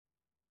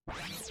In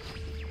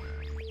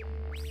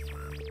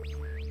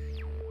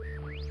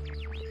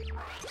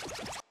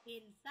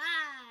 5,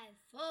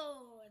 4,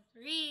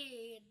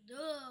 3, 2,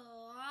 1.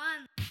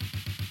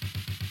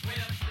 We're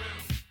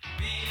through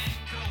being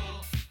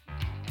cool.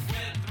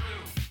 We're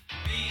through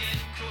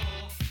being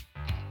cool.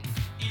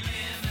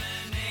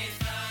 Eliminate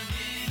the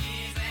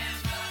minis and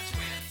the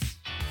twits.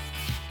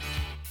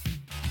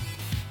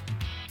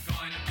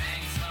 Going to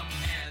bang some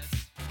heads.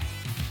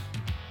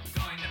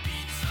 Going to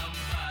beat some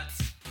butts.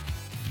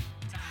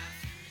 Time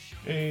to show.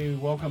 Hey,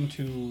 welcome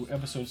to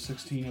episode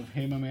 16 of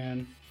Hey My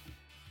Man.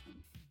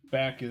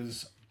 Back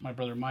is my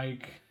brother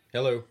Mike,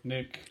 Hello.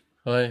 Nick,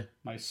 Hi.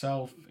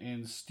 myself,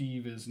 and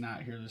Steve is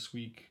not here this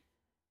week.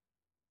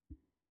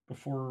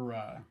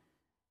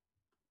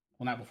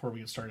 Not before we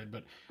get started,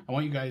 but I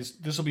want you guys,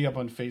 this will be up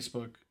on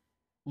Facebook.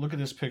 Look at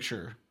this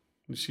picture.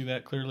 You see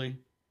that clearly?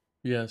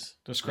 Yes.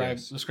 Describe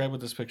Yes. what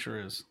this picture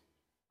is.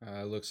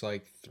 Looks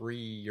like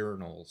 3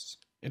 urinals.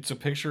 It's a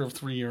picture of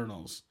 3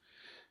 urinals.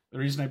 The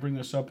reason I bring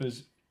this up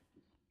is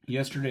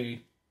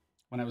yesterday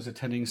when I was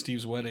attending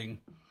Steve's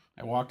wedding,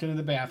 I walked into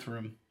the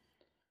bathroom.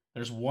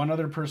 There's one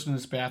other person in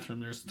this bathroom.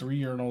 There's 3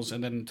 urinals,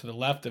 and then to the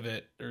left of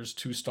it, there's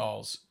 2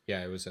 stalls.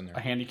 Yeah, it was in there. A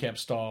handicap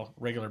stall,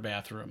 regular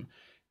bathroom.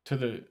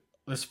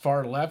 This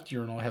far left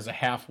urinal has a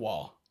half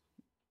wall.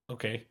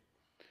 Okay?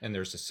 And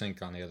there's a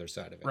sink on the other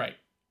side of it. Right.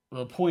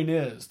 Well, the point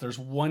is, there's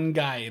one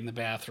guy in the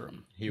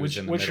bathroom. He was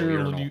in the which middle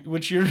urinal. urinal.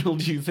 Which urinal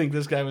do you think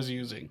this guy was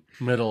using?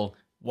 Middle.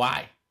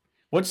 Why?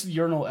 What's the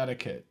urinal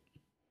etiquette?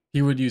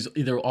 He would use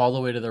either all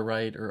the way to the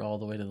right or all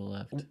the way to the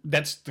left.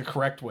 That's the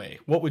correct way.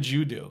 What would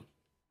you do?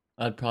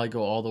 I'd probably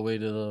go all the way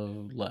to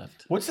the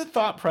left. What's the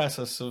thought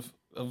process of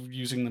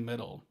using the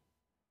middle?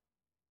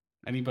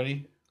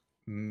 Anybody?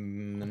 I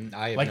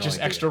have Like no just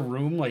idea. extra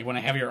room? Like when I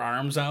have your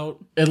arms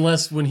out?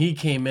 Unless when he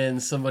came in,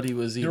 somebody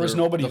was either... There was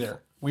nobody the-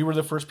 there. We were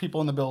the first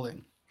people in the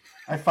building.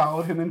 I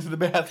followed him into the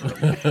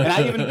bathroom.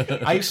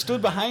 And I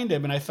stood behind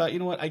him and I thought, you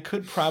know what? I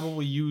could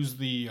probably use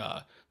the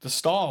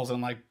stalls. And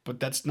I'm like, but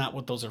that's not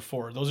what those are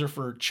for. Those are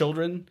for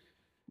children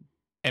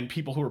and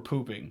people who are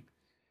pooping.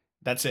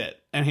 That's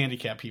it. And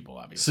handicapped people,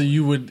 obviously. So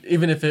you would,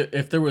 even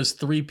if there was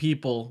 3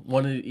 people,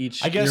 one at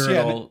each I guess, yeah,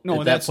 urinal, no, at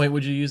that that's- point,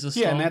 would you use the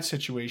stall? Yeah, in that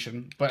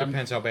situation. But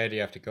Depends how bad you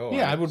have to go.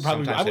 I would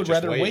Sometimes I would just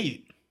rather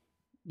wait.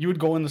 You would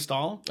go in the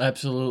stall?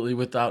 Absolutely,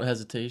 without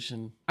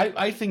hesitation.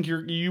 I think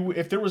you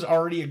if there was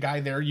already a guy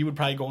there, you would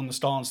probably go in the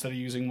stall instead of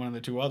using one of the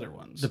 2 other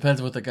ones.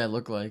 Depends what the guy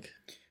looked like.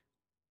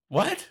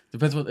 What?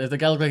 Depends if the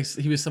guy looked like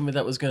he was somebody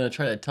that was going to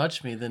try to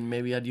touch me, then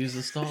maybe I'd use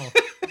the stall.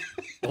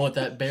 I want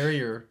that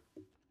barrier.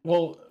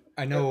 Well,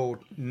 I know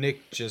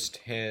Nick just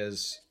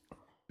has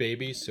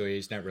babies, so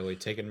he's not really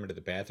taken him into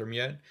the bathroom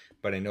yet.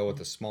 But I know with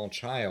a small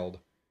child,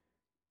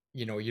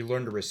 you know, you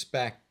learn to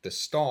respect the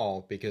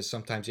stall because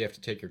sometimes you have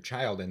to take your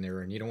child in there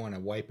and you don't want to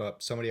wipe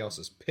up somebody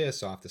else's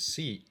piss off the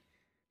seat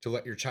to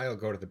let your child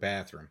go to the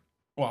bathroom.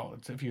 well,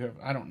 it's if you have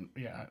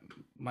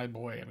my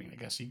boy, I mean, I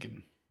guess he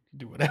can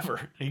do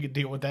whatever. He could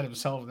deal with that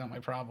himself, not my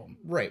problem.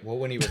 Right. Well,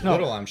 when he was No.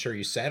 little, I'm sure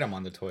you sat him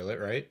on the toilet,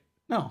 right?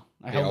 No,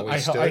 I He always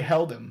I stood?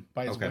 held him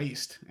by his Okay.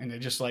 waist and it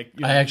just like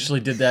I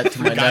actually did that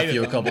to my Guided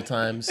nephew a him. couple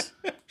times.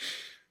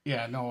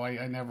 Yeah, no,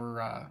 I never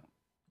Well,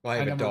 I I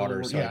have a never daughter,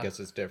 would- so yeah. I guess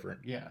it's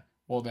different. yeah.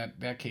 Well,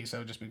 that case I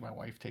would just make my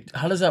wife take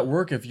How does that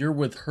work if you're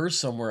with her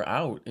somewhere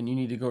out and you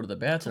need to go to the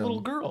bathroom?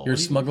 little girl. What You're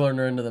do you- smuggling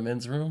her into the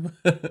men's room?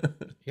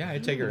 Yeah, I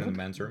take her in the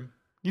men's room.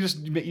 You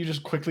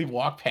just quickly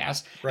walk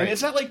past, Right. and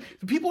it's not like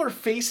the people are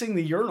facing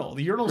the urinal.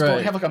 The urinals don't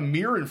Right. have like a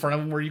mirror in front of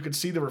them where you could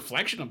see the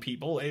reflection of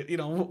people. You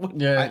know,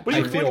 Yeah.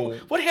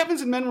 what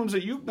happens in men's rooms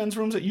that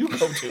you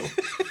go to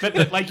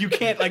that like you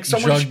can't like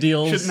someone Drug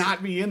deals. should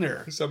not be in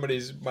there.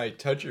 Somebody's might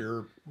touch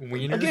your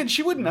wiener. Again,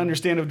 she wouldn't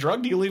understand a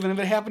drug deal even if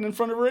it happened in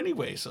front of her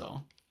anyway.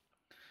 So,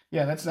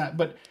 yeah, that's not.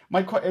 But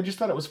I just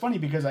thought it was funny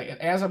because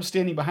as I'm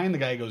standing behind the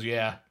guy, he goes,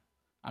 "Yeah,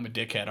 I'm a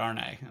dickhead, aren't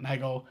I?" And I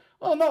go,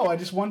 "Oh no, I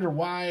just wonder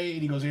why."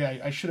 And he goes, "Yeah,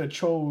 I should have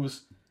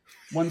chose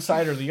one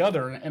side or the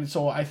other." And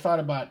so I thought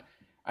about,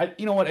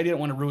 you know what? I didn't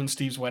want to ruin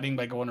Steve's wedding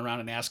by going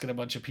around and asking a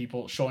bunch of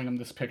people, showing them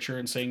this picture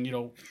and saying, you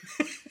know,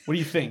 what do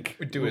you think?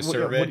 Do a What-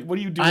 survey. What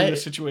do you do in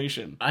this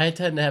situation? I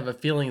tend to have a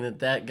feeling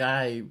that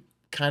guy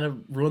kind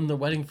of ruined the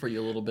wedding for you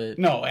a little bit.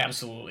 No,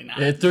 absolutely not.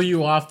 It threw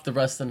you off the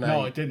rest of the night.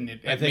 No, it didn't.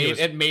 I think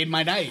It made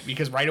my night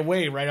because right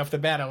off the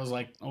bat, I was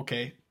like,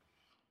 okay,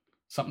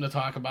 something to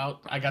talk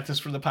about. I got this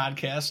for the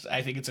podcast.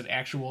 I think it's an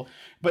actual.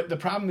 But the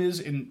problem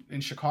is in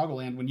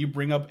Chicagoland, when you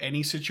bring up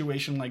any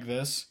situation like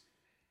this,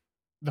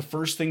 the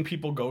first thing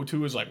people go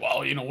to is like,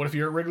 well, you know, what if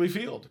you're at Wrigley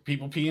Field?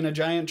 People pee in a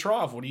giant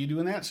trough. What do you do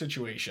in that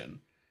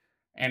situation?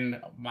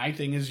 And my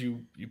thing is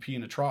you pee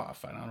in a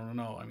trough. I don't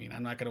know. I mean,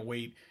 I'm not going to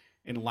wait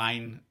in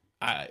line.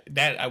 I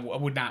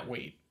would not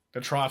wait. The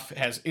trough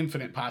has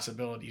infinite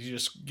possibilities. You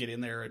just get in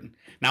there, and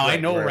now I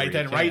Right, know wherever you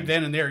right can.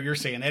 then and there, you're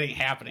saying that ain't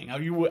happening.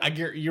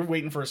 You're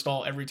waiting for a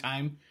stall every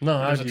time. No,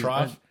 there's I'd a use-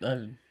 trough.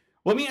 I'd-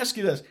 Let me ask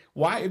you this: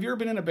 why, have you ever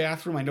been in a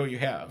bathroom? I know you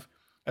have,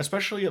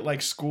 especially at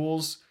like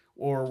schools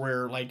or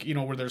where like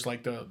where there's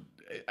like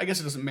I guess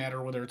it doesn't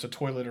matter whether it's a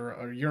toilet or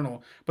a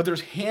urinal, but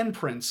there's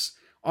handprints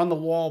on the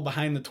wall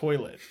behind the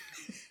toilet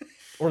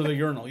or the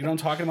urinal. You know what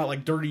I'm talking about?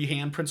 Like dirty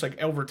handprints,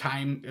 like over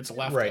time it's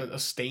left Right. a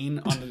stain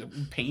on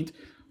the paint.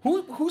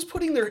 Who's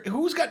putting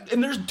who's got,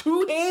 and there's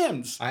two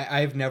hands.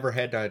 I've never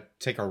had to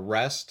take a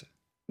rest.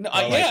 No,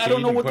 Well, yeah, like, I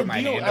don't know even what the put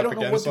my deal. hand I up don't know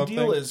what against the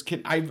deal something.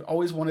 is. I've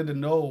always wanted to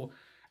know,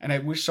 and I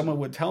wish someone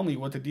would tell me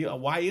what the deal.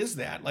 Why is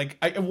that? Like,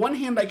 one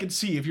hand I could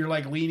see if you're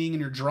like leaning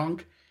and you're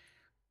drunk.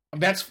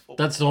 That's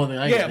That's the only thing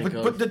I yeah, can think but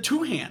of. but the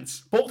two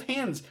hands, both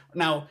hands.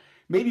 Now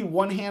maybe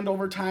one hand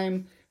over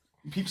time.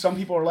 Some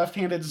people are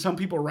left-handed and some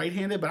people are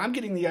right-handed, but I'm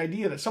getting the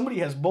idea that somebody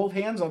has both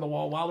hands on the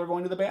wall while they're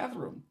going to the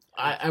bathroom.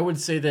 I would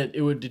say that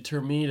it would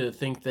deter me to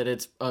think that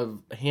it's a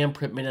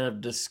handprint made out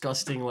of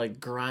disgusting like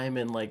grime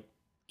and like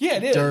Yeah,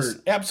 it is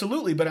Dirt.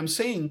 absolutely. But I'm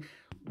saying,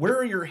 where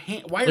are your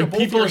hands? Why are both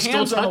people your are still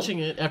hands on the touching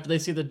it after they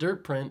see the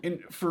dirt print. and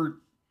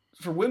for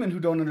women who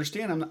don't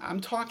understand, I'm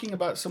talking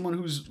about someone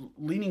who's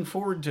leaning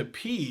forward to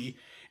pee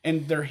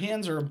and their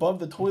hands are above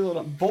the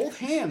toilet, both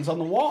hands on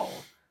the wall.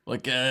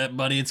 Like,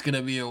 buddy, it's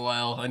gonna be a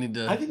while. I need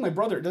to. I think my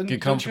brother don't you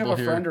have comfortable a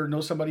here. friend or know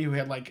somebody who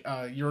had like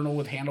a urinal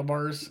with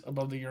handlebars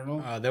above the urinal?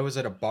 That was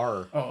at a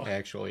bar, Oh.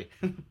 actually.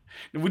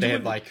 Would They you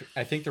had like,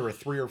 I think there were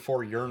 3 or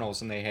 4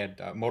 urinals, and they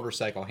had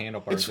motorcycle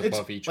handlebars it's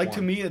above each like one.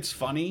 to me it's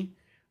funny.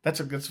 That's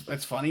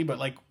funny, but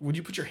like, would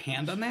you put your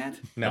hand on that?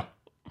 No,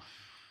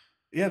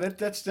 Yeah,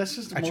 that's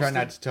just. The I most try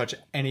not to touch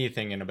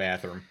anything in a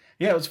bathroom.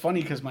 Yeah, it was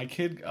funny because my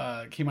kid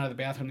came out of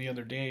the bathroom the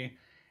other day,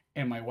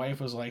 and my wife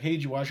was like, "Hey,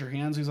 did you wash your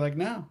hands?" He's like,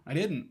 "No, I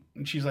didn't."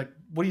 And she's like,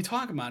 "What are you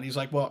talking about?" And he's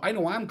like, "Well, I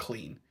know I'm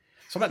clean,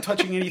 so I'm not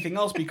touching anything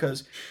else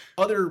because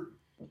other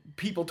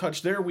people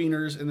touch their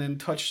wieners and then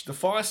touch the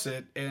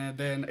faucet, and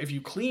then if you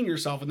clean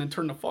yourself and then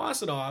turn the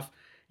faucet off,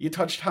 you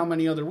touched how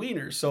many other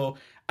wieners? So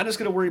I'm just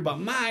gonna worry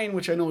about mine,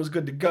 which I know is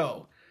good to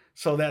go."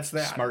 So that's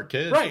that. Smart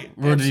kid. Right?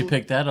 Where did he absolutely.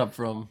 pick that up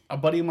from? A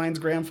buddy of mine's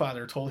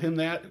grandfather told him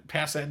that,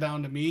 pass that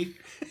down to me.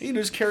 You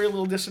just carry a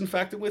little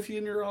disinfectant with you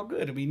and you're all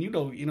good. I mean, you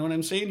know what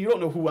I'm saying? You don't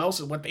know who else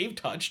and what they've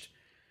touched.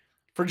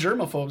 For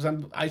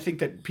germaphobes, I think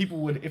that people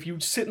would, if you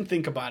sit and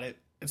think about it,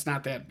 it's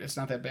not that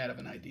bad of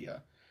an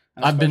idea.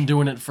 And I've been especially-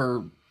 doing it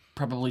for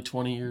probably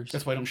 20 years.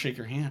 That's why I don't shake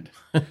your hand.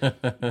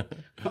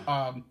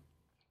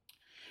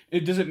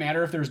 Does it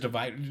matter if there's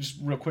just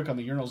real quick on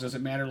the urinals, does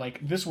it matter,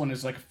 like this one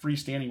is like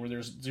freestanding where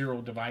there's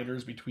 0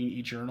 dividers between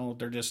each urinal,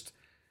 they're just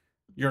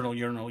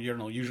urinal.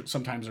 Usually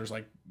sometimes there's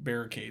like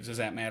barricades. Does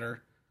that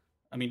matter?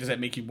 I mean, does that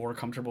make you more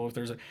comfortable if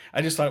there's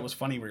I just thought it was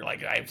funny where you're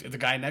like, the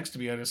guy next to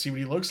me, I gotta see what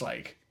he looks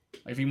like.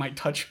 If he might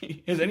touch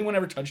me. Has anyone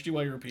ever touched you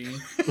while you were peeing?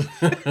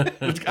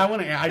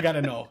 I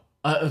gotta know.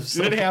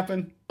 Did it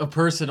happen? A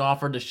person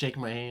offered to shake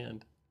my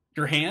hand.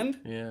 Your hand?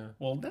 Yeah.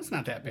 Well, that's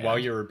not that bad. While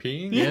you were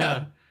peeing?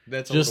 Yeah.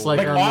 That's a Just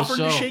little like Like on the offered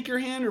to show. shake your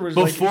hand, or was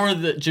like Before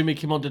the Jimmy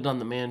Kimmel did on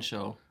the Man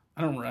Show.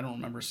 I don't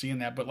remember seeing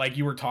that, but like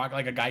you were talking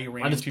like a guy you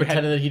ran I just into.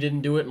 pretended that he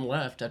didn't do it and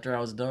left after I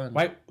was done.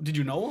 Why did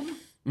you know him?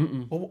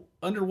 Mm-mm. Well,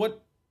 under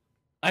what?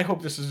 I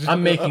hope this is. Just,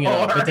 I'm making it Oh, up.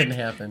 all It right. didn't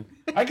happen.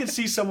 I could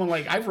see someone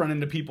like I've run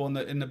into people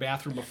in the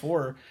bathroom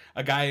before.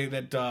 A guy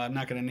that I'm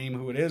not going to name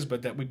who it is,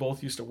 but that we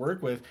both used to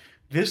work with.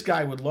 This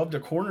guy would love to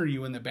corner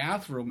you in the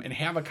bathroom and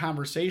have a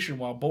conversation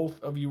while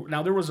both of you.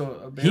 Now there was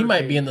a He might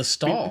barricade. be in the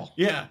stall.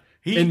 Yeah.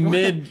 In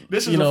mid,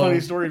 This is you a know,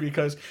 funny story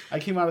because I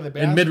came out of the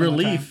bathroom in mid one time.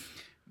 relief.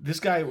 This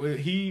guy,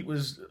 he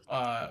was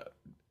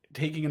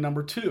taking a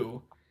number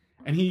 2,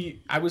 and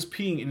I was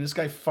peeing, and this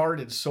guy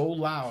farted so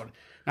loud.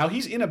 Now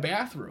he's in a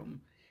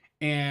bathroom,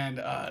 and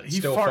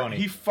Still funny.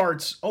 he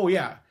farts. Oh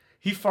yeah,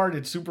 he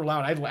farted super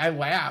loud. I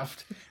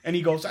laughed, and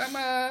he goes,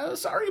 "I'm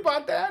sorry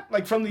about that."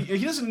 Like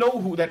he doesn't know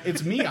who that.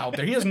 It's me out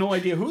there. He has no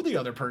idea who the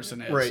other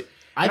person is. Right.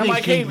 I And I'm think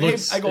like, he hey,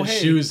 looks I go, at hey.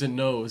 shoes and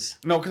nose,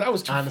 No, because I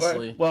was too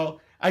Honestly.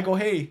 well. I go,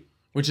 hey.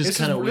 which is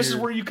kind of weird. This is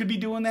where you could be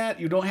doing that.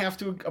 You don't have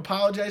to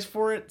apologize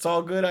for it. It's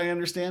all good. I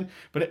understand.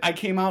 But I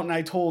came out and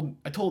I told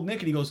Nick,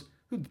 and he goes,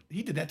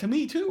 he did that to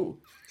me too.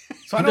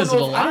 So I He don't does it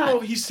know. a If, I don't lot.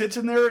 know if he sits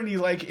in there and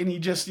he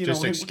just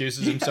Just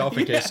excuses himself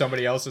in case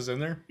somebody else is in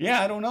there.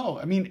 Yeah, I don't know.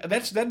 I mean,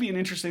 that'd be an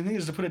interesting thing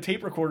is to put a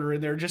tape recorder in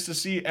there just to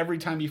see every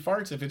time he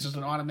farts if it's just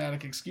an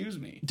automatic excuse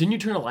me. Didn't you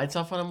turn the lights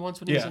off on him once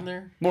when he was Yeah. in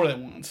there? More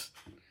than once.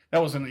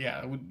 That wasn't.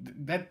 Yeah,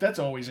 that's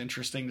always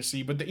interesting to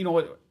see. But you know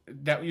what?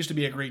 That used to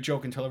be a great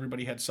joke until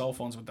everybody had cell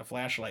phones with the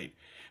flashlight.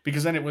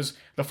 Because then it was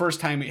the first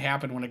time it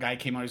happened when a guy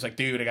came out. He's like,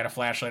 "Dude, I got a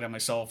flashlight on my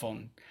cell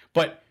phone."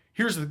 But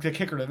here's the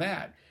kicker to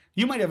that: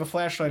 you might have a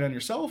flashlight on your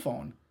cell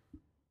phone,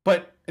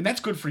 and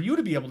that's good for you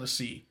to be able to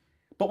see.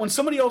 But when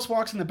somebody else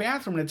walks in the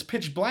bathroom and it's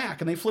pitch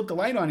black and they flip the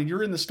light on and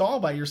you're in the stall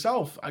by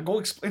yourself, I go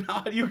explain.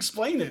 How do you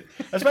explain it?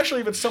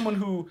 Especially if it's someone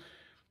who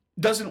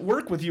doesn't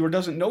work with you or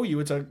doesn't know you.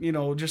 It's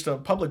just a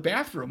public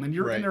bathroom and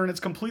you're in Right. there and it's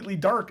completely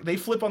dark. They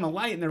flip on the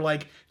light and they're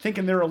like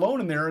thinking they're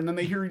alone in there. And then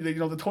they hear,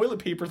 the toilet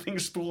paper thing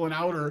spooling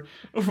out or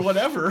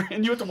whatever.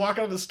 And you have to walk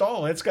out of the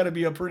stall. It's got to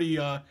be a pretty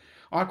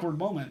awkward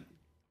moment.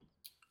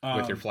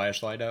 With your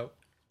flashlight out.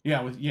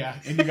 Yeah.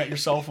 And you got your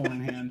cell phone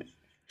in hand.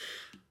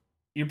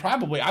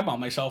 I'm on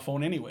my cell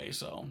phone anyway.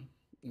 So,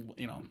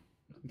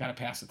 got to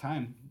pass the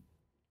time.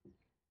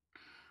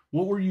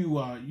 What were you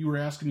were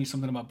asking me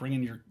something about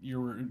bringing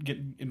got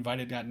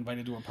invited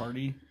to a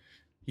party?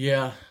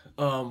 Yeah.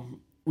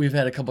 We've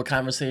had a couple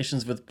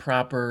conversations with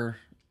proper,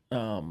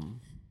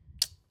 um,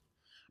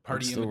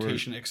 Party What's the word?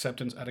 invitation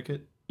acceptance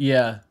etiquette.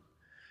 yeah,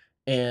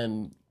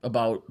 and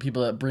about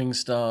people that bring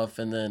stuff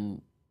and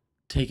then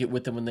take it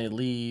with them when they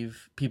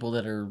leave, people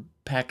that are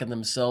packing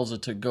themselves a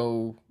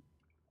to-go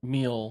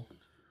meal,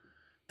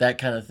 that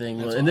kind of thing.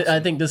 That's And I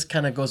awesome. think this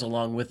kind of goes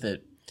along with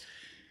it.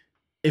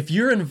 If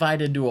you're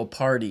invited to a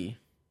party,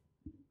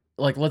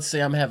 like let's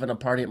say I'm having a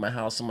party at my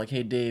house, I'm like,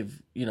 hey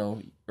Dave,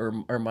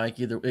 or Mike,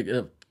 either it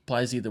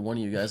applies to either one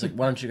of you guys. Like,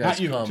 why don't you guys Not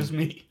you, come? just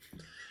me.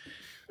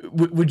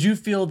 Would you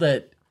feel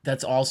that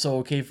that's also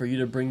okay for you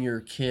to bring your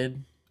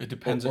kid? It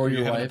depends. Or Are you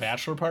your having a wife?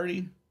 bachelor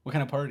party? What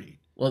kind of party?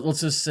 Let's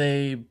just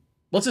say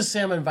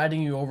I'm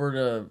inviting you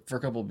over for a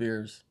couple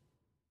beers.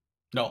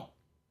 No.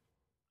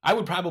 I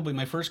would probably,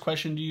 my first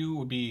question to you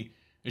would be,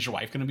 is your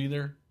wife going to be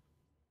there?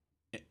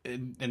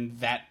 And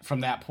that,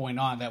 from that point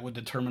on, that would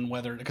determine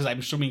whether, because I'm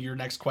assuming your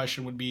next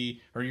question would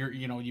be, or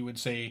you would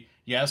say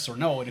yes or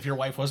no. And if your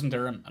wife wasn't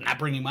there, I'm not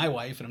bringing my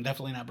wife, and I'm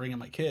definitely not bringing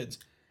my kids.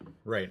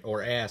 Right.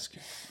 Or ask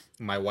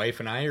my wife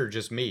and I, or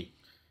just me.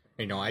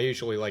 I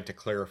usually like to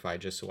clarify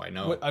just so I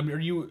know. What, I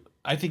mean,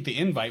 I think the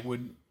invite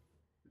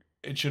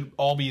it should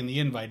all be in the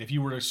invite. If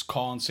you were to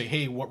call and say,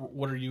 hey,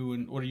 what are you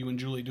and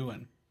Julie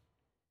doing?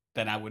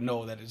 Then I would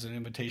know that it's an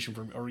invitation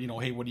for, or,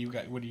 hey, what are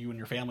you and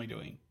your family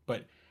doing?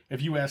 But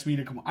if you ask me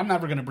to come, I'm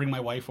never going to bring my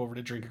wife over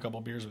to drink a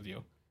couple beers with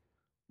you.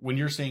 When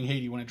you're saying, hey,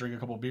 do you want to drink a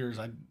couple beers?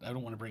 I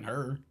don't want to bring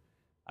her.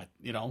 I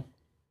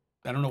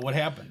don't know what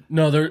happened.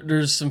 No,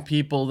 there's some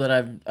people that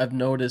I've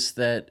noticed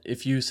that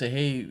if you say,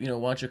 hey,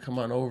 why don't you come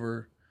on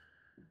over,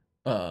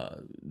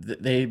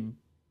 they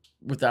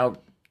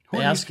without Who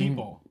are asking, these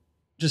people?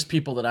 just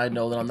people that I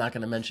know that I'm not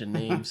going to mention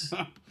names.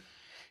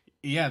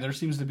 Yeah, there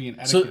seems to be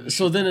an So etiquette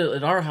so issue. then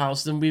at our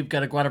house, then we've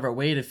got to go out of our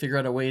way to figure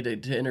out a way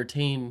to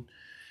entertain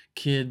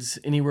kids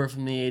anywhere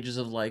from the ages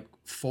of like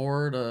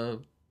 4 to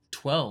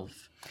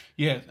 12.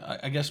 Yeah,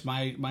 I guess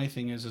my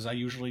thing is I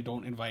usually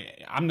don't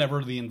invite. I'm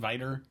never the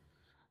inviter,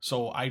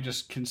 so I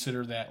just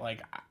consider that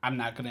like I'm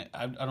not gonna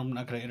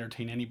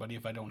entertain anybody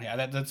if I don't have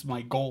that. That's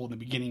my goal in the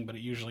beginning, but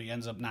it usually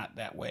ends up not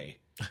that way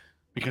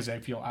because I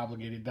feel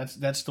obligated.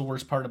 That's the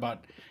worst part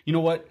about. You know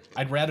what?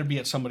 I'd rather be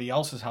at somebody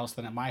else's house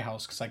than at my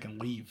house because I can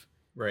leave.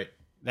 Right.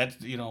 That's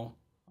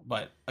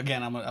But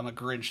again, I'm a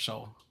Grinch,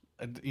 so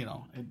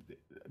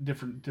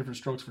different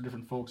strokes for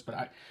different folks.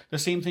 But the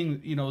same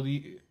thing.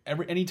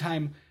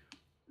 Anytime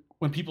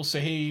when people say,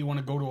 hey, you want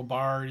to go to a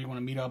bar, you want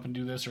to meet up and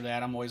do this or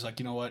that, I'm always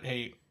like, you know what,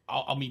 hey,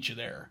 I'll meet you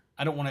there.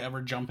 I don't want to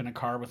ever jump in a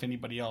car with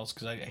anybody else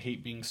because I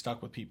hate being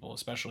stuck with people,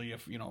 especially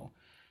if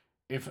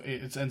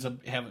it ends up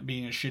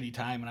being a shitty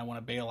time and I want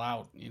to bail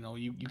out.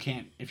 You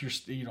can't, if you're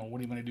what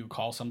are you going to do,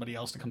 call somebody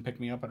else to come pick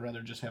me up? I'd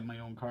rather just have my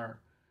own car.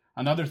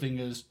 Another thing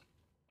is,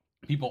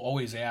 people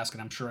always ask,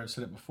 and I'm sure I've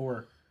said it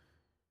before,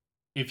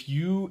 if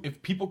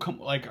people come,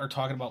 like, are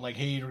talking about like,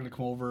 hey, they're gonna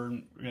come over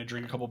and we're gonna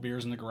drink a couple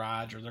beers in the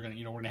garage, or they're gonna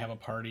we're gonna have a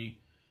party.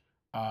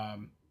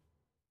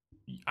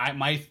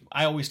 I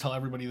always tell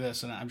everybody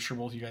this, and I'm sure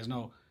both of you guys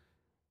know,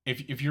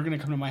 if you're gonna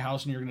come to my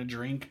house and you're gonna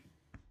drink,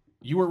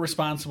 you are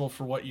responsible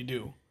for what you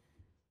do.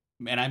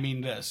 And I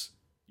mean this: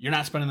 you're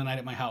not spending the night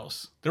at my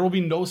house. There will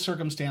be no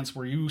circumstance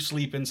where you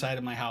sleep inside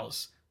of my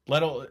house.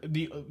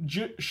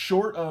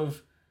 Short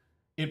of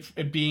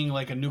it being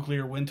like a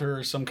nuclear winter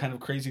or some kind of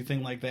crazy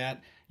thing like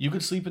that, you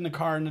could sleep in the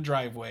car in the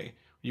driveway.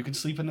 You can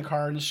sleep in the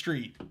car in the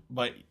street,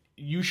 but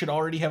you should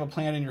already have a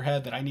plan in your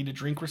head that I need to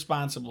drink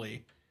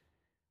responsibly.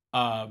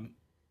 And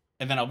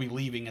then I'll be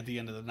leaving at the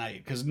end of the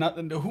night because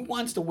nothing. Who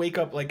wants to wake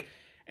up like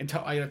and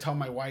I gotta tell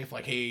my wife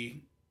like,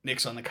 hey,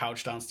 Nick's on the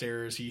couch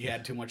downstairs. He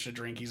had too much to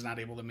drink. He's not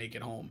able to make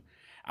it home.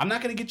 I'm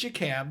not gonna get you a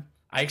cab.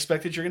 I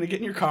expect that you're gonna get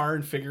in your car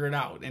and figure it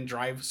out and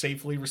drive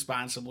safely,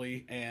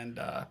 responsibly, and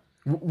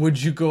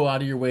Would you go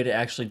out of your way to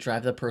actually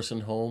drive that person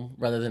home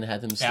rather than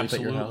have them sleep at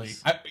your absolutely.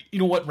 house? You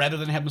know what? Rather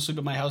than have them sleep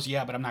at my house,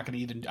 yeah, but I'm not gonna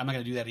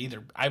do that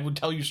either. I would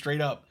tell you straight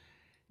up.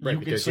 Right, You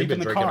can because sleep you've in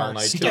been the drinking car. all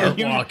night, too. Start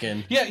you-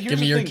 walking. Yeah, here's Give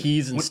me the your thing.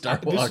 keys and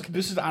start walking.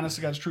 This is the honest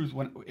to God's truth.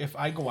 If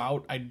I go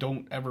out, I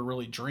don't ever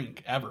really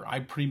drink ever. I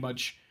pretty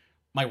much,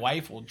 my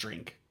wife will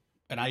drink,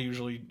 and I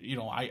usually,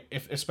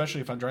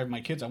 especially if I'm driving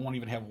my kids, I won't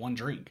even have one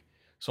drink.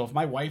 So if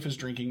my wife is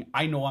drinking,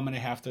 I know I'm gonna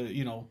have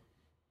to,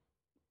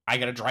 I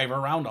gotta drive her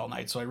around all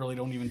night, so I really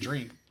don't even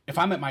drink. If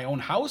I'm at my own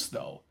house,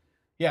 though,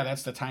 yeah,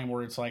 that's the time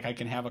where it's like I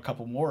can have a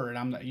couple more, and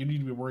I'm not. You need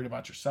to be worried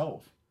about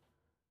yourself.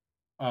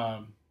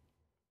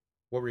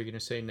 What were you going to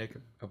say, Nick,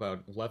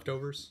 about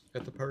leftovers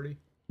at the party?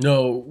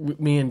 No,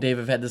 me and Dave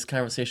have had this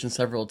conversation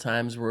several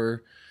times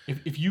where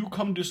If you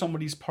come to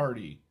somebody's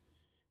party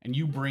and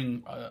you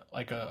bring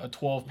like a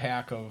 12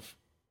 pack of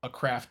a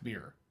craft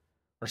beer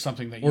or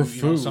something that Or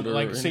something food or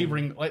like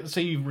any-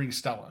 say you bring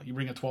Stella, you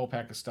bring a 12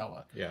 pack of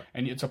Stella, Yeah.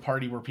 and it's a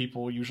party where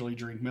people usually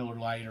drink Miller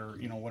Lite or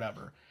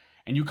whatever,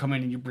 and you come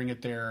in and you bring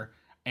it there,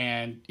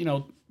 and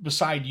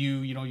beside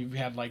you, you've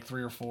had like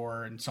 3 or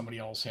 4, and somebody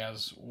else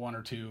has 1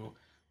 or 2,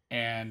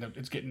 and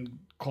it's getting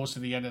close to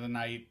the end of the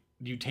night.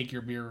 Do you take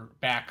your beer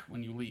back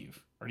when you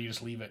leave, or do you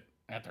just leave it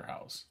at their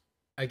house?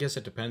 I guess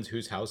it depends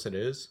whose house it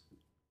is.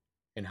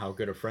 and how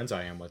good of friends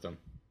I am with them.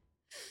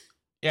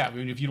 Yeah, I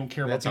mean, if you don't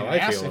care about That's being how an I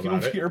feel asshole, if you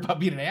about don't it. care about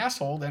being an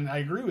asshole, then I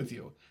agree with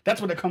you.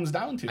 That's what it comes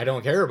down to. I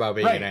don't care about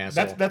being an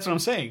asshole. That's what I'm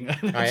saying.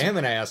 I am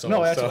an asshole.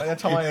 No, that's so.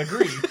 that's how I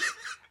agree.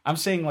 I'm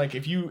saying like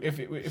if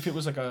it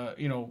was like a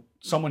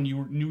someone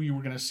you knew you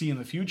were going to see in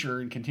the future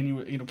and continue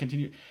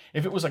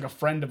if it was like a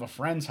friend of a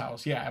friend's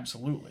house, yeah,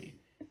 absolutely.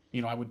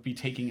 I would be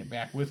taking it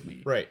back with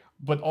me. Right.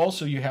 But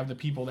also you have the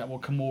people that will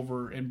come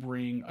over and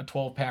bring a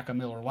 12-pack of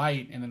Miller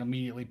Lite and then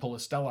immediately pull a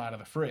Stella out of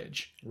the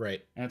fridge.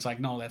 Right. And it's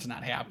like, no, that's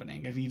not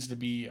happening. It needs to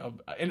be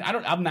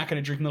I'm not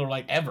going to drink Miller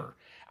Lite ever.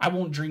 I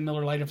won't drink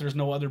Miller Lite if there's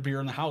no other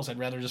beer in the house. I'd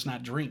rather just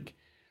not drink.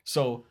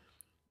 So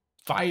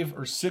 5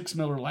 or 6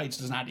 Miller Lites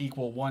does not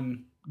equal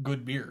one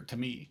good beer to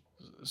me.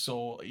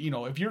 So,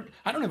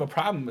 I don't have a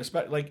problem,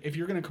 especially like if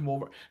you're going to come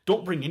over,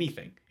 don't bring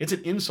anything. It's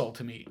an insult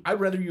to me. I'd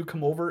rather you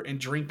come over and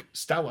drink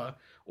Stella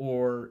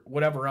or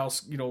whatever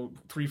else,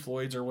 Three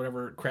Floyds or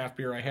whatever craft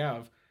beer I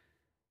have,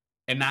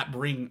 and not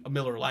bring a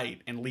Miller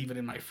Lite and leave it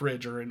in my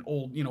fridge or an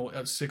old,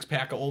 a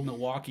 6-pack of Old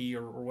Milwaukee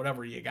or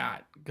whatever you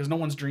got, because no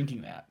one's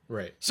drinking that.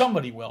 Right.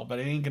 Somebody will, but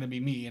it ain't going to be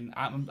me, and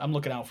I'm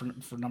looking out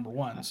for number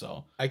one.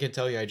 So I can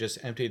tell you, I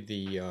just emptied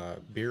the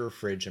beer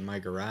fridge in my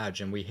garage,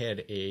 and we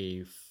had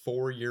a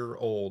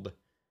 4-year-old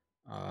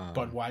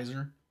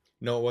Budweiser.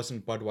 No, it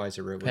wasn't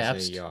Budweiser. It was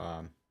Pabst?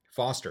 a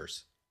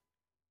Foster's.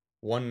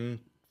 1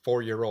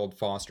 4-year-old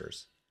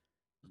Foster's.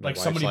 My Like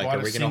wife's somebody bought are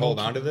a we single. gonna hold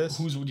on to this?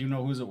 Do you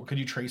know who's it? Could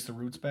you trace the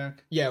roots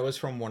back? Yeah, it was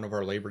from one of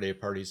our Labor Day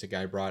parties. The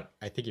guy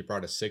I think he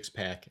brought a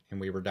 6-pack, and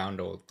we were down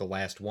to the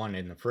last one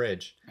in the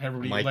fridge.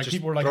 Everybody, I'm like, like just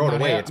people were like, throw "I'm it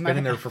not away. ha- It's I'm been not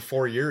in there ha-" for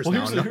 4 years Well, now.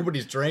 here's the-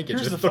 Nobody's drank it.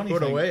 Here's Just the throw funny it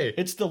thing. away.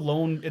 It's the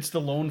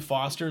lone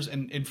Foster's,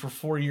 and for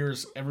 4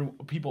 years,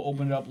 people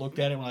opened it up, looked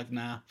at it, and were like,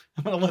 "Nah,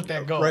 I'm gonna let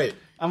that go. Right.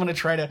 I'm gonna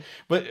try to."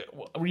 But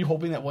were you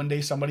hoping that one day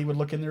somebody would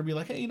look in there and be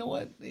like, "Hey, you know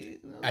what?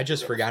 I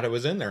just forgot it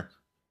was in there.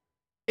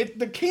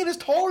 The can is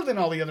taller than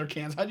all the other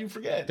cans. How'd you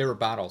forget?" They were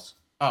bottles.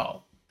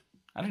 Oh,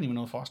 I didn't even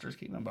know Foster's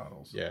came in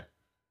bottles. Yeah.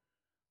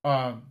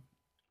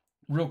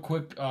 Real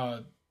quick,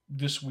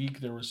 this week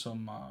there was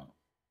some.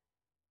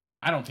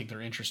 I don't think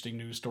they're interesting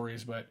news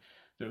stories, but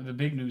the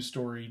big news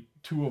story,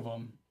 2 of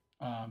them,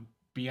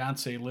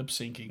 Beyonce lip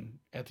syncing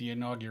at the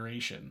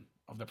inauguration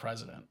of the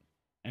president.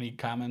 Any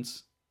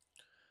comments?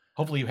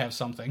 Hopefully you have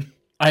something.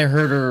 I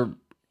heard her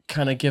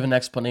kind of give an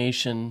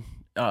explanation,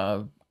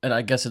 and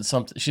I guess it's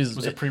something.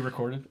 Was it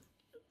pre-recorded?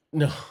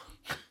 No.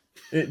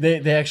 They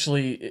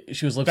actually,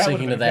 she was lip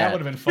syncing to That that.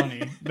 would have been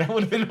funny. That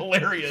would have been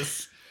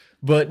hilarious.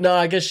 But no,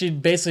 I guess she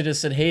basically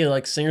just said, hey,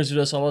 like singers do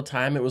this all the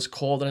time. It was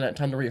cold. I didn't have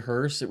time to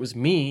rehearse. It was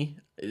me.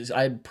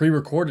 I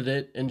pre-recorded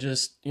it and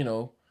just,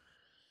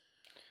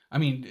 I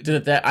mean, did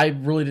it that I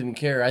really didn't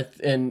care.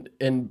 And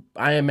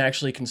I am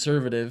actually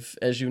conservative,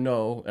 as you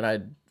know, and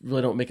I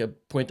really don't make a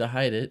point to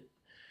hide it.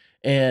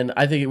 And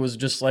I think it was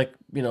just like,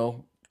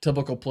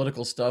 typical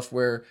political stuff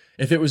where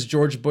if it was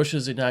George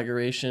Bush's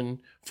inauguration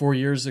 4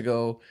 years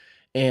ago,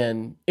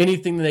 and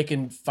anything they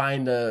can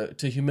find to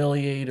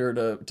humiliate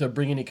or to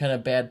bring any kind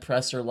of bad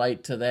press or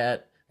light to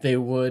that, they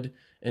would.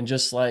 And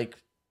just like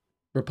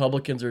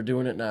Republicans are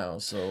doing it now.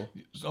 So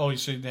you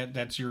say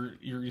that's you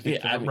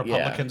think Yeah, the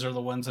Republicans are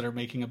the ones that are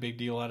making a big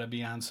deal out of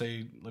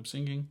Beyonce lip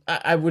syncing?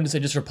 I wouldn't say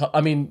just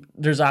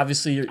there's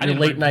obviously your I didn't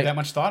late put night that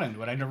much thought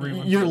into it. I never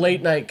even your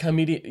late night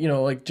comedian,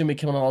 like Jimmy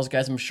Kimmel and all those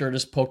guys, I'm sure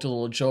just poked a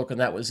little joke and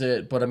that was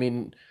it. But I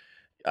mean,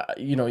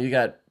 you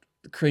got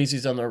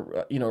crazies on the,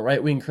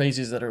 right wing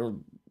crazies that are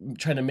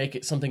trying to make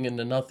it something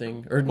into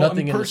nothing or Well, nothing I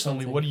mean, into personally,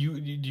 something. what do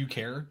you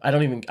care? I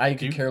Do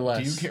could care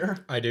less. Do you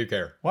care? I do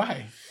care.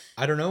 Why?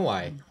 I don't know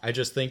why. I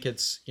just think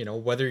it's,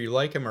 whether you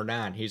like him or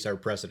not, he's our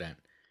president.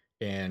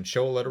 And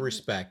show a little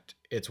respect.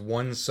 It's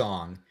one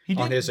song He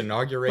on did- his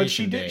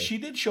inauguration But day. she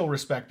did show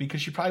respect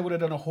because she probably would have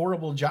done a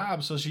horrible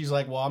job. So she's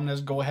like, well, I'm gonna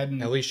go ahead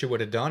and. At least she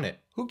would have done it.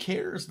 Who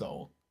cares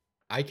though?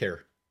 I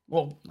care.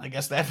 Well, I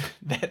guess that's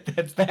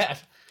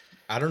that.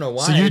 I don't know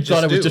why. So you I thought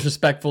just it was do.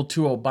 disrespectful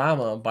to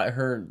Obama by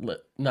her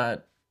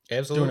not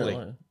Absolutely.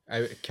 doing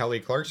it?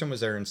 Kelly Clarkson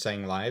was there and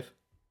sang live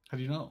How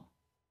do you know?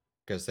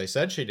 because they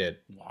said she did.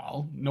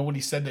 Well, nobody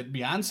said that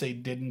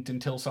Beyonce didn't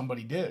until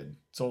somebody did.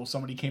 So if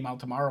somebody came out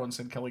tomorrow and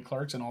said Kelly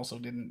Clarkson also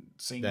didn't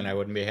sing. Then I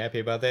wouldn't be happy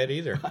about that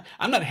either.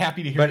 I'm not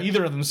happy to hear But-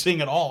 either of them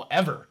sing at all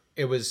ever.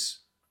 It was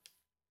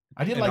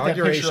I did like that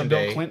picture Inauguration of Bill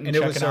day, Clinton and it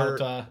checking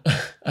was out. our-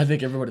 I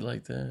think everybody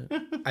liked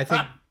that. I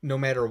think no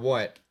matter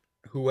what,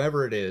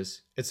 whoever it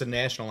is, it's a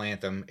national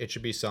anthem. It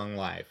should be sung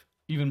live.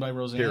 Even by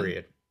Roseanne.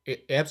 Period.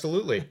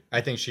 Absolutely.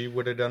 I think she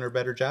would have done a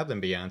better job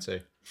than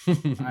Beyonce.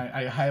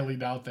 I highly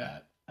doubt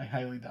that. I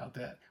highly doubt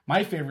that.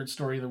 My favorite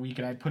story of the week,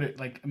 and I put it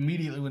like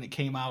immediately when it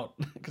came out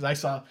because I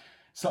saw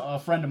a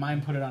friend of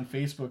mine put it on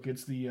Facebook.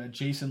 It's the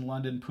Jason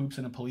London poops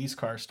in a police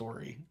car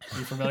story. Are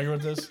you familiar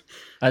with this?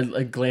 I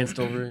glanced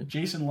over it.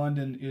 Jason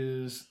London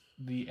is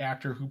the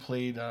actor who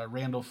played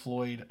Randall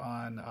Floyd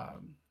on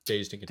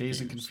Dazed and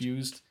Dazed and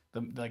Confused.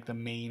 The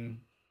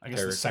main, I guess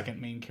Character. the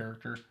second main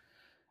character.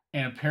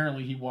 And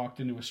apparently he walked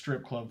into a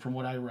strip club. From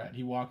what I read,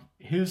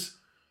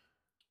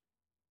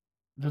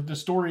 the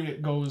story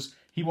goes,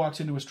 He walks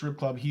into a strip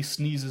club. He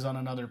sneezes on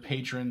another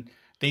patron.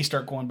 They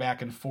start going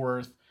back and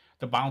forth.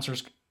 The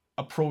bouncers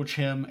approach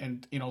him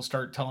and,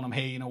 start telling him,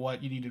 hey, you know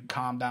what? You need to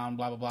calm down,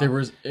 blah, blah, blah. They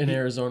were in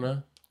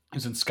Arizona. It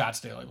was in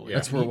Scottsdale, I believe.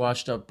 That's where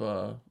washed up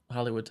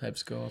Hollywood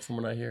types go, from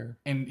what I hear.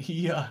 And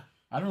he, I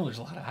don't know, there's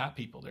a lot of hot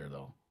people there,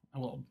 though.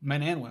 Well,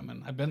 men and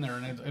women. I've been there,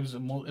 and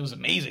it was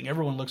amazing.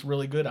 Everyone looks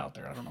really good out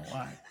there. I don't know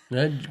why.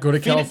 Yeah, go to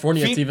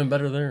California, it's even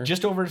better there.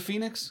 Just over to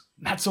Phoenix,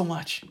 not so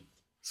much.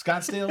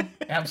 Scottsdale,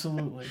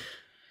 absolutely.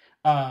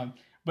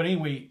 But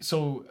anyway,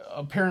 so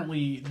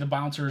apparently the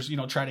bouncers,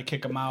 try to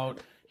kick him out.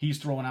 He's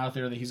throwing out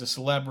there that he's a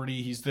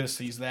celebrity, he's this,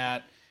 he's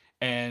that,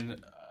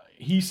 and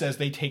he says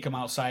they take him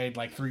outside.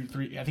 Like three.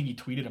 I think he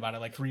tweeted about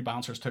it. Like 3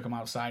 bouncers took him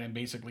outside and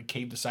basically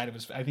caved the side of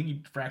his. I think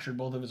he fractured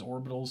both of his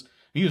orbitals.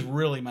 He was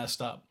really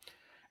messed up.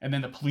 And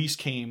then the police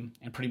came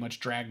and pretty much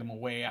dragged him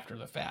away after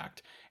the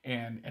fact.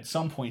 And at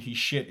some point, he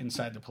shit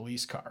inside the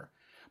police car.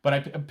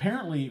 But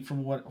apparently,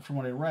 from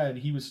what I read,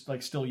 he was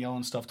like still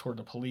yelling stuff toward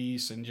the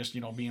police and just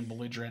being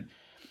belligerent.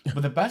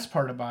 But the best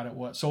part about it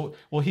was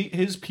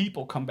his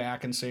people come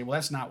back and say, well,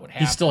 that's not what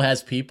happened. He still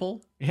has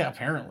people? Yeah,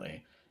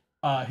 apparently.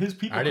 His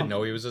people. I didn't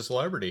know he was a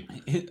celebrity.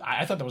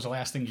 I thought that was the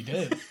last thing he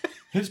did.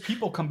 His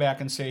people come back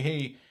and say,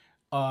 hey,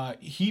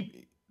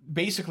 he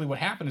basically what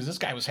happened is this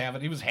guy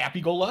he was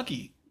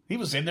happy-go-lucky. He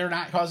was in there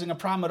not causing a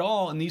problem at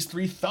all, and these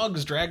 3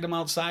 thugs dragged him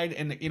outside,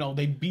 and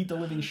they beat the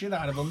living shit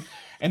out of him.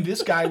 And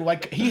this guy,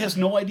 he has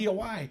no idea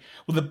why.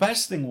 Well, the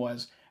best thing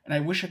was, and I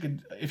wish I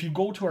could, if you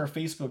go to our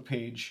Facebook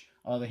page,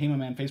 the Heyman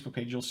Man Facebook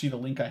page, you'll see the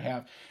link I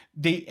have.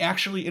 They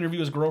actually interview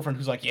his girlfriend,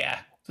 who's like,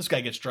 yeah, this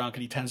guy gets drunk,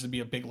 and he tends to be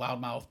a big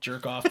loudmouth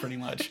jerk off, pretty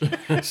much.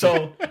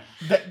 So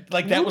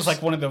that was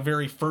like one of the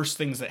very first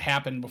things that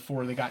happened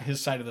before they got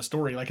his side of the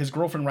story. Like his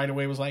girlfriend right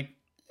away was like,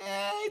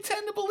 I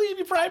tend to believe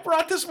he probably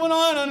brought this one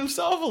on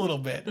himself a little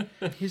bit.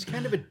 He's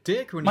kind of a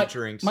dick when he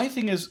drinks. My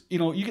thing is,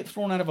 you get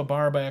thrown out of a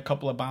bar by a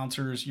couple of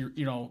bouncers,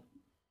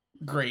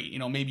 great.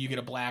 Maybe you get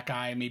a black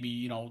eye, maybe,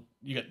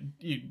 you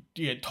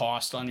get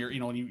tossed on your,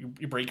 and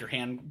you break your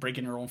hand,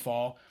 breaking your own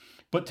fall.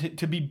 But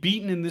to be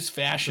beaten in this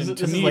fashion,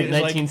 this to me,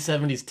 is like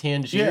 1970s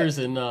Tangiers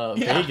in Yeah.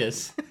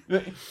 Vegas.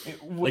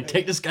 Like,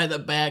 take this guy in the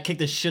back, kick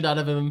the shit out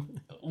of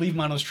him. Leave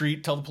him on the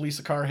street, tell the police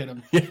the car hit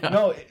him. Yeah.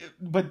 No,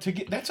 but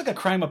that's like a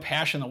crime of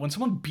passion, though. When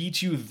someone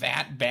beats you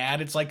that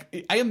bad, it's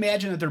like, I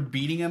imagine that they're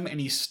beating him and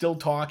he's still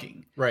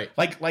talking. Right.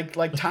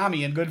 Like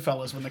Tommy in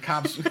Goodfellas when the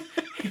cops...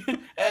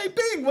 Hey,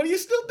 Bing, what are you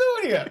still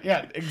doing here?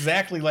 Yeah,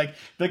 exactly. Like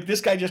this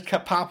guy just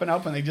kept popping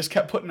up and they just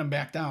kept putting him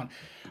back down.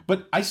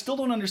 But I still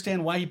don't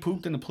understand why he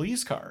pooped in the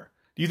police car.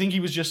 Do you think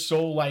he was just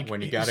so like...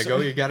 When you gotta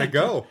go, you gotta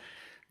go.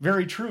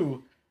 Very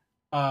true.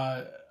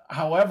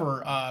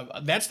 However,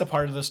 that's the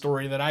part of the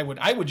story that I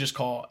would just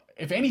call...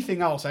 If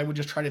anything else, I would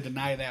just try to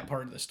deny that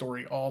part of the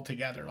story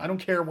altogether. I don't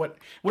care what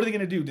are they going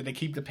to do? Did they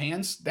keep the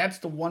pants? That's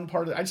the one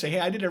part I'd say, hey,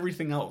 I did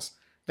everything else.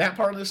 That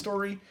part of the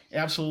story,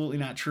 absolutely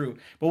not true.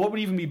 But what would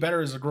even be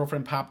better is a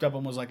girlfriend popped up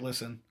and was like,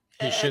 listen,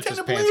 He shits tend his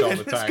to pants believe all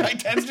it. the time. This guy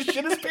tends to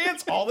shit his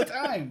pants all the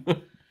time.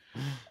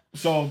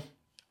 So,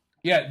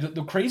 yeah,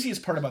 the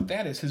craziest part about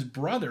that is his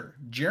brother,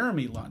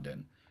 Jeremy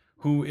London,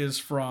 who is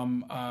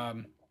from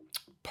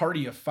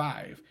Party of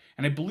Five.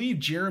 And I believe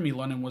Jeremy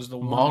London was the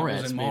one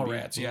that was in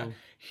Mallrats. Yeah.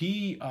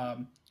 He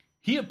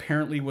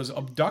apparently was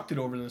abducted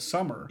over the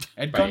summer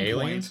at By gunpoint.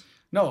 aliens?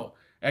 No,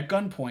 at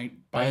gunpoint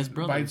By his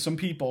brother. by some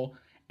people.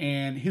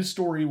 And his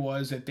story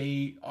was that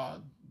they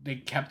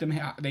kept him,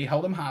 they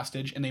held him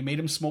hostage, and they made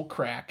him smoke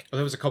crack. Well,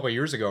 that was a couple of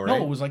years ago, right?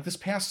 No, it was like this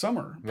past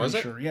summer. Was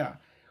it? Sure, yeah.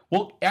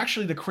 Well,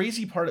 actually, the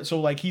crazy part,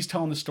 so like he's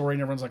telling the story,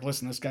 and everyone's like,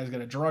 "Listen, this guy's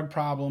got a drug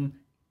problem.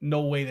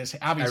 No way this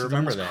obviously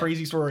remember it's the most that.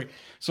 crazy story."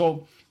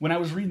 So when I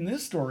was reading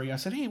this story, I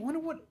said, "Hey,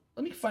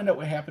 let me find out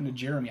what happened to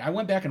Jeremy." I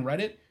went back and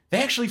read it.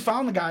 They actually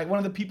found the guy, one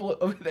of the people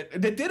that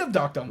did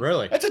abduct him.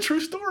 Really? That's a true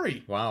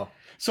story. Wow.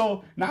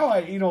 So now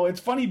it's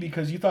funny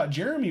because you thought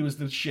Jeremy was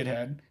the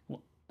shithead.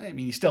 Well, I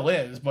mean, he still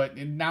is, but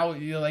now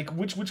you're like,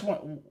 which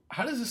one?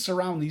 How does this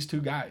surround these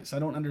 2 guys? I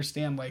don't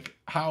understand, like,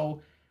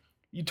 how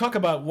you talk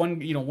about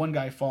one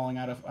guy falling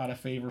out of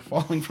favor,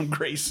 falling from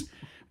grace,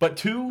 but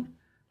 2,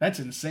 that's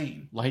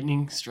insane.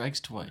 Lightning strikes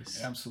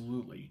twice.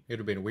 Absolutely, It would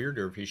have been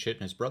weirder if he shit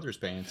in his brother's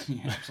pants.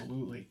 yeah,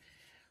 absolutely.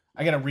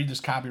 I gotta read this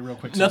copy real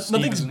quick. No- So Steve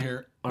nothing's- isn't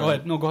here. All Go right.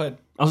 ahead. No, go ahead.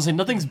 I was saying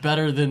nothing's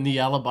better than the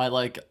alibi.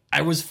 Like,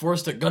 I was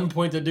forced at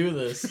gunpoint to do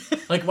this.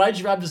 Like, why'd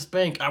you rob this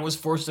bank? I was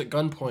forced at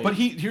gunpoint. But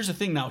here's the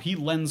thing now. He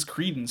lends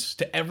credence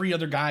to every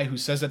other guy who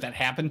says that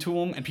happened to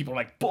him, and people are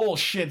like,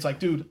 bullshit. It's like,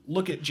 dude,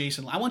 look at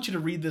Jason. I want you to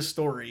read this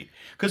story.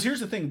 Because here's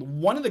the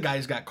thing. One of the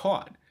guys got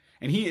caught,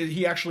 and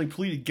he actually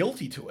pleaded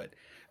guilty to it.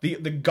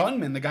 The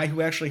gunman, the guy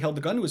who actually held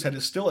the gun to his head,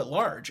 is still at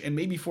large and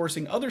maybe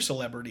forcing other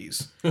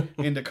celebrities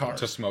into cars.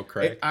 To smoke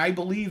crack. I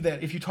believe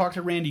that if you talk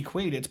to Randy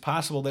Quaid, it's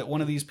possible that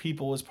one of these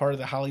people was part of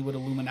the Hollywood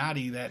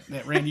Illuminati that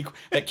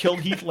that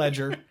killed Heath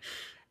Ledger.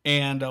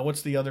 And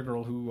what's the other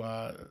girl who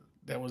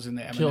that was in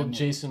the Eminem killed movie?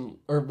 Jason,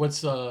 or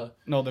what's No,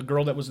 the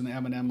girl that was in the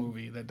Eminem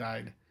movie that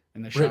died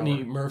in the shower.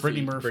 Brittany Murphy.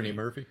 Brittany Murphy. Brittany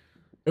Murphy.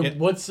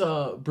 What's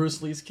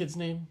Bruce Lee's kid's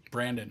name?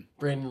 Brandon.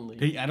 Brandon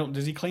Lee.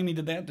 Does he claim he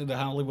did that? Did the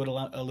Hollywood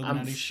Illuminati?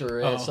 I'm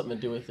sure it has something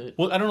to do with it.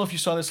 Well, I don't know if you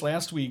saw this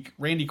last week.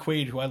 Randy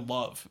Quaid, who I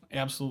love,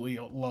 absolutely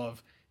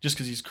love, just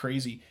because he's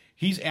crazy.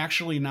 He's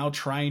actually now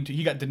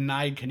he got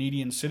denied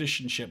Canadian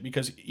citizenship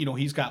because,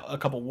 he's got a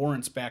couple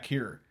warrants back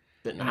here.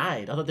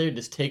 Denied? I thought they would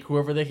just take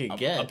whoever they could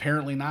get.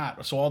 Apparently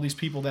not. So all these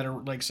people that are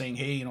like saying,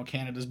 hey,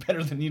 Canada's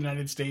better than the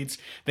United States.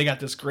 They got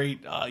this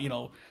great,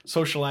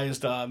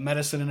 socialized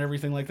medicine and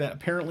everything like that.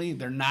 Apparently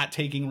they're not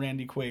taking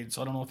Randy Quaid.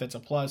 So I don't know if that's a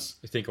plus.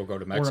 You think he'll go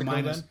to or a Mexico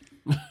minus.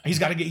 then? He's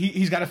got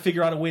to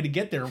figure out a way to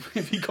get there.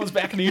 If he comes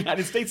back in the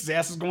United States, his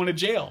ass is going to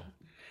jail.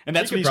 And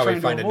that's You what could he's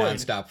probably trying to find a avoid.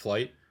 nonstop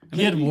flight.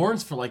 He had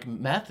warrants for like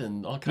meth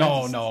and all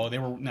kinds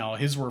of No,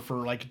 his were for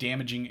like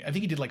damaging. I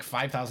think he did like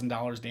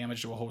 $5,000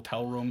 damage to a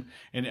hotel room,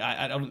 and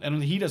I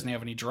don't. He doesn't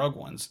have any drug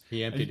ones.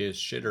 He emptied his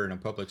shitter in a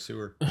public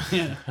sewer.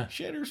 Yeah,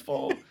 shitter's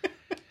full.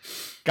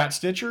 Got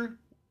Stitcher?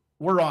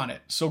 We're on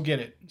it, so get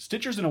it.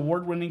 Stitcher's an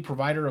award-winning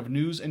provider of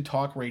news and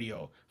talk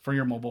radio for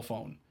your mobile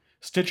phone.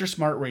 Stitcher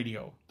Smart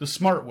Radio, the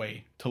smart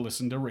way to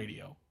listen to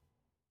radio.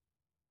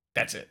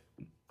 That's it.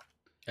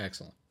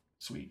 Excellent.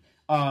 Sweet.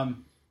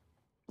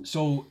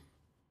 So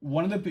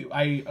one of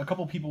a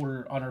couple people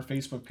were on our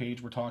Facebook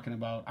page were talking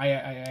about. I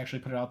actually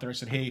put it out there. I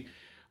said, hey,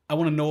 I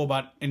want to know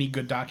about any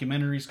good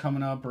documentaries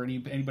coming up or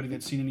anybody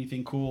that's seen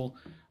anything cool,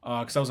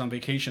 because I was on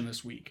vacation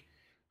this week.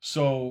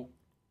 So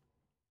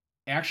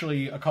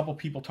actually, a couple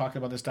people talked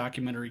about this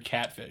documentary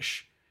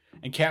Catfish,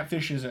 and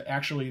Catfish is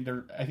actually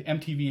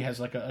MTV has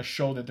like a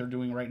show that they're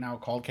doing right now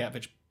called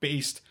Catfish,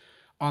 based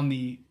on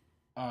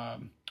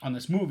on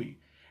this movie.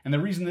 And the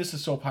reason this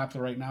is so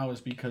popular right now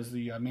is because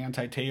the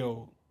Manti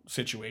Te'o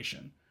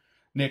situation.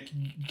 Nick,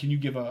 can you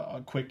give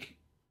a quick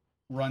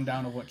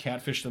rundown of what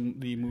Catfish, the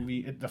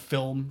movie, the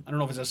film? I don't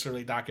know if it's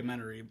necessarily a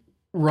documentary.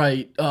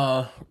 Right.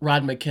 Rod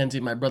McKenzie,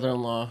 my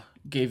brother-in-law,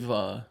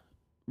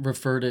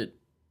 referred it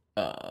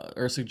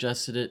or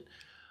suggested it.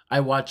 I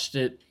watched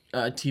it.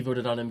 TiVoed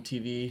it on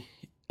MTV.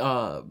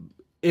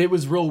 It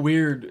was real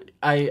weird.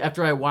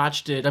 After I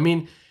watched it, I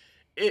mean,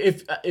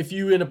 if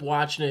you end up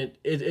watching it,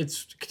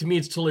 it's to me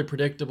it's totally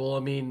predictable. I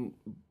mean,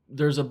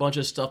 there's a bunch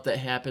of stuff that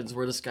happens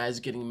where this guy's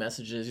getting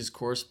messages, he's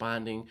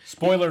corresponding.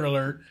 Spoiler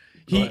alert.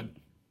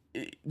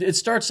 It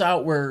starts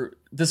out where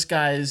this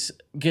guy's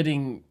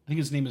getting. I think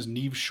his name is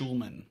Neve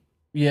Schulman.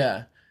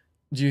 Yeah.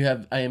 Do you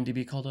have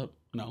IMDb called up?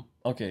 No.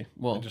 Okay,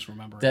 well, I just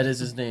remember that is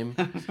his name.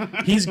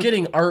 He's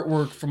getting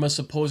artwork from a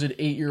supposed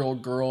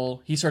 8-year-old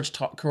girl. He starts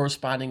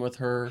corresponding with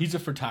her. He's a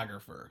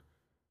photographer,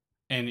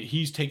 and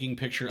he's taking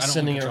pictures.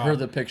 Sending her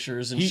the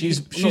pictures, and she's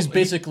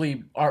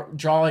basically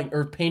drawing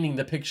or painting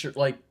the picture,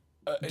 like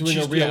doing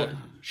a real. Yeah,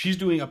 she's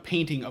doing a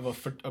painting of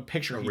a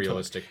picture. A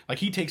realistic. Like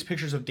he takes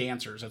pictures of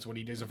dancers. That's what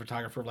he does. A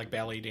photographer of like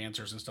ballet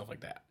dancers and stuff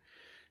like that.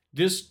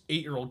 This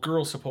 8-year-old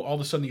girl, all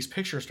of a sudden these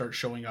pictures start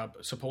showing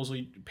up,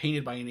 supposedly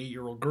painted by an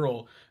 8-year-old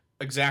girl.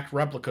 Exact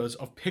replicas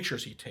of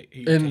pictures he takes.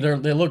 And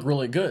they look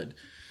really good.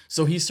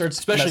 So he starts...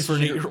 Especially for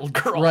an 8-year-old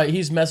girl. Right,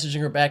 he's messaging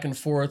her back and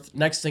forth.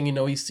 Next thing you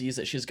know, he sees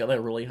that she's got a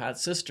really hot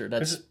sister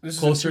that's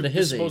closer to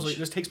his age.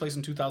 This takes place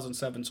in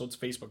 2007, so it's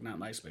Facebook, not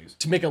MySpace.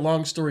 To make a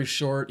long story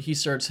short, he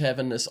starts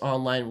having this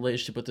online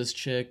relationship with this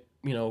chick.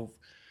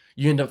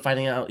 You end up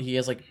finding out he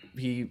has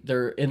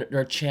they're in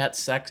their chat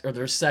sex or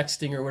they're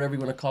sexting or whatever you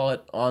want to call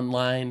it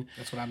online.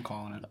 That's what I'm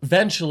calling it.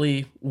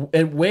 Eventually,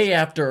 and way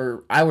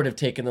after I would have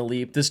taken the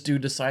leap, this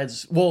dude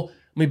decides. Well,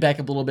 let me back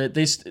up a little bit.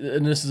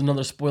 And this is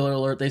another spoiler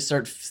alert. They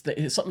start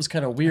something's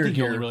kind of weird I think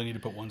you here. only really need to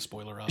put one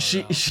spoiler out.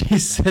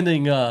 She's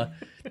sending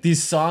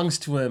these songs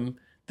to him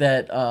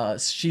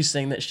that she's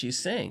saying that she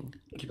sang.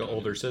 The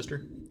older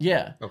sister.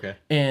 Yeah. Okay.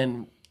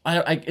 And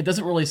it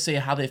doesn't really say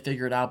how they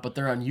figure it out, but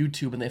they're on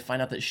YouTube and they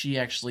find out that she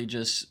actually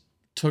just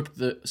took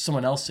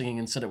someone else singing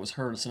and said it was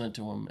her and sent it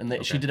to him,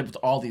 and she did it with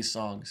all these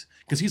songs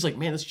because he's like,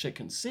 man, this chick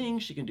can sing,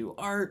 she can do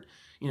art,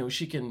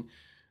 she can,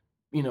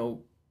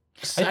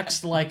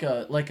 sex like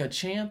a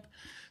champ.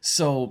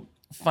 So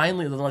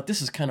finally, they're like,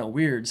 this is kind of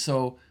weird.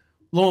 So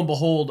lo and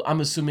behold,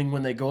 I'm assuming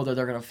when they go there,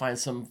 they're gonna find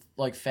some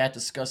like fat,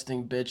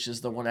 disgusting bitch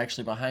is the one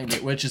actually behind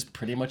it, which is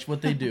pretty much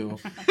what they do.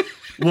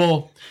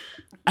 Well,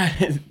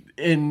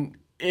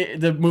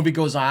 the movie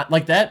goes on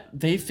like that.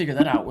 They figure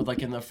that out with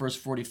in the first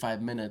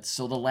 45 minutes.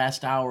 So the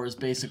last hour is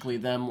basically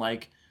them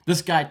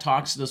this guy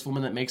talks to this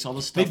woman that makes all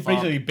this stuff. They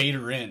basically bait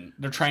her in.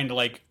 They're trying to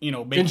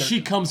make she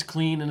comes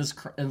clean and is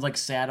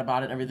sad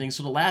about it and everything.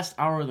 So the last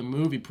hour of the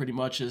movie pretty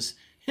much is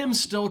him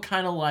still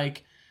kind of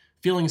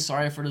feeling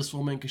sorry for this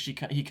woman because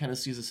he kind of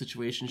sees the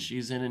situation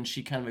she's in, and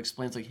she kind of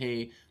explains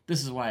hey,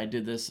 this is why I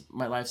did this.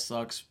 My life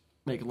sucks.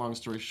 Make a long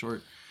story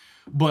short,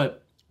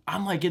 but.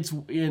 I'm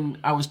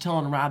I was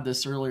telling Rod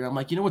this earlier. I'm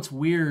what's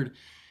weird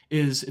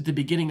is at the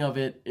beginning of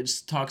it, it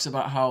talks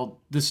about how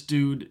this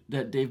dude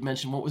that Dave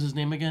mentioned, what was his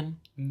name again?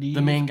 Neve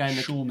the main guy.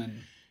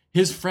 Schulman.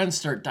 His friends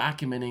start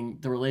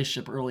documenting the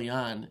relationship early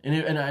on.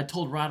 And I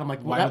told Rod, I'm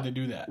like, why would they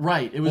do that?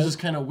 Right. It was just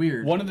kind of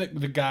weird. One of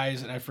the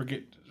guys, and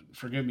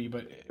forgive me,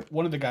 but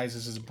one of the guys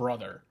is his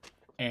brother.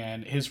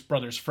 and his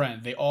brother's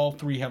friend. They all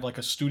three have like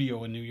a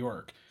studio in New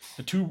York.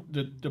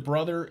 The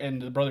brother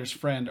and the brother's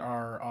friend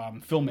are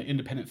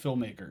independent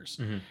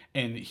filmmakers,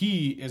 and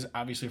he is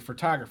obviously a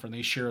photographer. And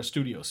they share a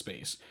studio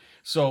space,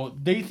 so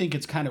they think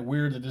it's kind of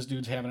weird that this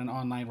dude's having an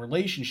online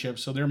relationship.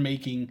 So they're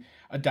making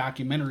a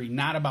documentary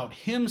not about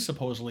him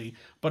supposedly,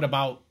 but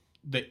about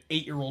the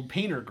 8-year-old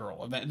painter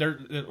girl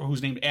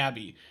who's named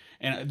Abby.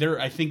 And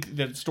I think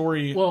the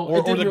story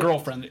or the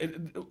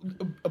girlfriend.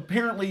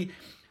 Apparently,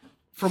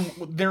 from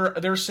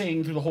they're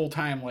saying through the whole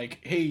time, like,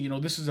 hey, you know,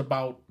 this is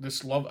about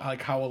this love,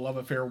 like how a love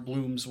affair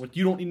blooms with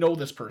you don't know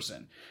this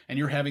person, and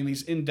you're having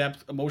these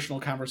in-depth emotional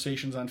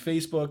conversations on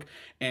Facebook,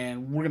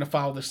 and we're gonna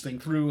follow this thing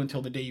through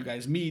until the day you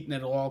guys meet, and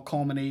it'll all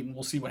culminate, and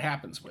we'll see what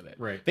happens with it.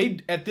 Right.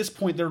 They at this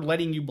point they're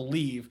letting you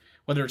believe,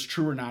 whether it's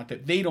true or not,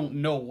 that they don't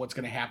know what's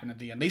gonna happen at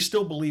the end. They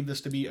still believe this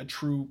to be a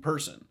true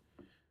person.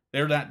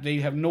 They're not.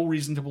 They have no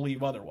reason to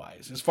believe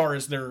otherwise, as far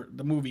as the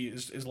movie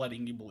is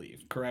letting you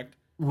believe. Correct?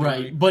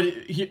 Right. But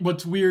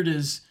what's weird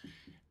is,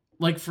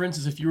 like, for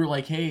instance, if you were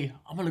like, hey,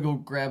 I'm going to go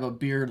grab a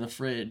beer in the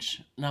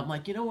fridge. And I'm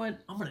like, you know what?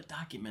 I'm going to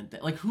document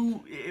that. Like,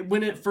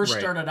 when it first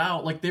started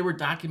out, like, they were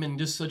documenting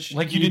just such...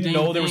 Like, you didn't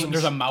know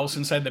there's a mouse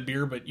inside the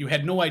beer, but you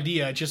had no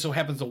idea. It just so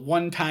happens the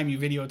one time you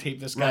videotape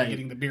this guy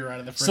getting the beer out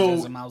of the fridge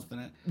has a mouse in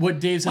it. What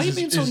Dave says Why are you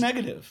being so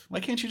negative? Why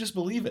can't you just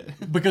believe it?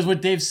 Because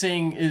what Dave's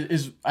saying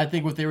is, I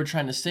think, what they were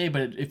trying to say,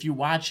 but if you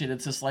watch it,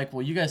 it's just like,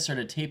 well, you guys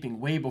started taping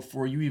way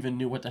before you even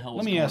knew what the hell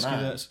was going on. Let me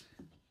ask you this.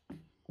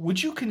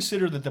 Would you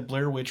consider that the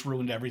Blair Witch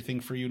ruined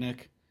everything for you,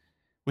 Nick?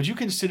 Would you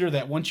consider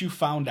that once you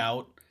found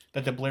out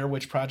that the Blair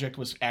Witch Project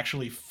was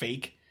actually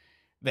fake,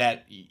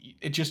 that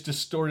it just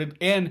distorted,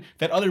 and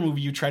that other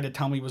movie you tried to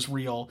tell me was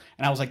real,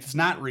 and I was like, it's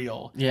not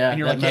real. Yeah, and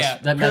you're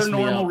that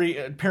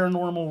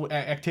paranormal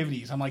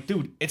activities. I'm like,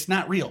 dude, it's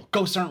not real.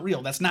 Ghosts aren't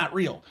real. That's not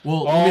real.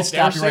 Well, let me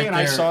stop you right there.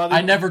 I saw I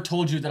never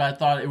told you that I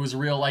thought it was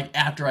real. Like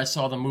after I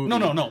saw the movie.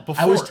 No.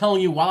 Before I was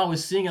telling you while I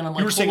was seeing it. I'm like,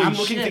 you were saying I'm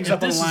looking shit, things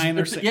up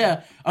online.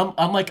 Yeah,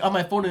 I'm like on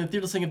my phone in the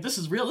theater saying, if this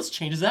is real, this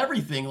changes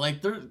everything.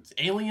 Like there's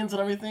aliens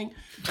and everything.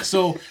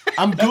 So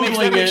I'm googling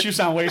that makes you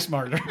sound way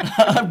smarter.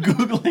 I'm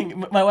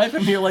googling. My wife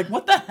and me are like,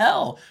 what the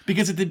hell?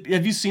 Because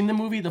have you seen the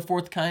movie The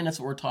Fourth Kind? That's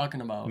what we're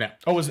talking about. No.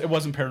 Oh, it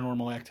wasn't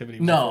Paranormal Activity.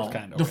 It was no, The Fourth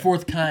Kind. Okay. The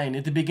Fourth Kind.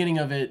 At the beginning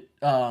of it,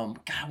 God,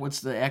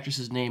 what's the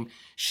actress's name?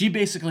 She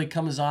basically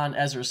comes on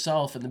as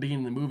herself in the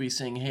beginning of the movie,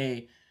 saying,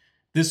 "Hey,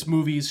 this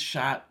movie's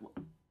shot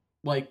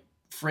like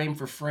frame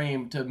for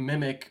frame to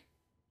mimic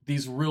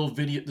this real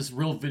video."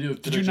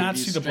 Did you not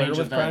see the Blair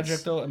Witch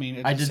Project though? I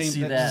mean, I did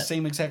see that. It's the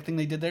same exact thing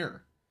they did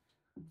there.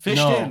 You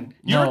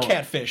were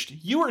catfished.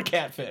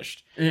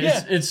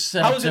 It's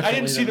I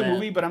didn't see the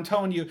movie, but I'm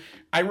telling you,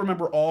 I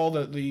remember all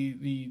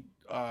the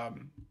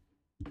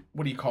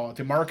what do you call it?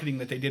 The marketing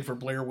that they did for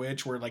Blair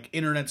Witch, where like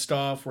internet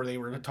stuff, where they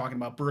were talking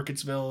about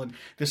Burkittsville and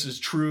this is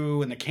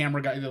true, and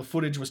the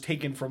footage was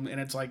taken from, and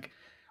it's like,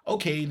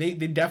 okay, they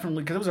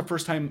definitely, because it was the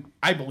first time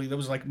I believe it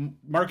was like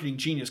marketing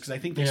genius, because I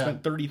think they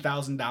spent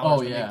 $30,000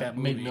 to make that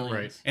movie, made millions.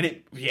 Right? And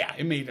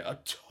it made a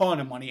ton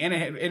of money, and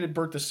it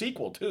birthed a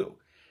sequel too.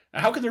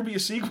 How could there be a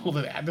sequel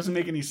to that? It doesn't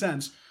make any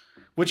sense.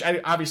 Which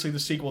obviously the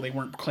sequel they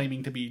weren't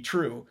claiming to be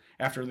true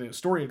after the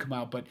story had come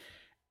out, but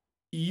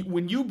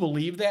when you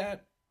believe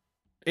that,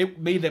 it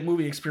made that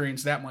movie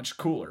experience that much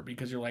cooler,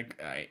 because you're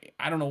like,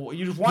 I don't know,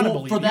 you just want to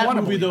believe. For that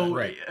movie though,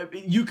 right?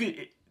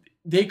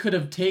 They could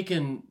have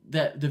taken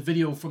the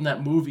video from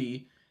that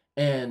movie,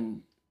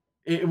 and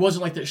it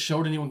wasn't like that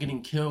showed anyone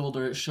getting killed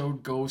or it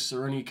showed ghosts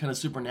or any kind of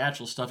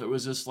supernatural stuff. It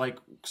was just like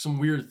some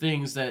weird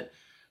things that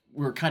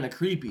were kind of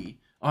creepy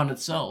on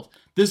itself.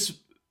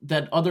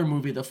 That other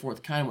movie, The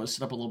Fourth Kind, was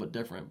set up a little bit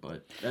different,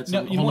 but that's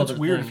you know what's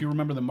weird? If you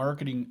remember the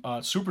marketing,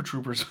 Super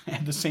Troopers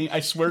had the same.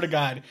 I swear to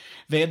God,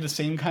 they had the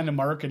same kind of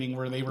marketing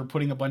where they were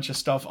putting a bunch of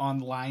stuff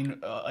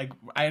online. Like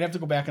I'd have to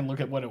go back and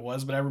look at what it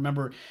was, but I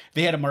remember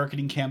they had a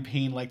marketing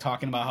campaign like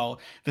talking about how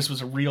this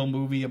was a real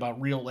movie about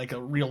real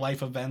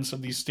life events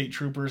of these state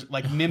troopers,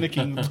 like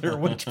mimicking the Blair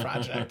Witch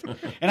Project.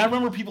 And I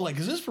remember people like,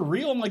 "Is this for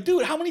real?" I'm like,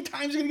 "Dude, how many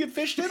times are you gonna get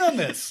fished in on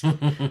this?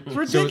 It's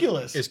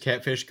ridiculous." So is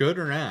catfish good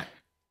or not?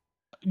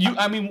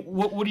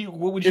 What would you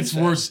it's say?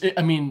 Worse.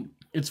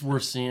 It's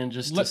worth seeing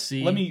just to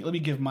see. Let me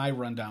give my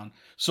rundown.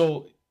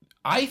 So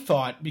I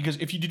thought, because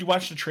if you did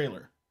watch the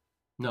trailer,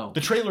 no, the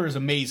trailer is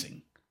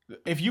amazing.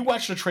 If you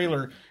watch the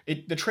trailer,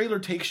 the trailer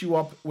takes you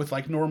up with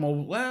like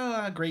normal,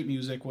 great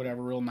music,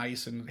 whatever, real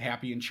nice and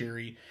happy and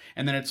cheery,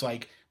 and then it's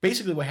like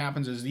basically what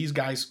happens is these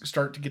guys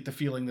start to get the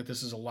feeling that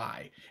this is a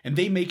lie, and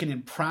they make an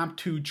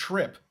impromptu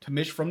trip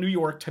from New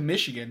York to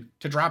Michigan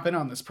to drop in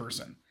on this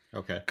person.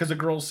 Okay. Because the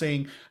girl's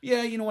saying,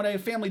 yeah, you know what, I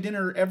have family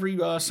dinner every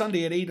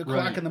Sunday at 8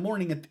 o'clock in the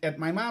morning at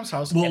my mom's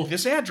house at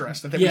this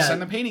address that we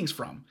send the paintings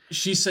from.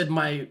 She said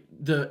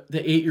the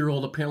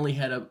 8-year-old apparently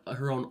had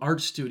her own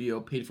art studio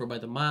paid for by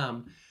the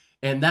mom,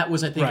 and that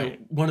was, I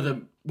think, one of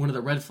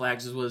the red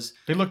flags was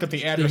they looked at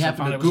the address and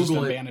found it was just an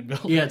abandoned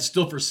building. Yeah, it's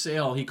still for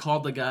sale. He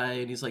called the guy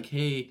and he's like,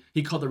 hey,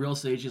 he called the real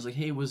estate agent. He's like,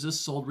 hey, was this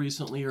sold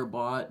recently or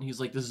bought? And he's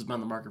like, this has been on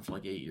the market for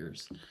like 8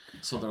 years.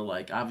 So they're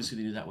like, obviously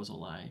they knew that was a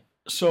lie.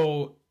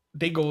 So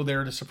they go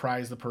there to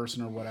surprise the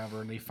person or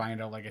whatever, and they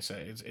find out, like I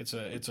said, it's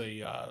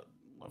a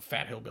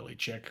fat hillbilly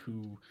chick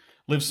who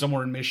lives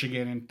somewhere in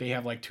Michigan, and they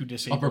have like 2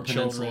 disabled Upper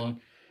Peninsula.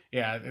 children.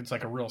 Yeah, it's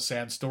like a real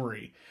sad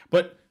story.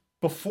 But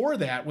before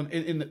that,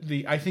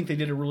 when I think they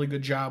did a really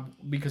good job,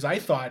 because I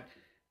thought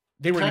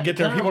they were going to get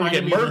there, Kinda people were going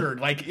to get reminded me murdered.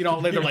 Like, you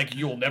know, they're like,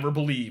 you'll never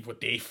believe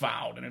what they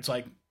found, and it's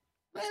like,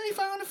 man, they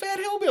found a fat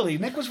hillbilly.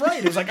 Nick was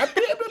right. It's like, I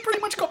pretty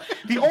much go.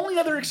 The only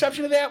other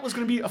exception to that was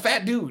going to be a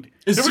fat dude.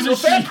 As There was soon a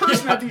as fat she-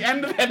 person at the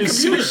end of that As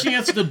soon computer. as she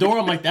answered the door,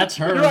 I'm like, that's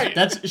her. Right.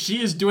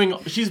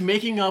 She's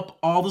making up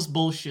all this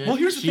bullshit. Well,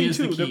 here's the She thing, is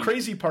too. The key.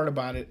 crazy part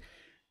about it,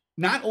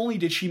 not only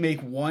did she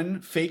make one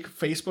fake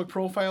Facebook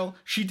profile,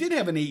 she did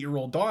have an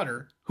 8-year-old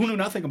daughter who knew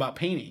nothing about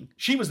painting.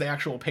 She was the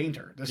actual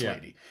painter, this Yeah.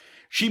 lady.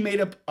 She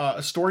made up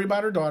a story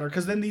about her daughter,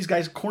 because then these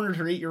guys cornered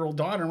her 8-year-old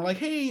daughter and were like,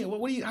 hey,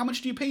 how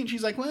much do you paint?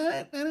 She's like,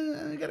 what?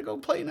 I gotta go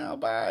play now,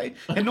 bye.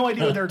 Had no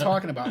idea what they were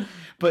talking about.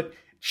 But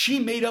she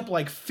made up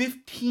like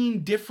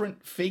 15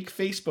 different fake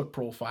Facebook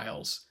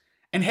profiles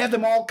and had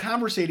them all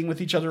conversating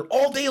with each other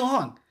all day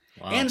long.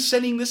 Wow. And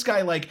sending this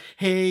guy like,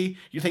 hey,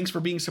 thanks for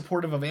being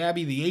supportive of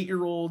Abby, the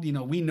 8-year-old. You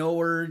know, we know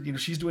her. You know,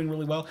 she's doing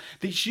really well.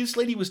 This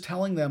lady was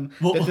telling them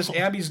that this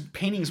Abby's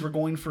paintings were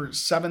going for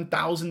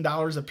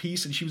 $7,000 a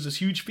piece, and she was this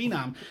huge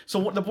phenom.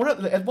 So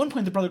at one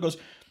point, the brother goes,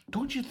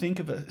 "Don't you think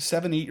if a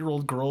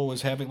 7-8-year-old girl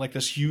was having like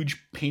this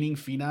huge painting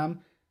phenom,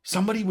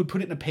 somebody would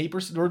put it in a paper?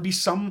 So there would be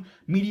some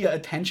media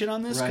attention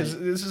on this, because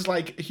this is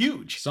like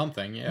huge."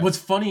 Something, yeah. What's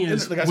funny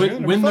is Like I said, I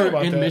never when thought they're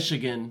about in that.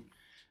 Michigan,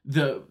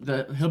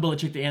 the hillbilly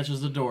chick that answers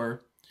the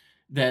door,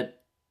 that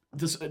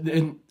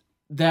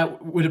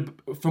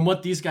would, from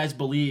what these guys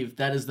believe,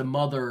 that is the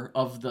mother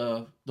of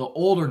the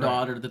older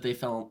daughter that they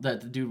found,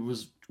 that the dude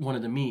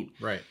wanted to meet.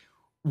 Right.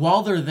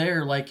 While they're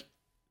there, like,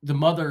 the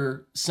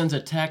mother sends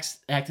a text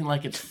acting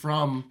like it's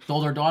from the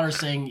older daughter,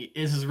 saying,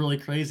 "This is really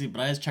crazy,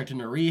 but I just checked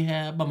into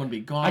rehab. I'm gonna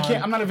be gone.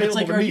 I'm not available It's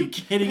like, to are you meet."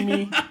 kidding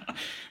me?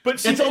 But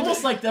see, It's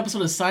almost like the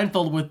episode of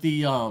Seinfeld with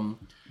the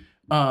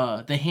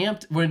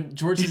when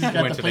George has got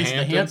Went the to place the in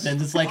the Hamptons.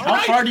 Hamptons. It's like, All how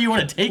right, far do you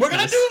want to take we're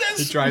gonna this? do He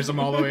this. drives them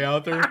all the way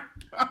out there.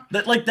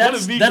 That's One of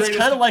that's the kind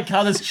greatest- of like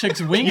how this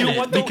chick's winging You know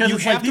what, it, though? because You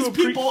it's like have to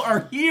these people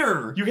are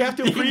here. You have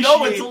to They appreciate.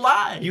 know it's a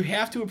lie. You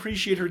have to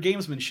appreciate her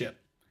gamesmanship.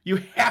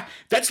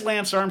 That's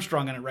Lance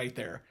Armstrong on it right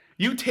there.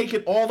 You take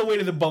it all the way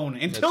to the bone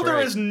until That's there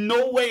right. is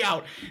no way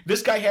out.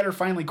 This guy had her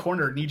finally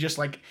cornered, and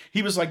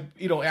he was like,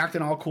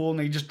 acting all cool, and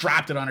he just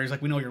dropped it on her. He's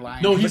like, "We know you're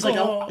lying." No, he's like,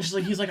 "Oh."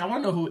 he's like, I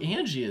want to know who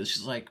Angie is.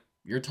 She's like,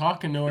 you're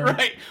talking to her.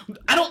 Right.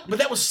 But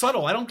that was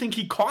subtle. I don't think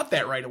he caught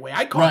that right away.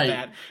 I caught Right.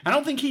 that. I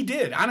don't think he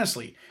did,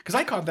 honestly. Because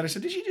I caught that. I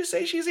said, "Did she just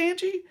say she's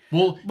Angie?"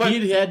 Well, But-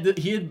 he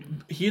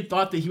had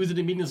thought that he was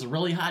meeting this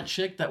really hot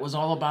chick that was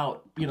all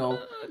about, Do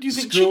you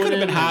think she screwing could have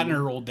been him hot in and-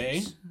 her old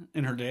day?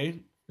 In her day?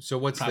 So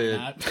what's Probably the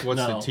not. what's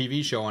No. the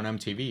TV show on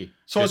MTV?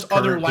 So Just it's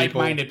other current people?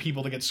 like-minded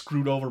people that get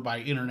screwed over by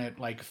internet,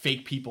 like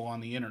fake people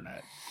on the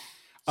internet.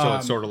 So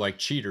it's sort of like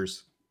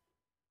Cheaters.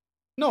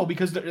 No,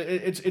 because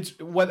it's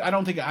what I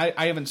don't think I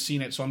haven't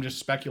seen it, so I'm just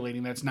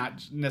speculating that it's not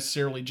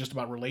necessarily just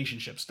about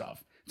relationship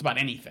stuff. It's about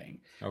anything,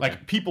 Okay.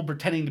 like people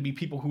pretending to be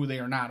people who they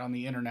are not on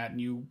the internet,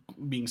 and you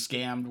being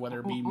scammed, whether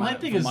it be My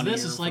thing for is money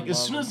this: or is for like, as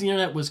love soon or- as the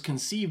internet was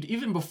conceived,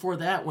 even before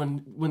that,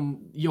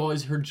 when you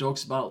always heard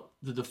jokes about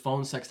the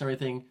phone sex and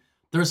everything,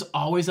 there's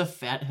always a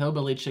fat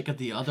hillbilly chick at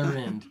the other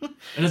end.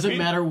 It doesn't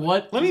matter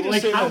what. Let me just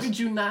like, say how this. could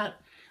you not?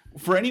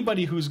 for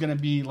anybody who's going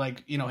to be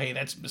like, hey,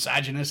 that's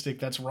misogynistic,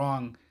 that's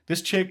wrong.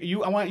 This chick,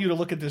 I want you to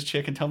look at this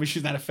chick and tell me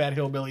she's not a fat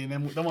hillbilly, and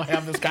then we'll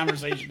have this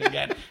conversation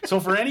again.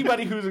 So for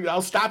anybody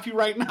I'll stop you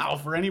right now.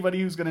 For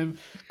anybody who's going to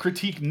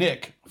critique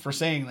Nick for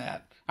saying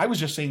that, I was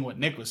just saying what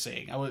Nick was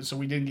saying. So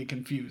we didn't get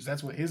confused.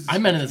 That's what his. I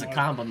meant it as a was.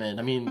 compliment.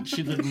 I mean,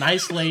 she's a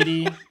nice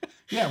lady.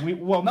 Yeah,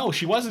 no,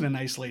 she wasn't a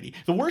nice lady.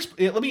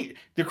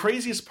 The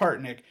craziest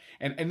part, Nick,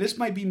 and this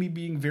might be me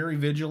being very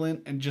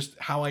vigilant and just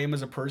how I am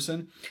as a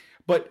person,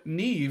 but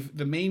Neve,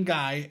 the main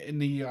guy in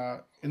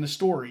the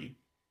story,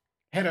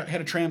 had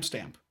a tramp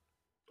stamp.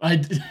 I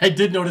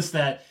did notice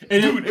that.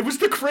 And Dude, it was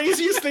the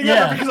craziest thing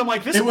Yeah. ever, because I'm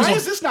like, why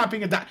is this not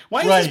being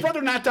why is Right. this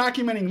brother not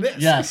documenting this?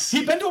 Yes.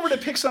 He bent over to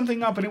pick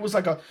something up, and it was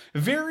like a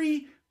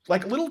very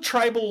little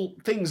tribal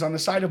things on the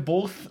side of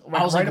both,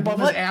 I was right like, above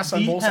his what ass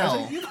on the both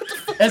hell? sides. What the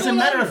fuck As a going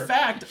matter on of here?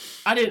 fact,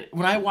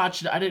 when I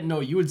watched it, I didn't know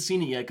you had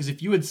seen it yet. Because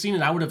if you had seen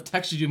it, I would have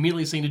texted you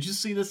immediately saying, "Did you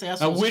see this I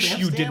asshole?" wish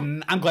you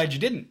didn't. I'm glad you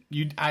didn't.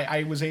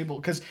 I was able,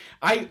 because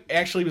I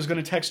actually was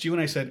going to text you,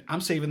 and I said,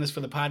 I'm saving this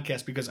for the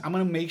podcast because I'm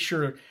going to make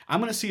sure, I'm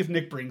going to see if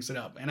Nick brings it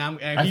up. And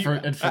I'd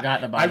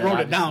forgotten about I it, wrote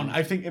it obviously. down.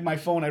 I think in my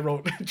phone I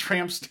wrote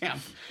tramp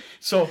stamp.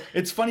 So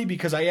it's funny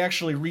because I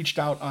actually reached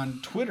out on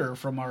Twitter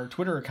from our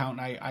Twitter account,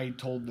 and I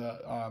told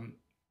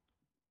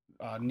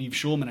Neve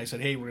Schulman, I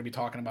said, hey, we're going to be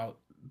talking about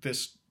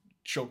this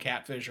show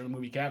Catfish, or the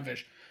movie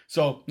Catfish.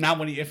 So now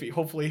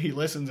hopefully he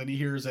listens and he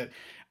hears that,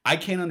 I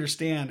can't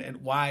understand and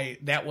why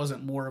that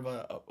wasn't more of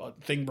a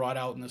thing brought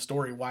out in the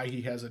story, why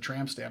he has a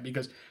tramp stamp,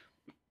 because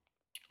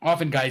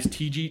often guys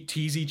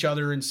tease each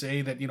other and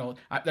say that,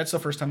 that's the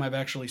first time I've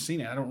actually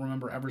seen it. I don't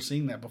remember ever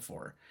seeing that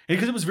before.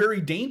 Because it was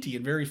very dainty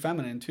and very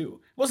feminine too.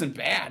 It wasn't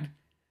bad.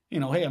 Hey,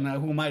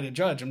 who am I to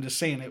judge? I'm just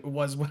saying it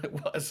was what it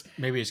was.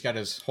 Maybe he's got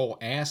his whole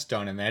ass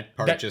done, and that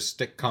part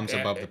comes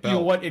above the belt. You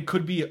know what? It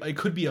could be a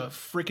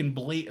freaking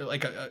blade,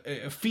 like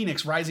a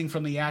phoenix rising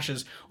from the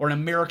ashes, or an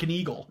American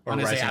eagle Or on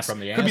his rising ass.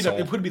 from the it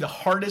asshole. could be the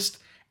hardest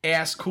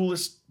ass,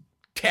 coolest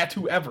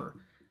tattoo ever.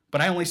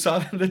 But I only saw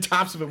the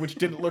tops of it, which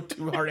didn't look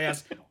too hard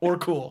ass or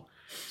cool.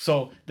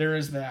 So there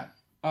is that.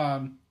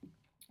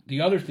 The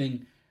other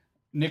thing,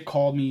 Nick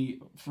called me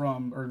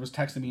or was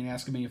texting me and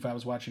asking me if I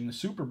was watching the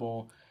Super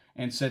Bowl,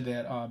 and said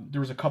that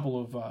there was a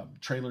couple of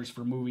trailers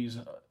for movies.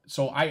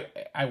 So I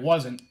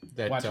wasn't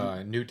That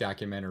watching. new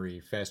documentary,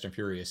 Fast and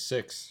Furious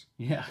 6.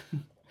 Yeah.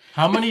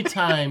 How many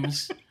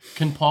times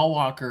can Paul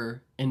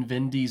Walker and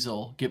Vin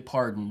Diesel get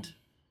pardoned?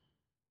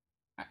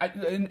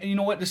 And you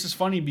know what? This is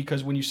funny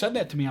because when you said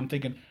that to me, I'm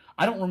thinking,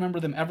 I don't remember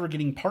them ever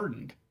getting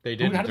pardoned. They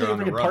didn't. How did They're they on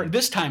ever the get run. pardoned?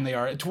 This time they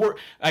are.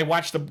 I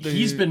watched the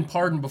He's been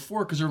pardoned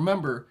before, because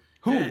remember,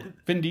 who?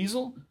 Vin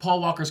Diesel?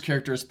 Paul Walker's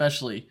character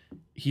especially,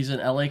 he's an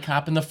LA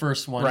cop in the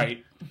first one.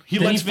 Right. He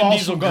Then lets he Vin falls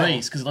Diesel from go.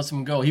 grace because he lets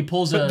him go. He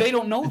pulls But a they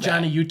don't know that.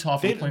 Johnny Utah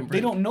from They, Point they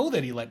Break. don't know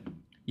that he let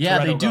Yeah,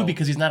 Toretto they do go.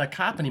 because he's not a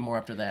cop anymore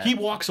after that. He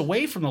walks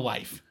away from the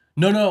life.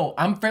 No,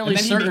 I'm fairly And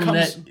then he certain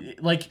becomes-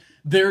 that like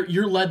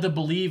you're led to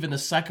believe in the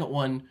second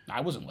one I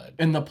wasn't led.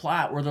 in the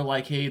plot where they're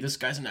like, hey, this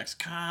guy's an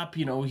ex-cop,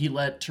 he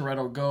let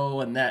Toretto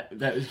go, and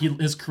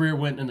his career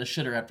went in the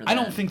shitter after that. I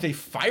don't think they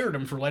fired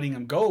him for letting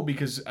him go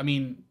because,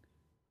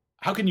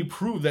 how can you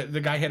prove that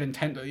the guy had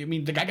intent?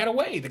 The guy got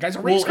away. The guy's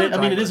a race car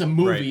driver. it is a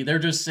movie. Right. They're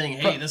just saying,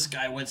 hey, this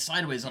guy went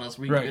sideways on us.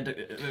 We had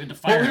to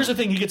fire Well, here's him.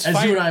 the thing. He gets As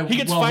fired. you and I he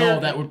gets well fired. know,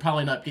 that would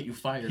probably not get you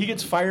fired. He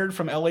gets fired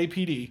from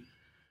LAPD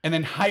and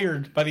then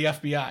hired by the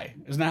FBI.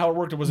 Isn't that how it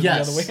worked? Or was it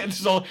Yes. the other way? And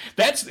so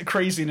that's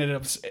crazy in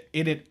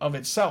it of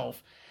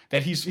itself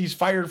that he's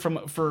fired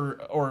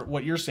for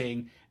what you're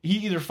saying. He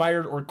either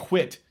fired or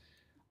quit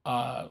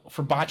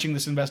for botching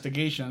this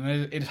investigation,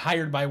 and it's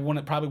hired by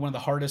probably one of the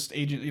hardest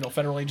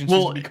federal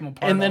agencies to become a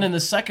part of. And then in the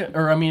second,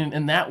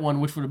 in that one,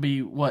 which would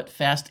be what,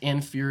 Fast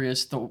and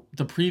Furious,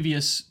 the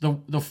previous,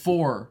 the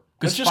four,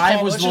 because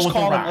 5 was the one with the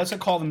rock. Let's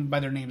call them by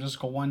their names. Let's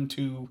call 1,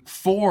 2.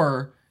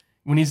 4,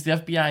 when he's the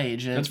FBI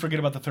agent. Let's forget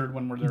about the third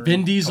one where they're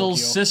Vin in Diesel's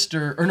Tokyo.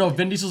 sister,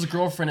 Vin Diesel's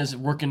girlfriend is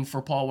working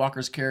for Paul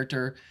Walker's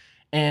character,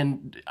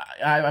 and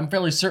I'm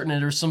fairly certain that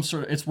there's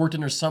it's worked in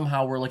there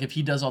somehow where like if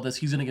he does all this,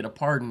 he's gonna get a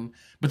pardon,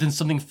 but then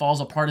something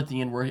falls apart at the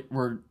end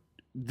where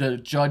the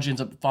judge ends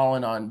up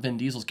falling on Vin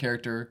Diesel's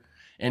character,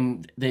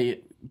 and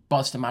they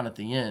bust him out at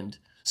the end.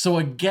 So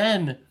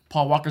again,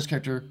 Paul Walker's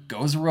character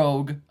goes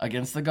rogue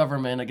against the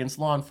government, against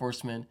law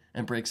enforcement,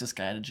 and breaks this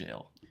guy out of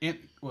jail.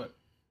 What?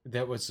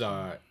 That was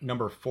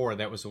number 4.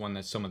 That was the one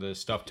that some of the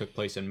stuff took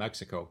place in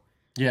Mexico.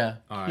 Yeah.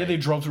 Yeah, they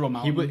drove through a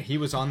mountain. He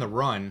was on the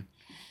run,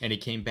 and he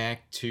came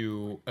back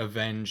to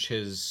avenge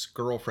his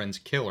girlfriend's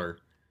killer.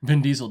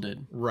 Vin Diesel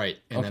did. Right.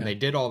 And then Okay. they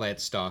did all that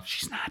stuff,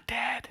 She's not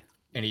dead.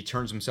 and he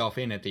turns himself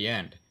in at the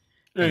end.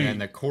 Hey, And then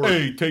the court...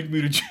 hey, take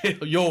me to jail.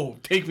 Yo,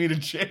 take me to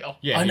jail.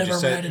 Yeah, I he never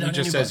just, ratted he on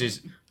just says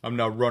anybody. I'm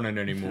not running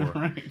anymore.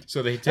 Right.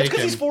 So they That's take because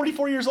him... he's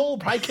 44 years old.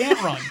 Probably can't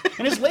run.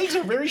 And his legs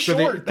are very So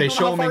short. they I don't know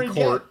show how him far in he'd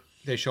get. court.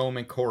 They show him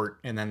in court,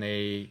 and then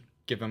they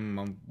give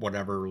him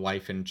whatever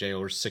life in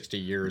jail or 60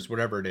 years,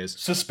 whatever it is.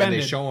 Suspended.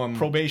 And they show him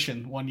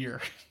probation 1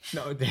 year.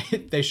 No,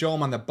 they show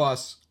him on the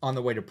bus on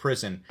the way to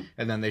prison,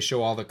 and then they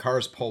show all the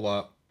cars pull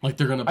up. Like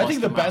they're gonna bust I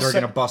think the him out. best.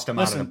 They're gonna bust him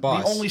out of Listen, the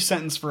bus. The only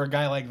sentence for a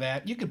guy like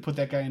that, you could put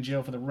that guy in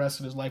jail for the rest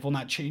of his life, will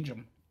not change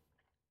him.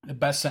 The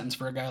best sentence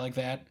for a guy like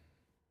that: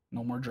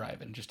 no more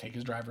driving. Just take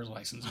his driver's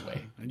license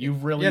away. And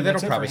you've really Yeah,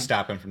 that's that'll it probably for him.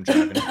 stop him from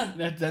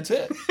driving. That's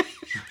it.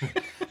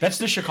 That's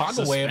the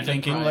Chicago way of Suspended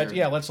thinking.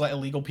 prior. Let's let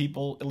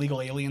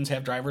illegal aliens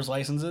have driver's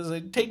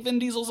licenses. Take Vin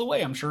Diesel's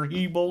away. I'm sure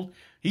he will.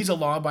 He's a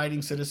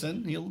law-abiding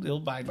citizen. He'll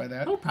abide by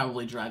that. He'll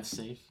probably drive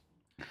safe.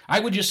 I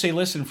would just say,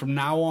 listen, from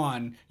now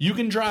on, you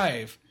can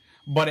drive,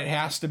 but it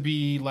has to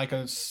be like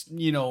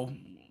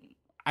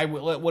I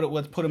would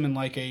let's put him in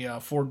like a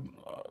Ford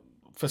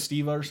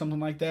Festiva or something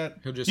like that.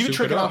 He'll just you can soup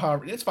trick it it out. up.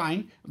 However, it's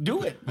fine.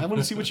 Do it. I want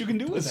to see what you can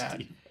do with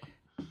that.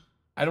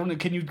 I don't know.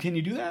 Can you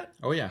do that?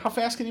 Oh yeah, How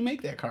fast can you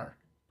make that car?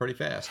 pretty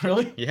fast.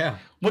 Really? Yeah,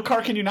 What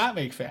car can you not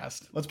make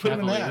fast? Let's put him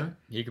in that. Cavalier.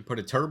 you could put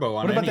a turbo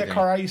on What about anything. that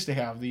car I used to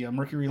have, the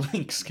Mercury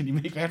Lynx? Can you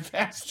make that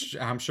fast?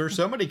 I'm sure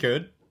somebody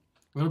could.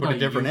 What Put a about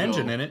different Yugo?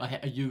 engine in it.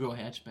 A Yugo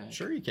hatchback.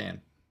 Sure, you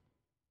can.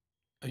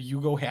 A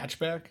Yugo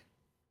hatchback?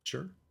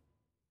 Sure.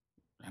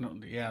 I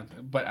don't. Yeah,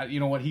 but you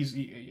know what? He's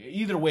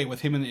either way with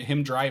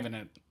him driving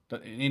it,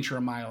 an inch or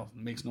a mile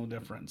makes no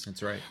difference.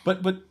 That's right.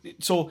 But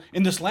so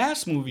in this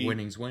last movie,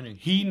 Winning's winning.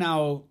 he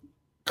now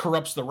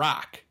corrupts the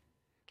Rock.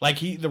 Like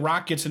the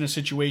Rock gets in a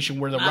situation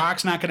where the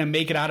Rock's not going to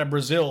make it out of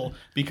Brazil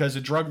because the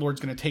drug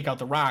lord's going to take out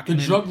the Rock. The And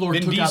then drug lord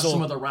Vin took out Diesel-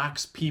 some of the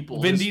Rock's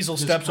people. Vin His- Diesel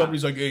his steps up cop. and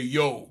he's like, "Hey,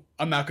 yo,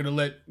 I'm not going to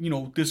let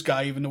this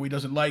guy, even though he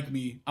doesn't like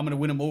me, I'm going to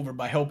win him over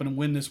by helping him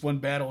win this one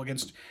battle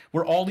against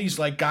where all these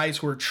like guys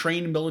who are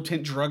trained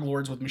militant drug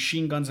lords with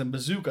machine guns and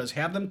bazookas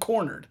have them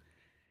cornered."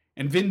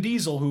 And Vin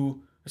Diesel,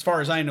 who, as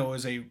far as I know,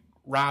 is a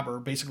robber,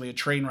 basically a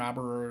train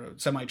robber or a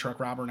semi-truck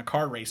robber and a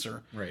car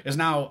racer, Right. is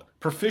now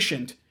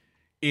proficient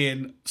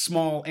in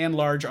small and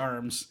large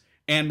arms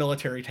and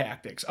military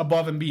tactics,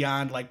 above and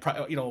beyond, like,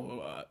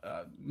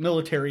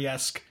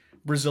 military-esque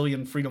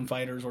Brazilian freedom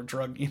fighters or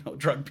drug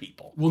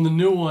people. Well, the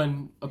new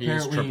one He's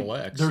apparently Triple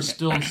X. they're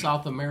still in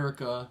South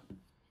America,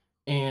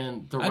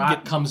 and the I'd Rock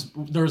get- comes.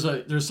 There's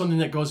something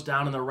that goes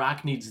down, and the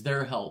Rock needs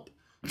their help.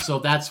 So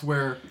that's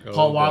where Oh,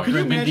 Paul boy. Walker Can you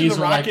and Vin imagine The Diesel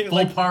are Rock like, it- full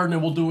like, pardon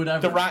and we'll do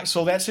whatever. The Rock.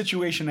 So that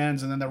situation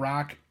ends, and then The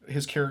Rock,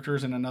 his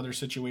character's in another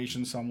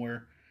situation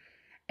somewhere,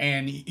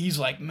 and he's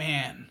like,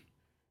 "Man,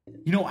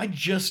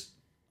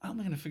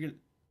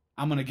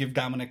 I'm gonna give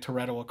Dominic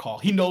Toretto a call.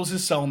 He knows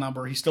his cell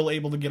number. He's still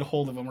able to get a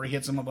hold of him, or he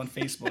hits him up on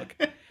Facebook.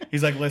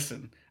 He's like,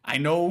 listen, I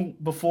know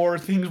before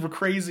things were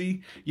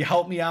crazy, you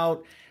helped me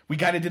out. We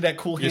got to do that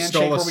cool You handshake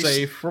stole a where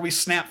safe. we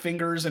snap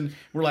fingers and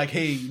we're like,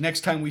 hey,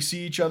 next time we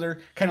see each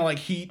other, kind of like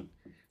Heat.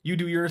 You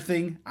do your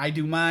thing, I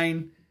do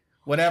mine.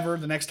 Whatever.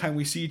 The next time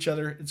we see each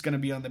other, it's gonna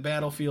be on the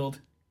battlefield."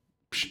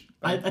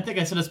 I think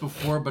I said this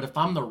before, but if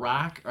I'm The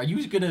Rock, are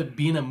you gonna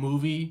be in a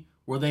movie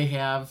where they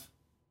have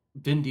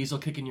Vin Diesel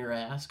kicking your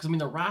ass? Because I mean,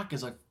 The Rock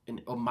is like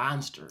a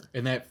monster.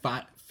 In that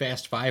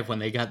Fast Five, when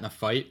they got in the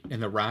fight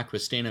and The Rock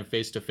was standing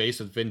face to face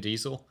with Vin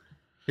Diesel,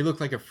 he looked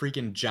like a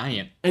freaking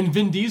giant. And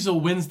Vin Diesel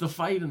wins the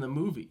fight in the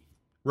movie.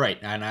 Right,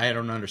 and I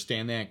don't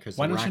understand that because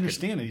Why The don't Rock you could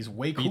understand it? He's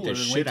way beat cooler the and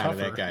way shit out tougher. of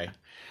that guy.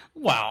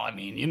 Well, I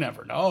mean, you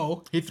never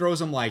know. He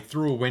throws him like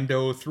through a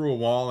window, through a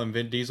wall, and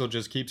Vin Diesel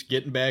just keeps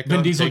getting back Vin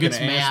up. Diesel taking gets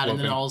an ass mad, and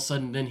then whooping. all of a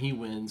sudden, then he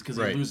wins because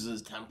Right. he loses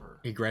his temper.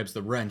 He grabs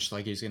the wrench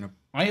like he's gonna.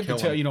 I have to kill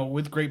tell him.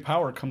 with great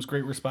power comes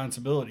great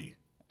responsibility,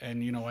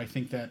 and I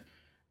think that,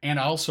 and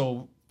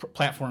also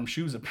platform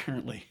shoes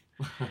apparently.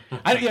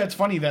 It's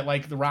funny that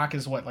like The Rock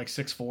is what, like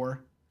 6'4".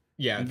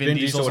 Yeah, And Vin, Vin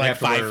Diesel Diesel's would like have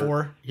to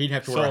wear. 5'4". He'd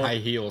have to So- wear high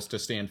heels to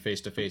stand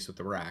face to face with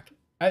The Rock.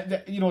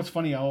 It's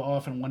funny. I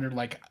often wondered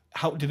like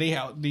how do they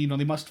they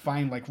must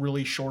find like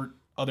really short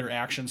other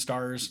action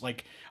stars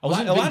like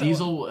Wasn't a Vin lot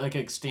Diesel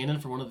like standing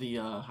for one of the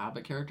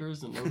Hobbit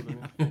characters?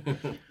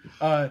 And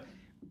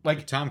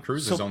like Tom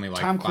Cruise so is only like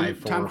Tom 5'4",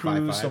 Cruise, Tom 5'5",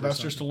 Cruise, or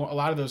Sylvester something. Stallone. A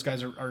lot of those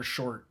guys are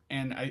short,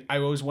 and I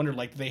always wondered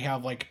like do they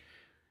have like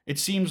it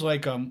seems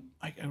like I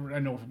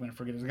know I'm gonna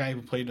forget the guy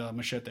who played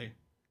Machete.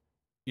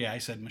 Yeah, I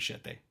said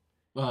Machete.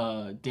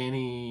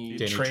 Danny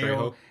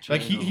Trejo.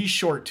 Like Trejo. he's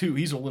short too.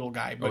 He's a little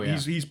guy, but Oh, yeah.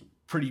 he's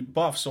pretty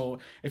buff. So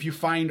if you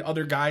find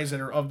other guys that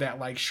are of that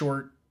like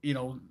short,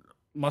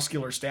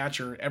 muscular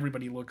stature,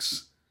 everybody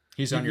looks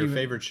He's on your you-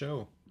 favorite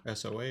show,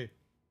 SOA.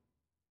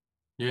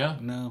 Yeah.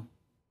 no.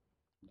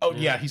 Oh Yeah.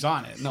 yeah, he's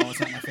on it. No, it's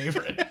not my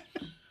favorite.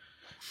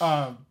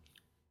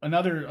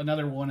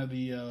 Another one of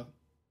the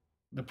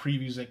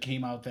previews that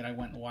came out that I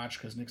went and watched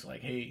because Nick's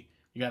like, hey,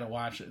 you got to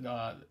watch it.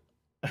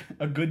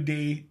 A Good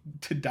Day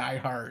to Die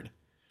Hard.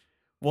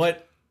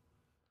 What?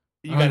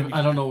 I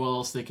don't know what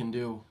else they can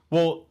do.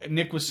 Well,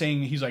 Nick was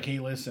saying, he's like, hey,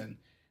 listen,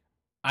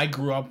 I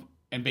grew up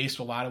and based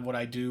a lot of what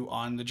I do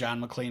on the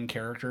John McClane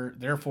character.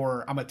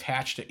 Therefore, I'm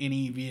attached to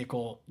any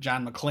vehicle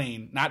John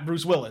McClane, not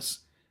Bruce Willis,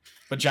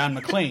 but John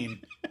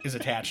McClane is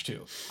attached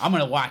to. I'm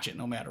going to watch it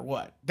no matter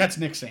what. That's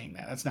Nick saying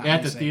that. That's not At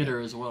me the saying theater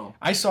that. as well.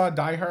 I saw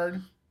Die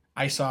Hard.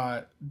 I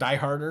saw Die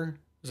Harder.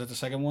 Is that the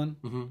second one?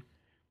 Mm-hmm.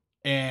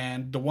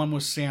 And the one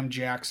was Sam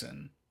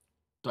Jackson.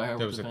 Die Hard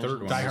That with was the a third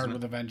Vengeance. one. Die Hard wasn't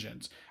with a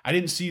Vengeance. I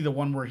didn't see the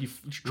one where he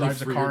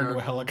drives a free car your into a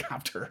dark-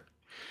 helicopter.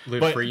 Live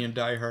But- Free and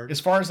Die Hard. As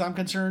far as I'm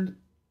concerned,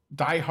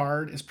 Die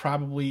Hard is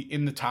probably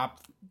in the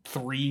top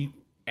 3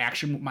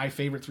 action. My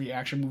favorite 3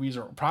 action movies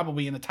are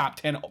probably in the top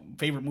 10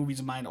 favorite movies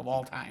of mine of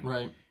all time.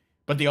 Right.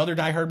 But the other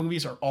Die Hard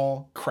movies are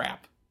all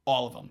crap,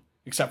 all of them,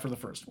 except for the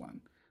first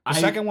one. The I-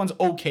 second one's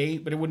okay,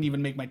 but it wouldn't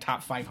even make my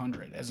top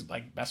 500 as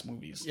like best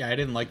movies. Yeah, I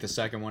didn't like the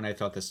second one. I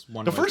thought this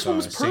one. The first one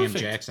was Sam perfect.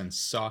 Jackson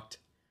sucked.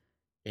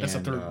 That's the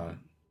And, third one.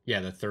 Yeah,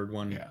 the third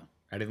one. Yeah.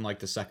 I didn't like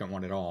the second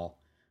one at all.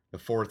 The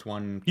fourth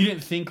one. You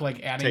didn't think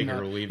like adding Take it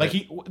or leave like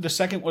it. the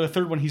second or the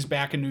third one he's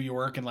back in New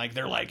York and like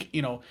they're like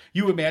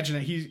you imagine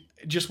that he's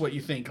just what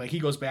you think like he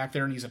goes back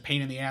there and he's a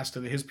pain in the ass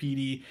to his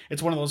PD.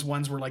 It's one of those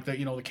ones where like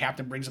the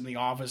captain brings him to the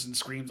office and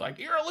screams like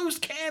you're a loose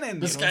cannon.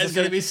 This it's guy's just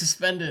gonna like- be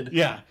suspended.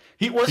 yeah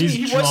he was He's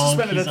he was drunk,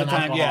 suspended he's at the an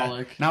time yeah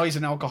alcoholic. now he's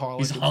an alcoholic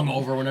He's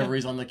hungover whenever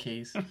he's on the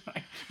case.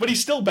 but he's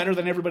still better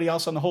than everybody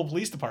else on the whole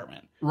police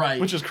department Right.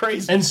 which is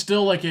crazy. And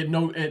still like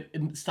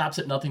it stops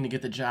at nothing to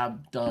get the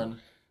job done.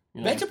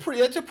 You know?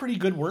 That's a pretty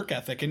good work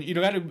ethic, and you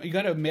got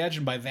to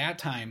imagine by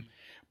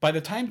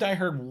the time Die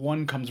Hard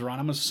 1 comes around,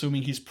 I'm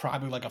assuming he's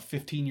probably like a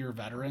 15-year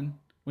veteran.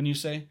 When you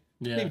say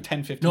maybe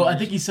 10, 15. No, I years.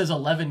 think he says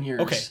 11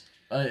 years. Okay.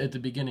 At the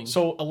beginning.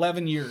 So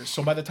 11 years.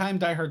 So by the time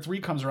Die Hard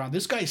 3 comes around,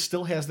 this guy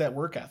still has that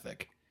work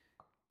ethic.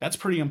 That's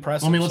pretty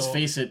impressive. I mean, let's So-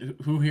 face it.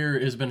 Who here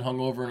has been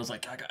hungover and was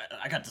like,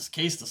 I got this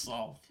case to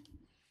solve,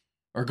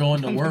 or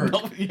going to work?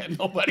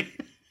 Nobody.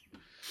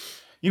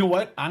 You know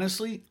what?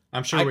 Honestly,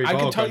 I'm sure we've I all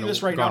can tell gone you this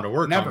to, right gone now. to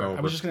work Never. hungover.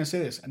 I was just going to say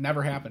this. It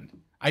never happened.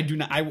 I do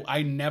not.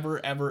 I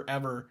never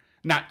ever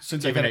not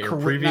since Even I've at had your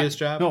a career. previous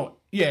job? No,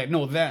 Yeah,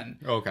 no, then.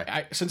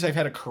 Okay. Since I've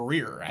had a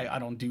career, I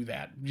don't do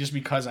that just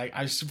because I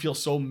just feel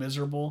so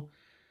miserable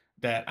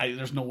that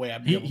there's no way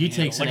I'd be able to He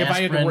handle takes it. Like an if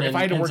I had to aspirin work, if and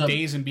I had to ends work up-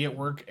 days and be at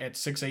work at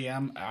 6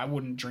 a.m., I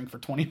wouldn't drink for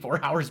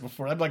 24 hours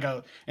before. I'd like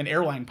an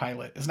airline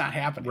pilot. It's not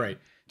happening. Right.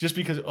 Just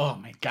because, oh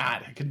my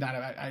God, I could not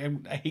have,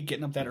 I hate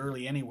getting up that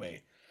early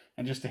anyway.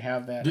 And just to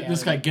have that.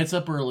 This guy gets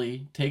up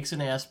early, takes an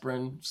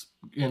aspirin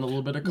and a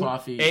little bit of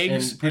coffee,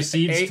 eggs, and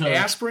proceeds to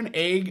aspirin,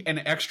 egg, and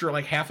extra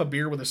like half a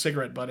beer with a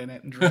cigarette butt in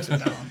it and drinks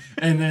it down.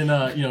 and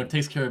then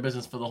takes care of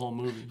business for the whole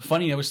movie.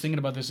 Funny, I was thinking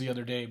about this the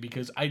other day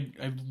because I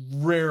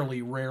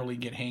rarely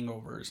get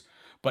hangovers,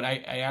 but I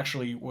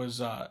actually was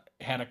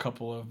had a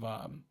couple of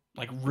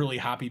like really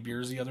hoppy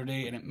beers the other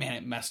day, and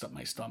it messed up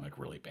my stomach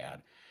really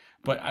bad.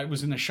 But I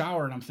was in the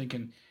shower and I'm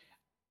thinking,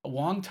 a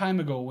long time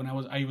ago when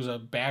I was a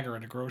bagger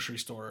at a grocery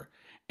store,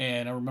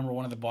 and I remember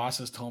one of the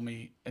bosses told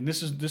me, and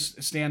this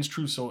stands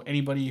true. So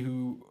anybody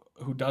who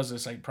does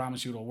this, I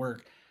promise you it'll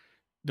work.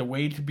 The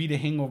way to beat a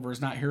hangover is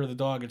not hair of the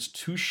dog. It's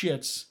 2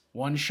 shits,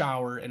 1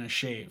 shower, and a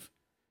shave.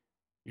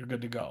 You're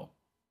good to go.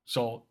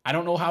 So I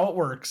don't know how it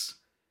works,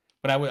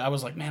 but I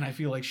was like, man, I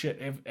feel like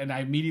shit. And I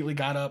immediately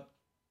got up.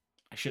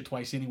 I shit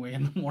twice anyway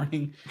in the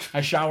morning.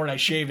 I showered, I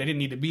shaved. I didn't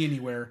need to be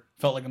anywhere.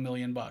 Felt like $1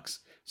 million.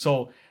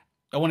 So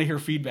I want to hear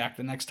feedback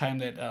the next time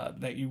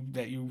that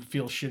you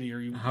feel shitty or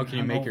you. How can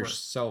you make hungover.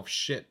 yourself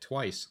shit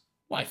twice?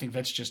 Well, I think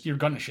that's just, you're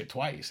gonna shit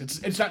twice.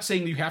 It's not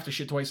saying you have to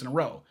shit twice in a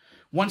row.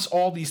 Once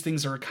all these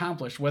things are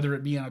accomplished, whether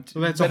it be on a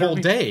Well, that's a whole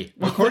day.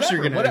 Of course,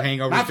 you're gonna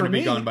hangover's Not for gonna be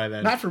me. gone by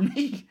then. Not for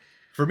me.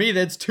 For me,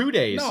 that's 2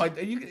 days.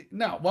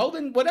 No. Well,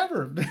 then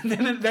whatever.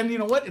 then you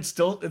know what? It's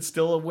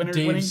still a winning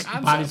Dave's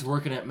concept. body's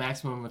working at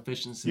maximum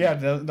efficiency. Yeah,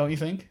 don't you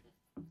think?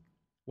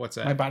 What's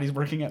My that? body's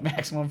working at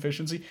maximum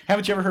efficiency.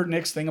 Haven't you ever heard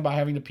Nick's thing about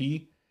having to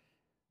pee?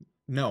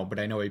 No, but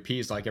I know he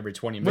pees like every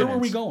 20 minutes. Where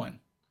were we going?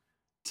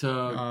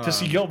 To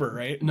see Gilbert,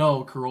 right?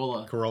 No,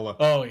 Corolla. Corolla.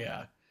 Oh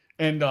yeah.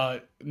 And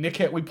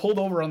we pulled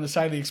over on the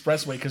side of the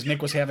expressway because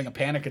Nick was having a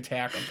panic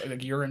attack,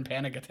 like urine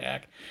panic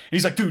attack. And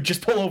he's like, dude,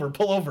 just pull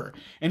over.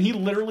 And he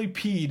literally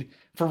peed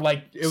for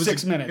like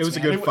 6 minutes. It was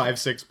man. a good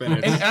 5-6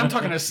 minutes. And I'm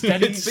talking a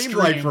steady It seemed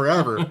stream. like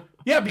forever.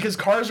 Yeah, because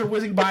cars are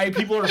whizzing by,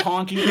 people are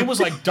honking. It was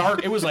like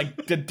dark. It was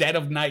like the dead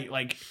of night.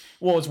 Like,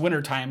 well, it's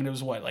winter time, and it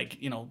was what, like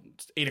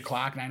 8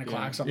 o'clock, 9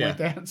 o'clock, something like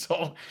that.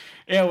 So,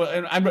 yeah,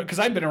 well, and because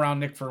I've been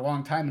around Nick for a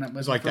long time, and it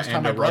was like the first the time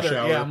end my of rush brother.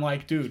 hour. Yeah, I'm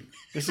like, dude,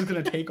 this is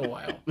gonna take a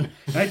while. And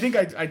I think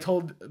I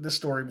told this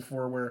story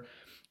before where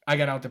I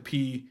got out to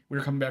pee. We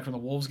were coming back from the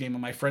Wolves game,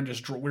 and my friend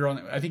just drove. We were on.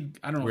 I don't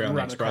know if you were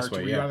out of the car too.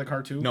 Were you out of the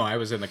car too? No, I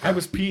was in the car. I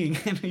was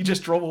peeing, and he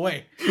just drove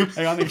away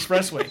like on the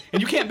expressway,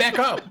 and you can't back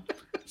up.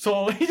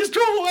 So he just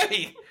drove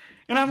away.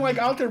 And I'm like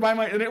out there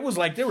and it was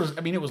like, it was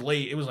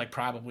late. It was like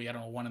probably, I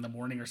don't know, 1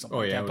 a.m. or something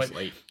like that. It was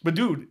late. But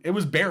dude, it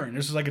was barren.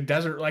 This was like a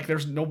desert. Like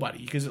there's nobody.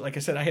 Because like I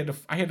said, I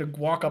had to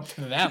walk up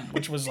to them,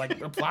 which was like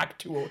a block,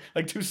 2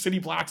 city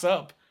blocks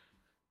up.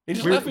 They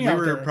just left me out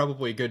we there. were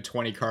probably a good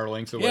 20 car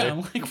lengths away. Yeah,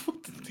 I'm like,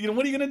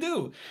 what are you going to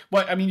do?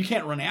 But I mean, you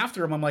can't run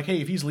after him. I'm like,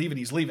 hey, if he's leaving,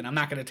 he's leaving. I'm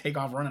not going to take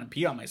off running and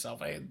pee on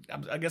myself.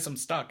 I guess I'm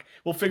stuck.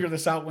 We'll figure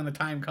this out when the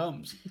time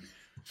comes.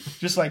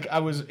 Just like I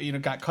was,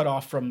 got cut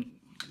off from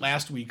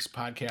last week's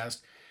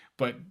podcast.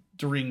 But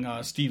during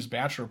Steve's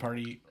bachelor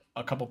party,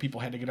 a couple people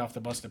had to get off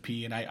the bus to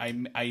pee, and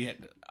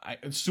I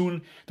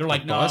soon they're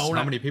like, no, Bus? we're How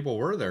not. many people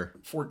were there?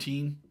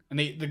 14, and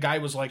the guy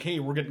was like,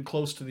 hey, we're getting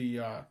close to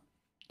the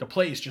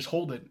place, just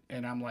hold it,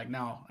 and I'm like,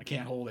 no, I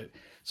can't hold it.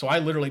 So I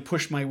literally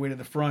pushed my way to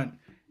the front,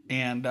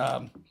 and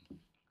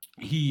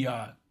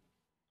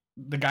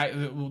the guy,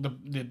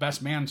 the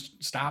best man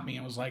stopped me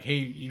and was like, hey,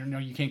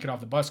 you can't get off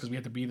the bus because we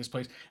have to be this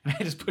place. And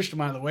I just pushed him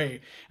out of the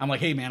way. I'm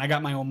like, hey, man, I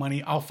got my own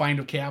money. I'll find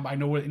a cab. I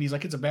know it. And he's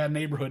like, it's a bad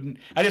neyborhood. And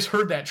I just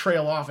heard that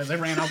trail off as I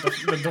ran out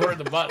the door of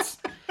the bus.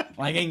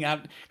 Like, hang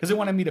out. Because they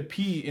wanted me to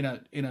pee in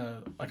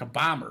a like a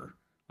bomber,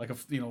 like a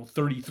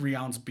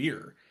 33-ounce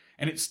beer.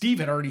 And Steve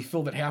had already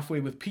filled it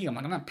halfway with pee. I'm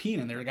like, I'm not peeing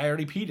in there. The guy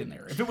already peed in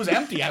there. If it was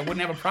empty, I wouldn't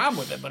have a problem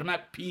with it. But I'm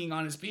not peeing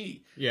on his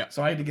pee. Yeah.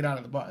 So I had to get out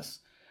of the bus.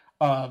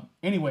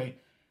 Anyway.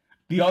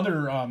 The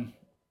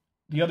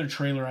other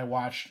trailer I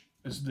watched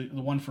is the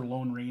one for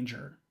Lone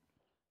Ranger.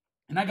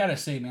 And I gotta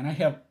say, man, I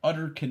have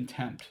utter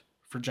contempt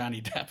for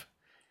Johnny Depp.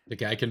 The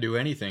guy can do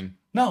anything.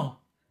 No.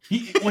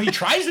 When he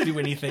tries to do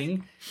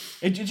anything,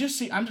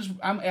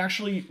 I'm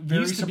actually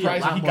very used to be a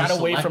surprised that lot he more got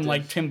away from selective.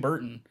 like Tim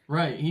Burton.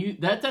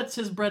 Right. That's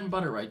his bread and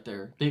butter right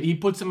there. He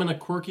puts him in a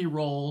quirky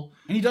role.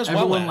 And he does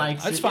Everyone well at it.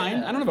 likes That's it, fine.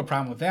 yeah. I don't have a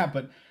problem with that.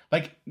 But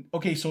like,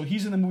 okay, so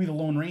he's in the movie The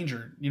Lone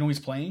Ranger. You know who he's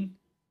playing?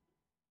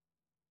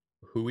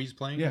 Who he's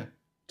playing? Yeah.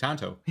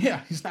 Tonto.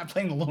 Yeah, he's not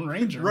playing the Lone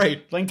Ranger.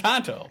 Right. Playing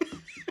Tonto.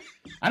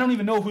 I don't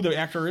even know who the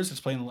actor is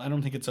that's playing. I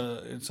don't think it's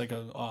like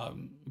a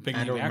big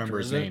name I don't actor, remember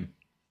his is it? name.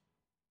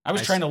 I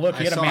was trying to look.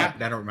 He had a saw mask.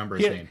 it. I don't remember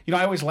his name.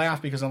 I always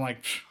laugh because I'm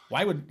like,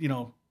 why would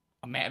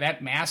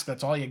that mask?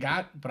 That's all you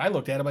got. But I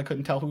looked at him. I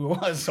couldn't tell who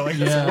it was, so I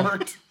guess Yeah. it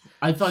worked.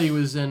 I thought he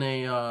was in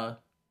a.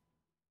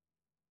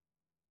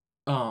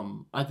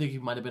 I think he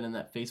might have been in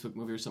that Facebook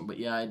movie or something. But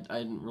yeah, I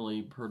hadn't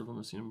really heard of him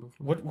or seen him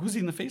before. Who's he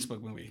in the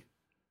Facebook movie?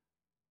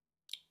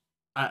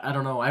 I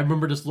don't know. I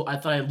remember I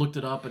thought I looked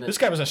it up and This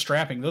guy was a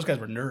strapping. Those guys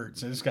were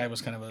nerds. And this guy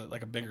was kind of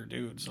like a bigger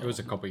dude. So It was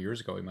a couple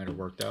years ago. He might have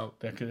worked out.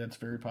 that's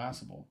very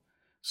possible.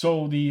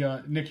 So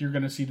the Nick, you're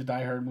going to see the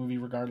Die Hard movie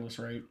regardless,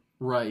 right?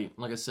 right.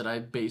 Like I said, I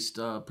based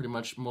pretty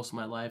much most of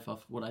my life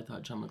off what I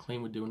thought John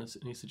McClane would do in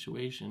any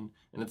situation,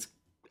 and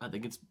I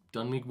think it's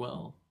done me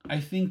well. I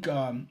think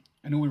I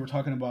know we were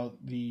talking about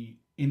the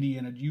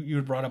Indiana. You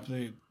had brought up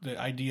the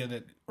idea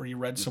that, or you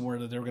read somewhere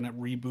that they were going to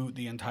reboot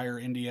the entire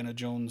Indiana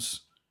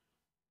Jones.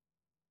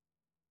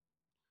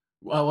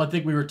 Well, I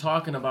think we were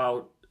talking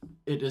about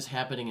it just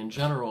happening in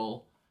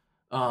general,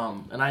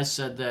 and I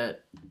said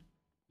that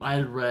I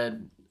had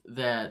read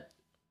that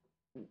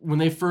when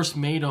they first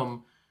made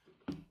them,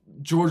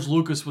 George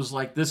Lucas was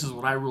like, "This is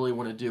what I really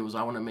want to do. Is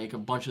I want to make a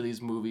bunch of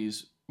these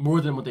movies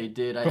more than what they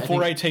did."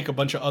 Before I take a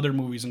bunch of other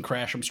movies and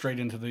crash them straight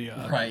into the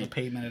Right.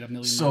 pavement at a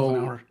million So- miles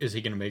an hour. Is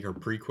he going to make her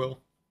prequel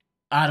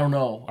I don't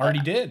know. Already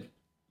did.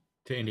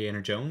 to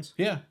Indiana Jones?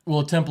 Yeah.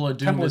 Well, Temple of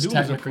Doom Temple of is Doom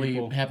was a technically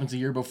prequel. happens a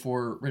year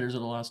before Raiders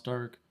of the Lost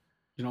Ark.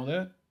 You know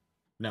that?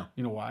 No.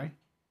 You know why?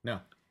 No.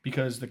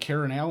 Because the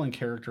Karen Allen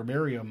character,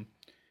 Miriam,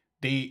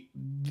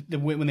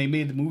 when they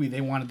made the movie,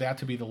 they wanted that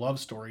to be the love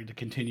story to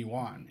continue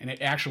on. And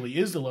it actually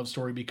is the love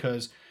story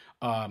because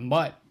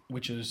Mutt,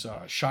 which is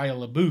Shia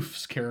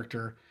LaBeouf's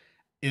character,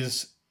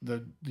 is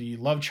the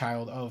love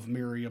child of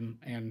Miriam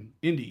and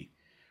Indy.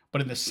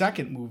 But in the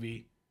second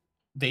movie,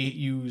 they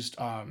used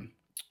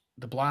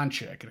the blonde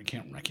chick, and I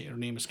can't her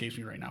name escapes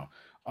me right now.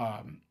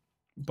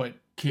 But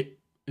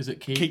Is it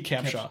Kate? Kate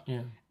Capshaw.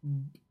 Yeah.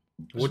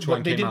 Which But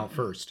one they came didn't- out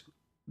first?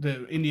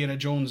 The Indiana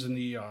Jones and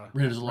the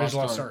Raiders of the Lost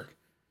Ark. Ark.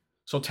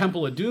 So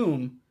Temple of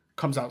Doom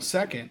comes out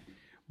second,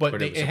 but,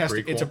 But it was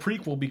a it's a prequel?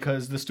 prequel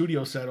because the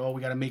studio said, "Oh,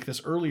 we got to make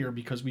this earlier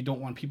because we don't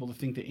want people to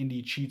think that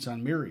Indy cheats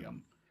on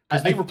Miriam."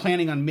 Because they were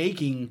planning on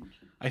making,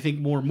 I think,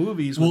 more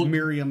movies with Well-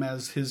 Miriam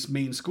as his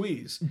main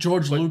squeeze.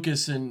 George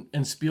Lucas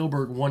and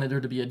Spielberg wanted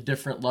there to be a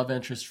different love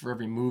interest for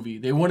every movie.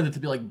 They wanted it to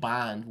be like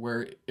Bond,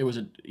 where it was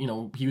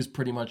he was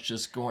pretty much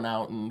just going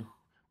out and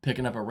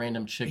picking up a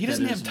random chick. He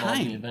doesn't that is have involved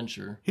in time. the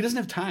adventure. He doesn't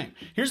have time.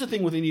 Here's the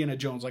thing with Indiana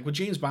Jones. Like with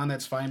James Bond,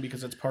 that's fine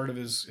because it's part of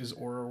his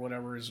aura or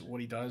whatever is what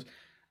he does.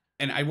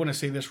 And I want to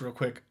say this real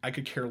quick. I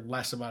could care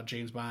less about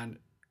James Bond.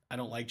 I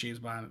don't like James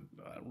Bond,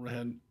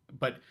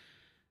 but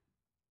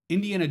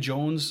Indiana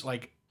Jones,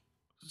 like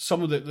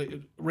some of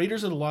the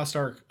Raiders of the Lost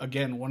Ark,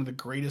 again, one of the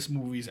greatest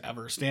movies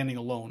ever, standing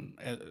alone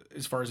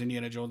as far as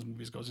Indiana Jones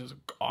movies goes. It's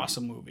an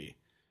awesome movie.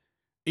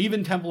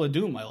 Even Temple of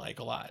Doom, I like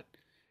a lot.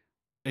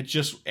 It's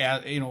just,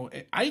 I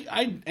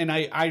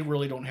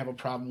really don't have a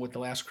problem with The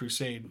Last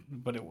Crusade,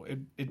 but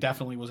it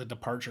definitely was a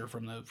departure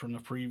from the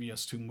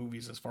previous two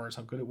movies as far as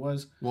how good it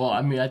was. Well,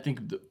 I mean, I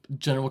think the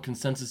general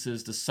consensus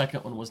is the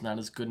second one was not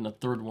as good, and the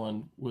third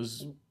one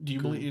was. Do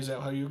you believe? Is that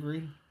how you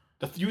agree?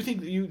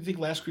 You think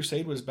Last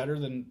Crusade was better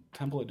than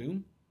Temple of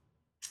Doom?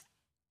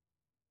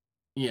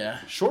 Yeah,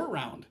 Short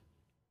Round.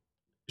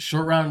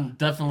 Short Round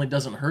definitely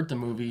doesn't hurt the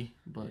movie,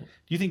 but Do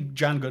you think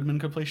John Goodman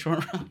could play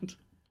Short Round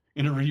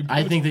in a reboot?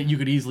 I think that you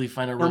could easily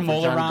find a role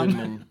for John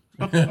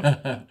Molaram.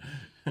 Goodman.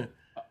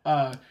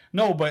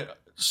 No, but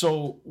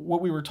so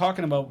what we were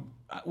talking about,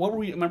 what were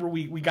we? Remember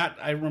we got?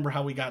 I remember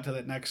how we got to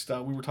that next.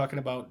 We were talking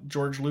about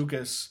George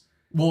Lucas.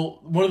 Well,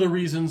 one of the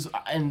reasons,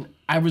 and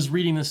I was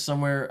reading this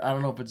somewhere. I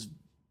don't know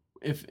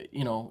if it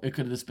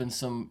could have just been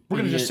some. We're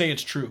gonna just say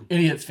it's true.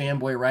 Idiot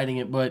fanboy writing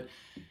it, but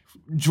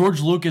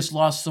George Lucas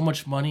lost so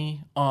much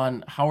money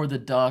on Howard the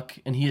Duck,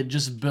 and he had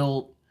just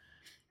built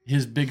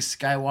his big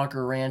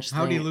Skywalker Ranch.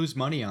 How thing. do you lose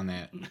money on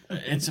that?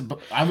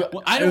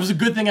 It was a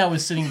good thing I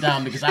was sitting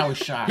down because I was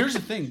shocked. Here's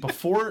the thing: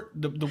 before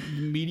the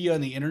media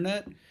and the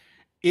internet,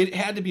 it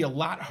had to be a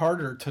lot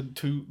harder to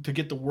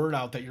get the word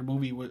out that your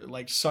movie would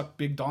like suck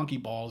big donkey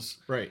balls,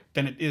 Right.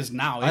 than it is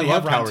now. I They loved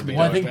have Rotten Howard the Tomatoes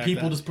Well, I think back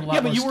people then. just put a lot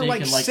Yeah, more but you were stake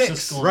like in like 6,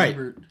 Siskel and right.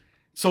 Ebert.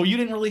 so you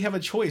didn't really have a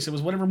choice. It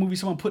was whatever movie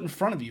someone put in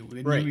front of you.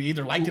 And Right. You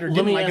either liked it or Let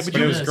didn't me like it. ask But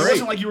you it this. was It great. It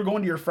wasn't like you were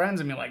going to your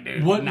friends and be like,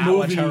 "Dude, What now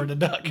watch movie Howard the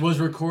Duck." was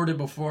recorded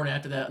before and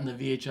after that in the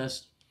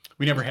VHS?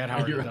 We never had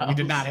Howard the your Duck. We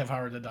did house? not have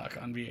Howard the Duck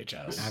on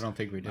VHS. I don't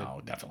think we did.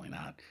 No, definitely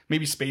not.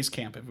 Maybe Space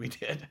Camp if we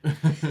did,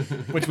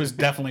 which was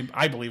definitely,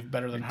 I believe,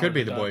 better than It Howard could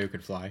be the Duck. boy who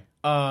could fly.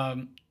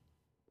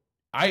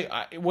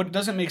 I what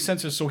doesn't make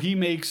sense is so he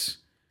makes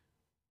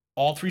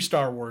all 3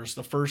 Star Wars,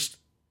 the first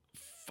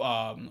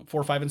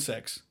 4, 5, and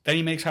 6. Then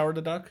he makes Howard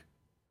the Duck,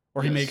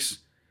 or he Yes. makes.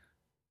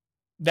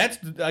 That's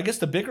I guess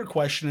the bigger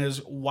question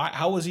is why?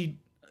 How is he?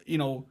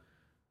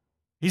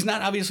 He's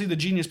not obviously the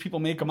genius people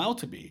make him out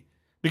to be,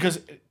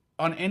 because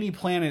on any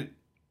planet,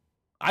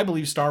 I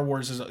believe Star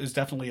Wars is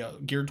definitely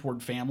geared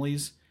toward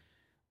families,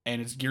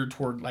 and it's geared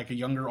toward like a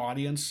younger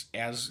audience.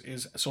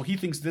 So he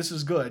thinks this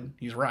is good.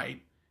 He's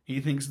right. He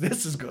thinks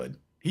this is good.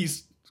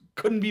 He's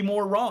couldn't be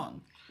more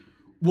wrong.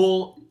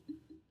 Well,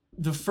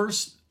 the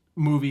first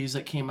movies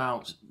that came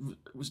out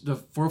was the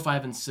 4,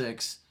 5, and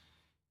 6.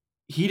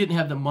 He didn't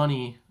have the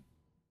money.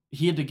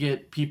 He had to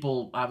get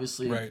people,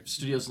 obviously, Right.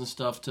 studios and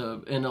stuff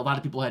and a lot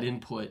of people had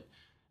input.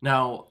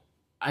 Now,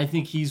 I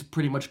think he's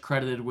pretty much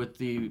credited with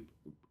the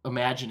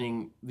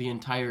imagining the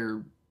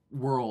entire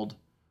world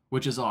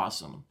which is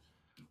awesome.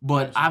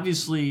 But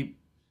obviously,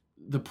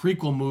 the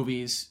prequel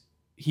movies,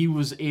 he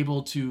was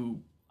able to,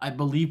 I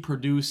believe,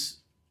 produce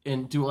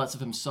and do a lot of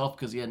stuff himself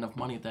because he had enough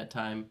money at that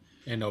time.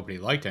 And nobody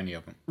liked any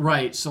of them.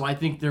 Right. So I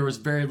think there was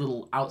very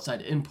little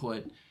outside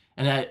input.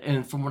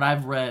 And from what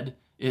I've read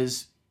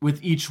is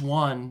with each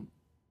one,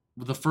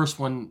 the first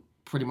one,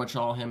 pretty much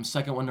all him.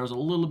 Second one, there was a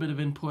little bit of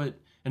input.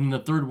 And then the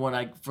third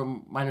one,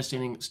 from my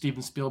understanding,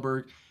 Steven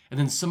Spielberg. And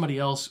then somebody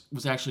else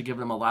was actually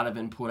giving him a lot of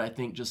input, I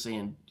think, just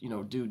saying,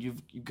 dude,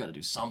 you've got to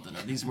do something,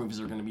 or these movies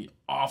are going to be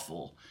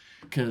awful.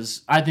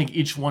 Because I think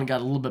each one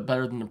got a little bit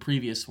better than the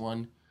previous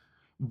one.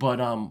 But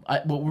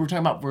what we were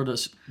talking about for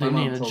the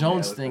Indiana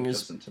Jones thing is...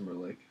 Justin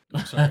Timberlake.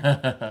 I'm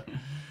sorry.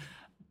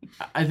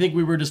 I think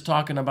we were just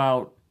talking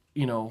about,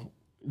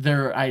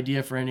 their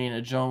idea for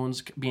Indiana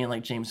Jones being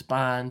like James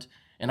Bond.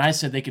 And I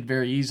said they could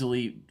very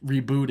easily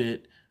reboot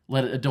it,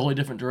 let a totally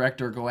different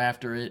director go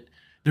after it.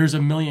 There's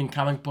a million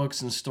comic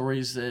books and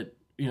stories that,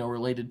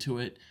 related to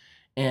it.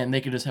 And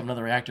they could just have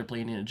another actor play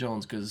Indiana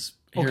Jones because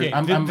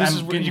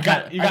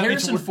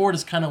Harrison Ford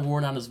is kind of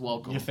worn on his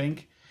welcome. You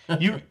think?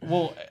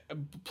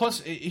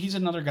 Plus he's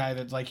another guy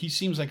that he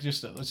seems like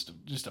just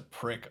a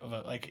prick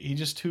of he's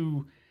just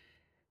too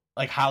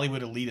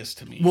Hollywood elitist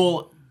to me.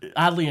 Well,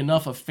 oddly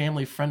enough, a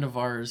family friend of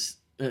ours,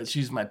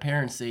 she's my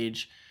parents'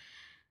 age,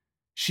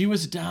 she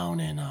was down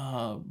in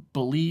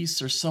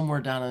Belize or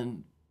somewhere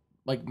down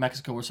in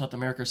Mexico or South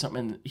America or something,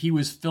 and he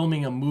was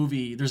filming a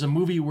movie. There's a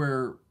movie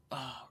where,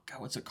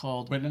 what's it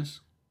called?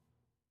 Witness?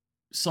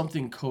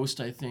 Something Coast,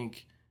 I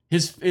think.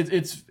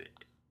 It's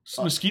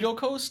Mosquito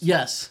Coast?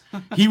 Yes.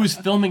 He was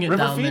filming it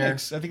River down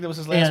Phoenix. there. I think that was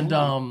his last movie.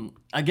 And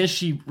I guess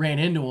she ran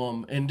into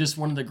him and just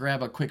wanted to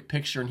grab a quick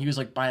picture, and he was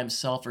by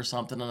himself or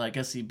something, and I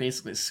guess he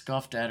basically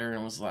scuffed at her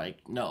and was like,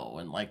 no,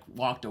 and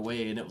walked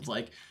away, and it was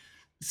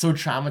so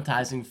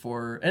traumatizing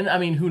for her. And I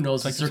mean, who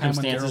knows the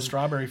circumstances? Darryl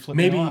Strawberry flipped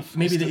me off.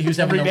 Maybe he was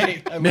having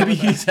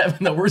he's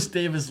having the worst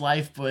day of his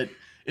life, but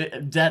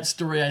that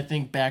story I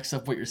think backs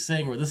up what you're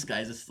saying, where this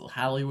guy's just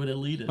Hollywood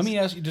elitist. Let me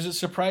ask you: does it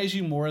surprise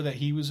you more that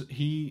he was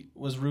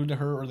rude to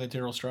her, or that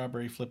Darryl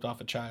Strawberry flipped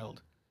off a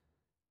child?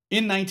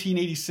 In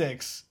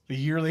 1986, the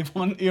year they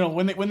won,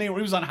 when he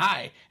was on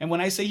high, and when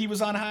I say he was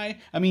on high,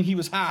 I mean he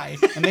was high,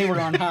 and they were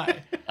on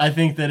high. I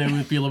think that it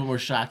would be a little more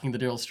shocking, the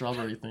Darryl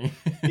Strawberry thing.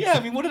 Yeah, I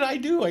mean, what did I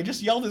do? I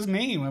just yelled his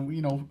name,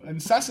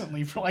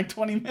 incessantly for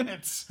 20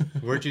 minutes.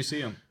 Where'd you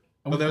see him?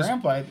 With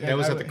Grandpa. That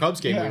was at the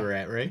Cubs game we were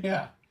at, right?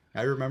 Yeah.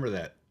 I remember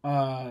that.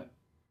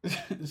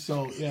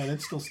 So yeah,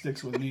 that still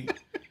sticks with me.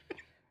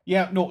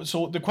 Yeah, no.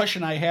 So the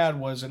question I had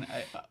was,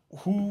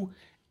 who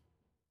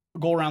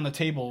go around the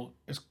table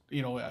is,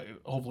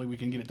 hopefully we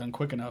can get it done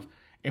quick enough.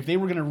 If they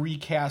were going to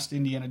recast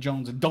Indiana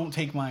Jones, and don't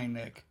take mine,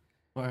 Nick.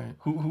 All right.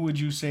 Who would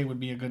you say would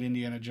be a good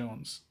Indiana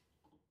Jones?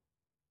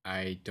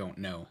 I don't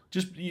know.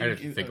 Just I have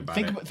to think about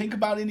it. Think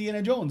about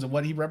Indiana Jones and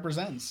what he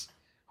represents.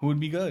 Who would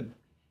be good?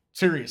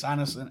 Serious,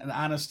 an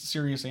honest,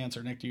 serious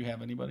answer. Nick, do you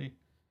have anybody?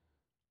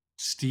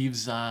 Steve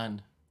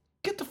Zahn.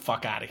 Get the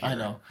fuck out of here. I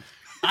know.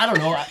 I don't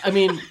know. I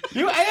mean,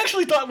 I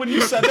actually thought when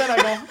you said that,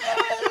 I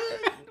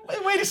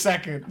go, wait a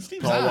second.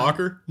 Steve Paul Zahn.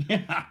 Walker?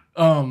 Yeah.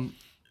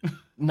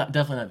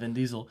 definitely not Vin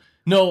Diesel.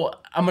 No,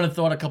 I'm gonna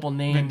throw out a couple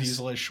names. Vin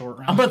Diesel is short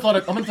round. I'm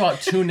gonna throw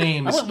out two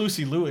names. I want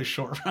Lucy Liu is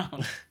short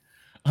round.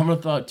 I'm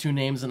gonna throw out two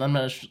names, and I'm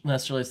not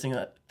necessarily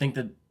think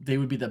that they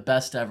would be the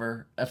best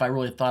ever. If I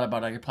really thought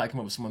about it, I could probably come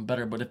up with someone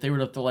better. But if they were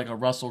to throw a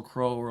Russell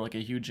Crowe or a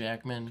Hugh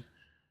Jackman,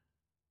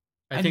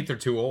 I think they're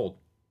too old.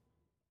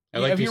 I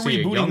Yeah, like if to you're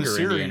see a rebooting younger the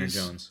series- Indiana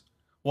Jones.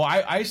 Well,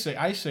 I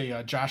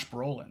say Josh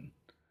Brolin.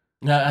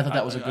 no, I thought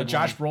that was a good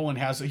Josh one.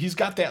 Brolin he's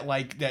got that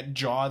that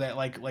jaw, that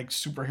like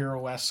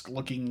superhero-esque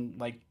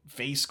looking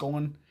face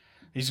going.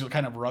 He's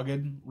kind of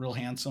rugged, real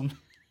handsome.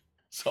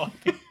 So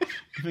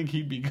I think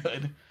he'd be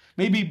good.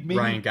 Maybe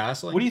Ryan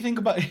Gosling? What do you think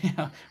about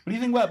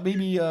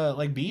maybe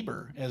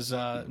Bieber as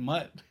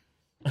Mutt?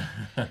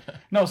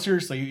 No,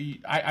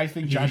 seriously, I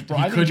think Josh Brolin.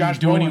 He I think couldn't Josh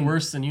do any Brolin.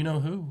 worse than you know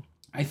who.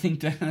 I think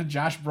that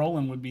Josh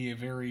Brolin would be a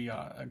very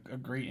a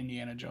great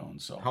Indiana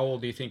Jones. So How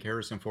old do you think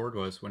Harrison Ford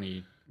was when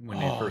they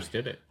first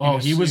did it? Oh,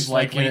 He's he was in in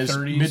late his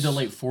 30s. mid to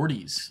late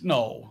 40s.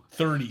 No,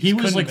 30s. He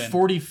was Couldn't have been.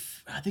 40.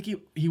 I think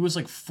he was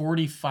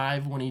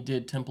 45 when he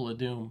did Temple of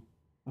Doom.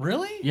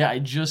 Really? Yeah, I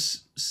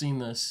just seen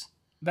this.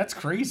 That's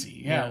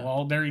crazy. Yeah, Yeah.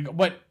 well, there you go.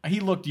 But he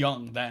looked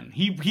young then.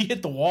 He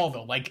hit the wall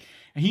though.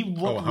 He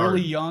looked hard.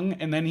 really young,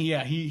 and then he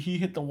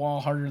hit the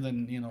wall harder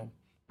than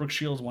Brooke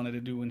Shields wanted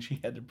to do when she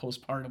had to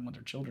postpartum with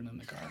her children in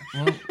the car.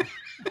 Well,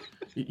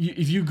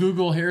 if you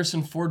Google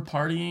Harrison Ford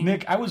partying,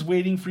 Nick, I was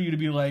waiting for you to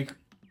be like,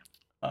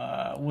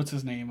 what's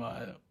his name?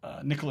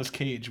 Nicolas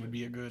Cage would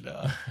be a good.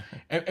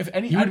 If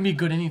any, he wouldn't be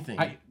good at anything.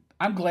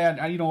 I'm glad.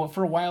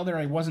 For a while there,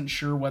 I wasn't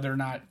sure whether or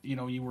not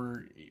you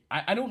were.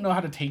 I don't know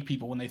how to take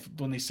people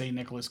when they say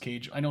Nicolas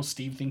Cage. I know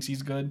Steve thinks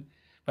he's good,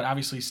 but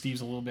obviously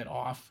Steve's a little bit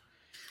off.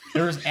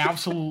 There is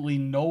absolutely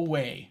no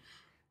way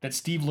that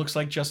Steve looks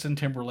like Justin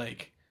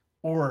Timberlake,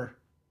 or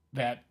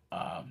that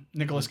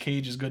Nicolas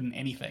Cage is good in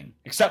anything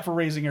except for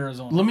Raising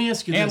Arizona. Let me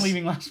ask you and this: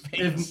 Leaving Las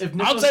Vegas. if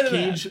Nicolas Outside of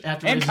Cage that,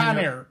 after and Raising Con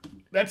Ari- Air.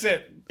 That's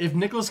it. If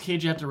Nicolas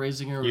Cage after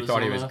Raising Arizona, You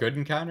thought he was good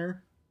in Con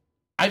Air?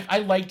 I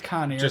liked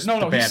Con Air. Just no,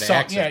 the he bad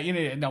sucked. Yeah,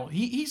 accent. no,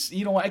 he's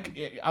you know what?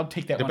 I'll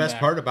take that. The one best back.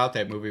 part about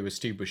that movie was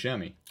Steve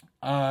Buscemi.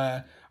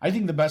 I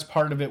think the best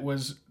part of it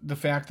was the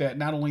fact that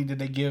not only did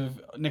they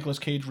give Nicolas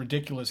Cage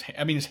ridiculous,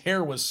 I mean, his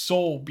hair was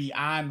so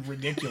beyond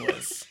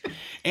ridiculous,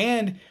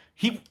 and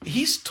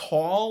he's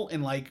tall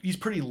and like he's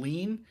pretty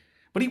lean,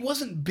 but he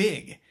wasn't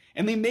big,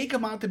 and they make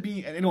him out to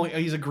be, you know,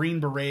 he's a Green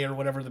Beret or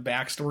whatever the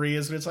backstory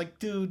is, but it's like,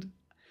 dude,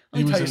 let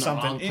He me was tell you in the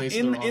wrong something. place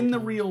at the wrong In the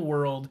time.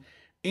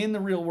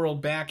 real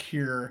world, back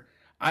here,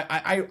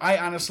 I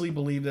honestly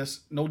believe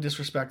this. No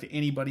disrespect to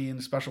anybody in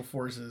the special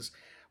forces.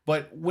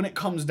 But when it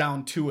comes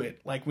down to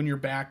it, like when you're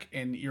back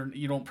and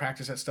you don't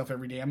practice that stuff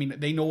every day. I mean,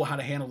 they know how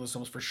to handle this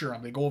for sure.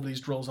 They go over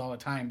these drills all the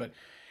time. But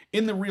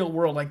in the real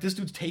world, like this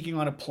dude's taking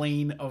on a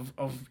plane of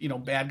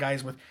bad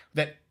guys with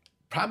that.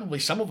 Probably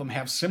some of them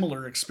have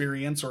similar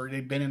experience, or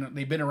they've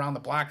been around the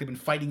block. They've been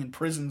fighting in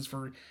prisons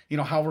for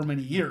however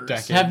many years.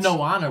 Decades. have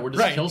no honor. We're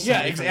just kill Yeah,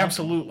 somebody. for nothing.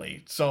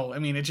 absolutely. So I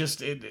mean,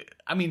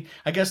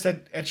 I guess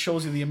that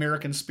shows you the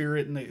American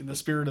spirit and the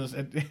spirit of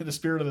the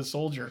spirit of the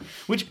soldier.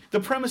 Which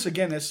the premise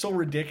again, that's so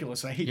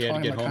ridiculous. And I hate He had to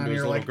talking get about home to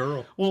his Con Air, little like,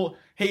 girl. well,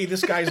 hey,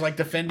 this guy's like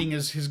defending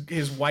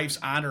his wife's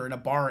honor in a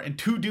bar, and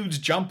two dudes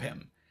jump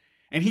him,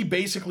 and he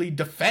basically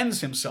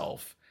defends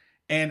himself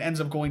and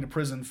ends up going to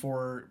prison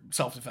for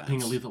self-defense.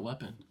 Being a lethal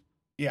weapon.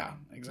 Yeah,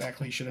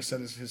 exactly. He should have said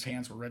his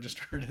hands were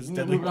registered as What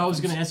deadly I was weapons.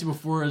 going to ask you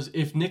before is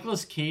if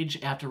Nicolas Cage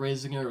after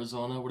Raising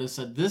Arizona would have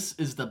said, "This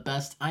is the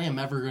best I am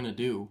ever going to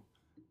do.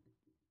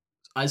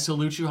 I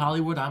salute you,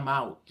 Hollywood. I'm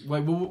out."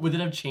 Would it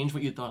have changed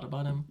what you thought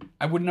about him?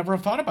 I would never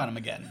have thought about him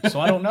again. So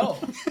I don't know.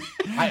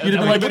 You'd have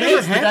been like, what "It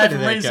is ever the guy happened from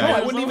to that Raising guy? No, I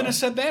Arizona." wouldn't even have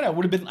said that.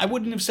 I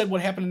wouldn't have said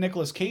what happened to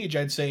Nicolas Cage.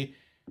 I'd say,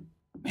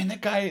 man,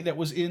 that guy that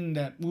was in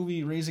that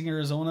movie Raising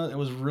Arizona, it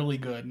was really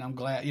good, and I'm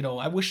glad.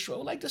 I would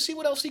like to see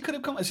what else he could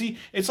have come. See,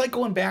 it's like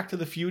going back to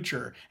the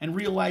future and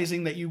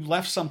realizing that you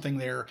left something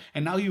there,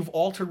 and now you've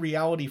altered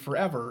reality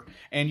forever,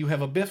 and you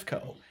have a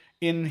Bifco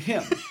in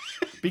him.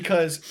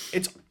 Because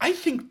I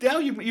think now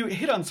you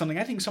hit on something.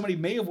 I think somebody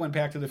may have went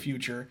back to the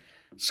future,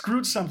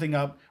 screwed something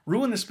up,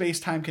 ruined the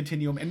space-time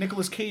continuum, and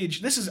Nicolas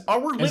Cage. This is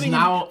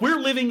we're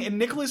living in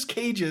Nicolas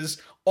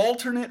Cage's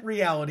alternate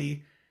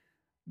reality.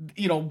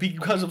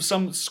 Because of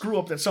some screw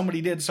up that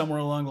somebody did somewhere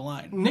along the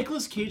line.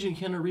 Nicolas Cage and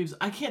Keanu Reeves,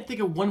 I can't think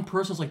of one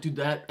person who's like, dude,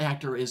 that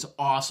actor is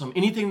awesome.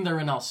 Anything they're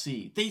in, I'll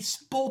see. They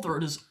both are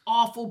just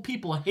awful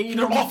people. Hate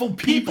They're them. awful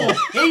people.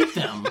 Hate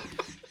them.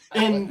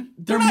 And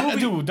They're their not,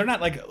 movie, dude. They're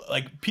not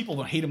like people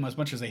don't hate him as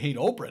much as they hate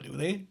Oprah, do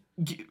they?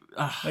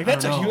 Like I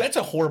don't know. that's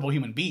a horrible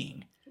human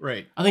being.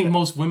 Right. I think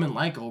most women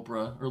like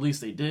Oprah, or at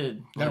least they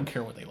did. I don't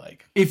care what they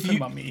like. If What you-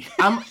 about me,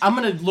 I'm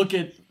gonna look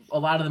at a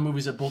lot of the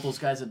movies that both those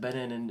guys have been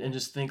in and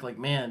just think like,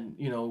 man,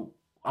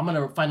 I'm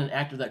gonna find an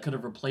actor that could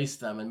have replaced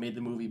them and made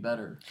the movie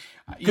better.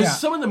 Because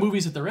some of the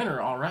movies that they're in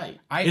are all right.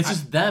 It's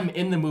just them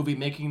in the movie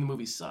making the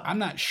movie suck. I'm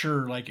not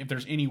sure like if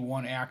there's any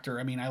one actor.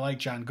 I mean, I like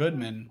John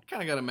Goodman,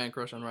 Kind of got a man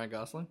crush on Ryan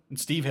Gosling. and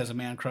Steve has a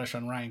man crush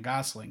on Ryan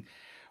Gosling.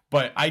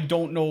 But I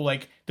don't know,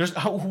 like,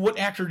 what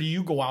actor do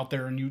you go out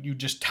there and you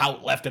just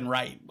tout left and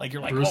right? Like,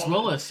 you're like, Bruce oh,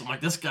 Willis. I'm like,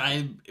 this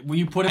guy. When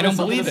you put him I don't in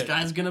something, believe this it.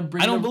 guy's gonna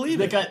bring. I don't believe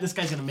the it. Guy, this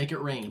guy's gonna make it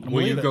rain. Will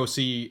you believe it. go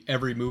see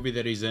every movie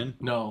that he's in?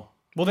 No.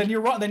 Well, then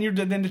you're wrong.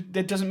 Then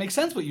that doesn't make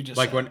sense what you just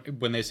Like said.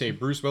 when they say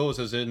Bruce Willis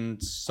is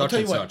in such tell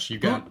and you what,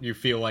 such, you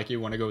feel like you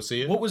want to go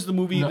see it. What was the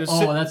movie? No,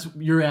 that's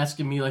you're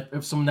asking me like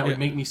if someone that would Yeah.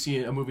 make me see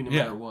a movie no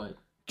Yeah. matter what.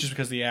 Just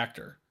because the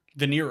actor,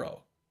 De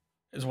Niro,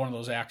 is one of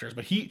those actors.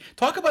 But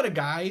talk about a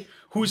guy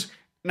who's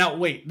now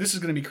wait. This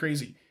is going to be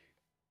crazy.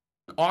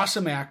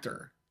 Awesome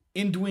actor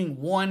in doing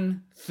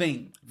one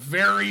thing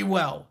very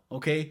well.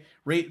 Okay,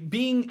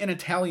 being an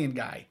Italian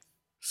guy,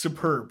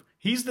 superb.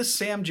 He's the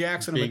Sam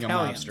Jackson Being of a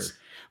Italians. monster.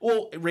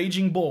 Well,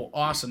 Raging Bull,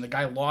 awesome. The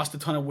guy lost a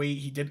ton of weight.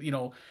 He did,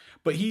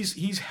 but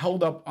he's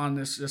held up on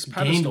this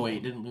pedestal. Gained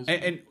weight, didn't lose.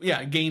 And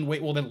yeah, gained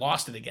weight. Well, then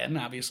lost it again.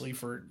 Obviously,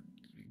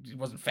 he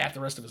wasn't fat the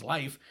rest of his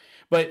life.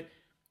 But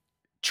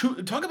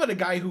talk about a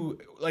guy who,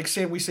 like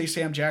we say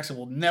Sam Jackson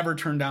will never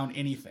turn down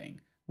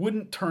anything.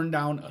 Wouldn't turn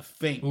down a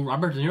thing. Well,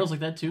 Robert De Niro's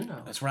like that too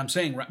now. That's what I'm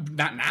saying.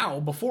 Not now.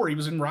 Before he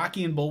was in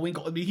Rocky and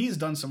Bullwinkle. I mean, he's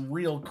done some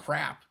real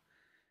crap.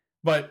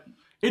 But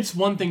It's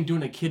one thing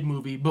doing a kid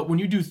movie, but when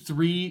you do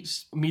 3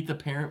 Meet the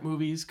Parent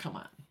movies, come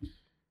on.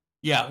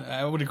 yeah,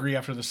 I would agree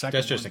after the second.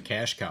 That's just a one.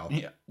 cash cow.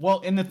 Yeah.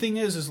 Well, and the thing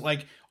is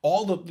like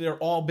they're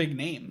all big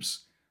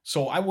names.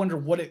 So I wonder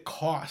what it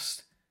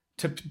costs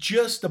to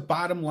just the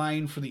bottom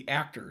line for the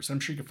actors. I'm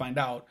sure you can find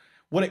out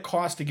what it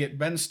costs to get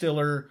Ben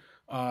Stiller.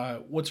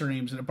 What's her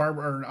name's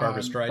Barbara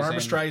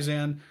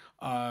Streisand,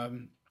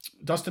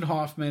 Dustin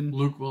Hoffman,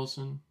 Luke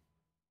Wilson,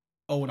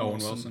 Owen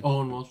Wilson.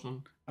 Owen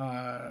Wilson.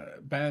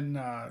 Ben.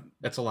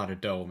 That's a lot of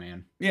dough,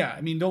 man. Yeah,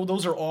 I mean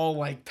those are all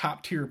like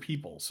top tier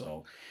people.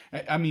 So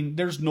I mean,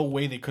 there's no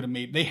way they could have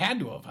made. They had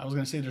to have. I was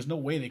going to say there's no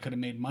way they could have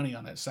made money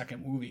on that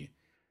second movie.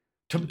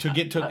 To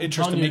get to I'm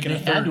interest telling in you, making a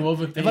they had third, to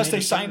have if they unless made they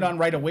a signed third. on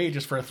right away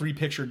just for a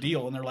 3-picture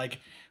deal, and they're like,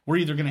 we're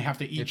either going to have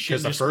to eat shit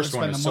Because the just first to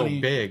one spend is the so money.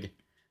 big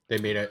They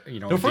made a The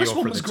deal first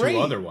one for was the great. two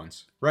other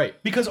ones, right?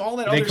 Because all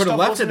that They other could've stuff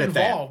left wasn't it at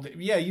that. involved.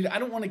 Yeah, I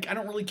don't want to. I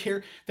don't really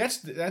care. That's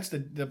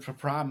the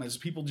problem is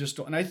people just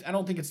don't. And I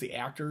don't think it's the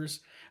actors.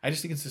 I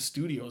just think it's the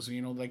studios.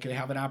 Like they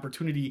have an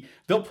opportunity.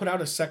 They'll put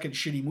out a second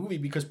shitty movie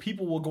because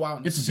people will go out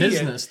and It's see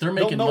business. it. They're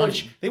They'll making know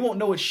money. They won't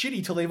know it's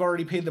shitty till they've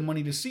already paid the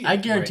money to see it. I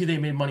guarantee they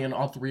made money on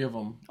all three of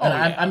them. And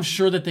yeah. I'm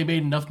sure that they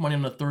made enough money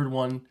on the third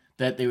one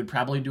that they would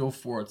probably do a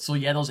fourth. So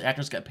yeah, those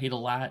actors got paid a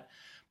lot,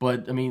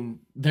 but I mean,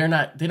 they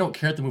don't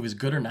care if the movie's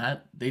good or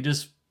not.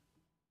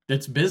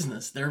 It's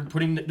business. They're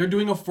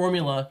doing a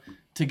formula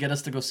to get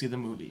us to go see the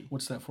movie.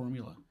 What's that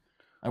formula?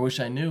 I wish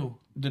I knew.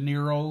 De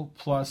Niro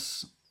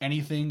plus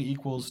anything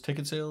equals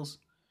ticket sales.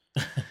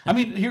 I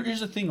mean, here's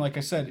the thing. Like I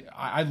said,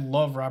 I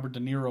love Robert De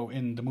Niro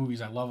in the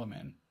movies I love him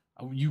in.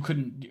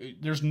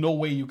 There's no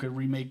way you could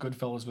remake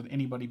Goodfellas with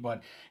anybody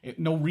but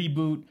no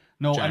reboot.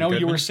 No, John I know you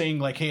Goodman? were saying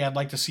like, hey, I'd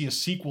like to see a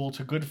sequel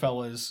to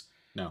Goodfellas.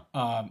 No.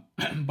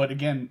 But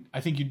again, I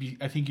think you'd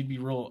be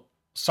real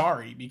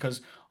sorry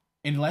because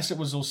unless it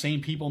was those same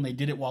people and they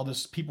did it while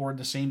people were in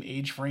the same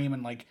age frame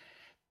and like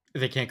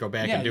They can't go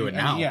back and do it I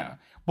mean, now. yeah,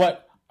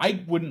 but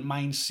I wouldn't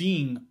mind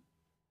seeing.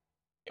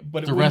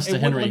 But The rest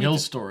of Henry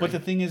Hill's story. But the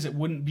thing is, it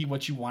wouldn't be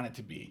what you want it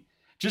to be.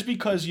 Just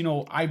because I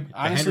The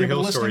honestly Henry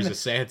Hill been story listening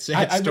is a to-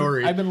 sad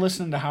story. I've been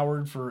listening to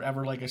Howard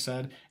forever, like I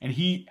said, and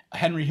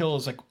Henry Hill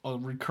is like a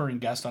recurring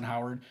guest on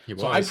Howard. He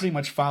So I was. pretty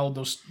much followed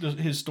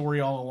his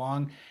story all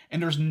along,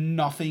 and there's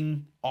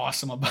nothing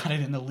awesome about it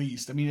in the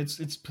least. I mean,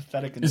 it's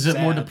pathetic and Is it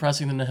more sad.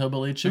 depressing than the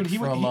hillbilly chick Dude, he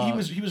from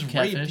was raped.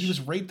 Catfish? He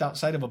was raped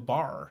outside of a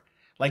bar.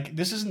 Like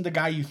this isn't the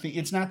guy you think.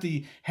 It's not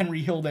the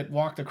Henry Hill that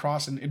walked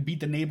across and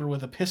beat the neighbor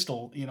with a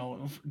pistol.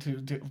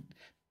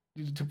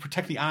 To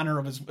protect the honor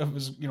of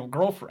his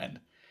girlfriend.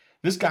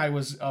 This guy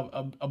was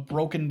a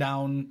broken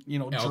down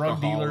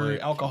drug dealer,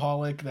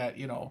 alcoholic that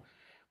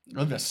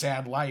lived a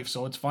sad life.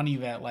 So it's funny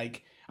that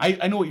like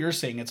I know what you're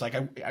saying. It's like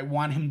I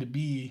want him to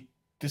be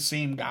the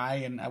same guy,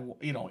 and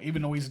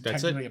even though he's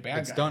That's technically it. a bad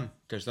It's guy. done.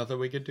 There's nothing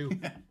we could do.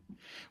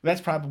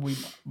 That's probably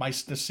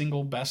the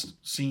single best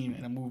scene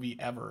in a movie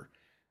ever,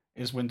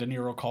 is when De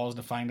Niro calls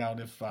to find out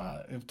if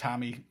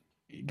Tommy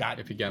got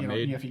If he got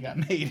made. if he got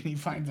made, and he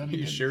finds out he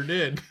You didn't. sure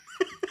did.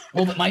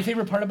 Well, my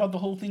favorite part about the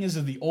whole thing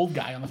is the old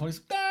guy on the phone.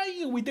 He's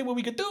we did what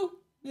we could do.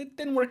 It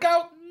didn't work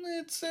out.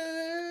 It's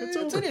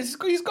over.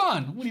 he's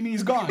gone. What do you mean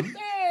he's gone?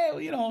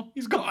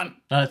 He's gone.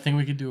 Not a thing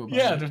we could do about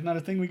Yeah, it. there's not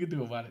a thing we could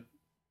do about it.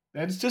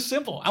 It's just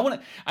simple.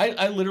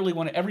 I literally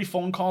want every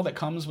phone call that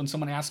comes when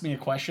someone asks me a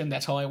question.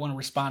 That's how I want to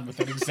respond with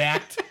it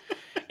exact.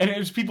 And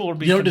it's people are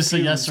being You don't just say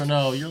confused. yes or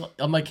no.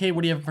 I'm like, hey,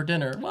 what do you have for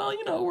dinner? Well,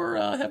 we're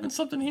having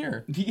something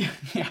here.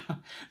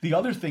 The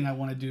other thing I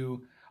want to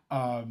do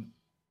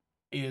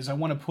is I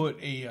want to put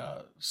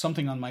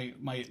something on my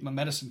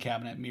medicine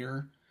cabinet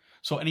mirror.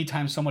 So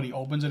anytime somebody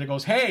opens it, it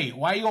goes, "Hey,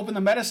 why you open the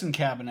medicine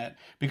cabinet?"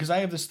 Because I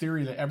have this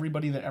theory that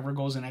everybody that ever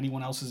goes in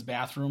anyone else's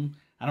bathroom,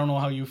 I don't know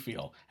how you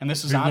feel, and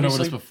this is We've been over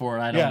obviously this before,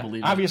 and I don't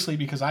believe it. obviously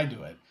because I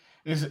do it.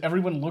 Is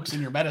everyone looks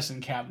in your medicine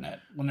cabinet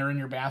when they're in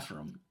your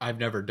bathroom? I've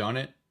never done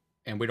it,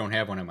 and we don't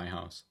have one in my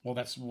house. Well,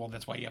 that's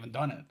why you haven't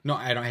done it. No,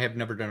 I have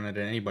never done it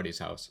at anybody's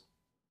house.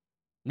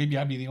 Maybe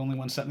I'd be the only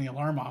one setting the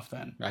alarm off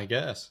then. I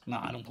guess. No,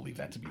 I don't believe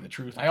that to be the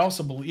truth. I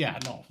also believe,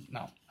 no, I'm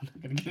not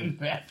gonna get into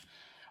that.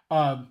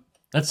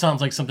 That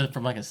sounds like something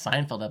from like a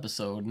Seinfeld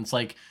episode. And it's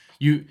like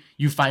you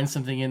find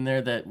something in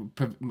there that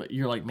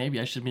you're like,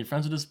 maybe I should be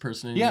friends with this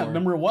person anymore. Yeah,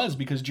 remember it was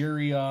because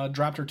Jerry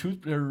dropped her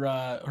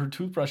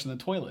toothbrush in the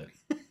toilet.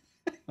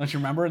 Don't you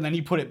remember? And then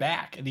he put it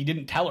back, and he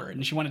didn't tell her,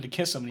 and she wanted to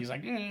kiss him, and he's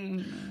like,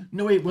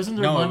 No, wait, wasn't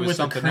there No, it one was with a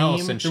something cream?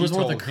 else, and There she was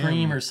one with a told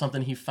cream him. or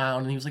something he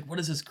found, and he was like, what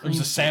is this It cream? was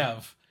a for?"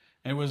 salve.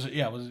 And it was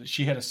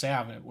she had a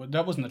salve.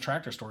 That wasn't the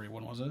tractor story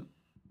one, was it?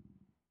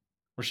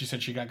 Where she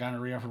said she got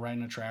gonorrhea for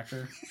riding a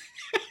tractor.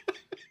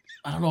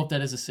 I don't know if that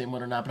is the same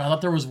one or not, but I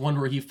thought there was one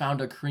where he found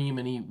a cream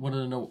and he wanted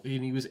to know,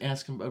 and he was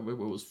asking what it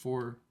was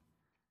for.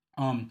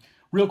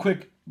 Real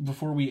quick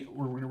before we're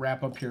gonna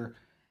wrap up here,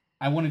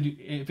 I want to do,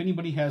 if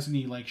anybody has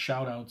any like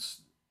shout outs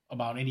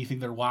about anything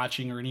they're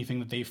watching or anything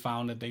that they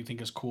found that they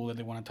think is cool that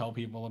they want to tell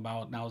people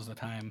about, now's the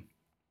time.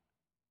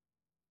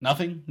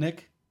 Nothing,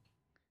 Nick?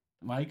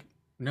 Mike?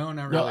 No,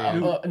 not No,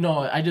 really. no,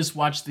 I just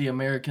watched The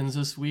Americans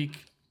this week,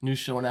 new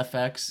show on FX.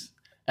 Excellent.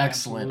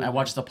 Absolutely. I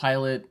watched the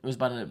pilot. It was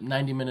about a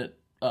 90-minute,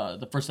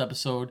 the first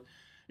episode.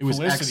 It was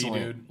Felicity,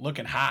 excellent. dude,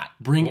 looking hot.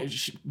 Bring it.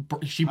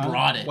 She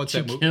brought it. What's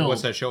she that? killed.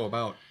 What's that show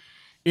about?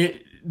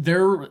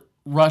 Their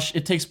rush.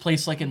 It takes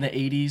place like in the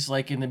 80s,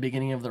 like in the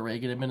beginning of the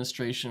Reagan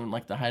administration,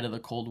 like the height of the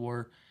Cold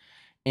War,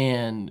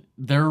 and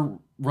they're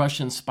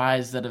Russian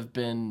spies that have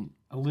been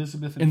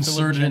Elizabeth and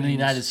inserted Philip in the Jennings.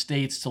 United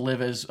States to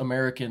live as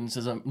Americans,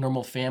 as a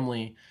normal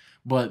family,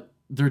 but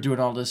they're doing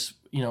all this,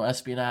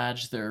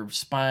 espionage. They're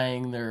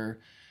spying. They're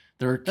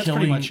That's killing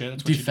pretty much it.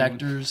 That's what you're doing.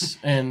 defectors,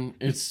 and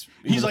it's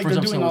He's the like, first they're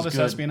episode doing all was this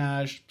good.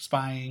 espionage,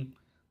 spying.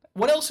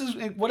 What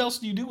else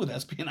do you do with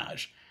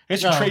espionage?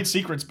 It's your No. trade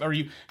secrets. Are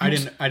you? I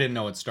didn't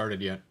know it started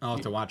yet. I'll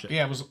have to watch it.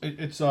 Yeah,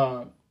 it's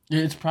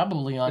It's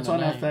probably on. it's on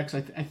tonight.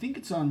 FX. I think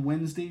it's on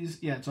Wednesdays.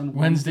 Yeah, it's on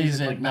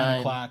Wednesdays at at like 9. 9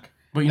 o'clock.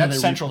 But you know, That's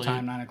they Central replayed-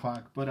 Time,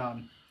 9:00. But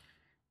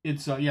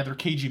it's yeah, they're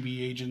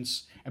KGB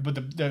agents. But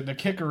the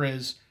kicker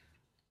is,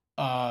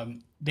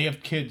 they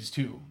have kids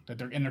too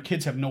and their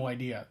kids have no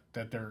idea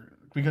that they're,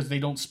 because they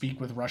don't speak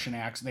with Russian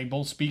accents.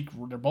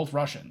 They're both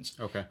Russians.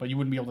 Okay. But you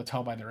wouldn't be able to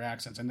tell by their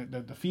accents. And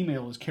the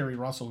female is Carrie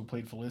Russell, who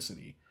played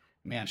Felicity.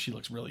 Man, she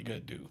looks really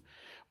good, dude.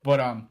 But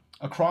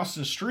across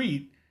the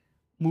street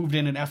moved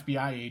in an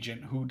FBI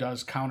agent who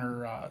does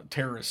counter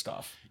terrorist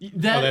stuff.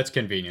 That, Oh, that's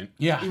convenient.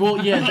 Yeah. well,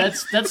 yeah,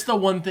 that's the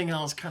one thing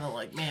I was kind of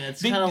like, man,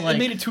 it's kind of like they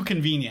made it too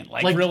convenient.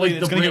 Like really,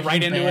 it's the going to get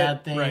right Breaking into Bad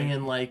it. thing, Right.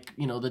 and like,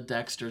 you know, the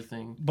Dexter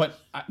thing. But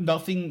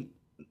nothing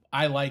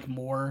I like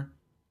more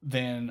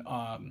than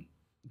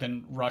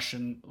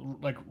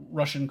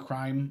Russian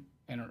crime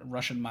and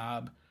Russian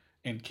mob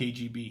and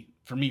KGB.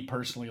 For me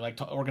personally, like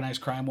to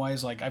organized crime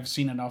wise, like I've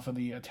seen enough of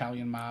the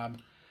Italian mob.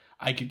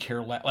 I could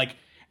care less. Like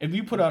if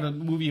you put out a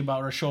movie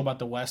about or a show about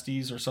the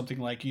Westies or something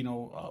like, you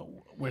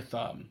know, with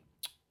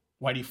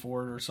Whitey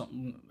Ford or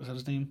something, is that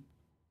his name?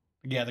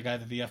 Yeah, the guy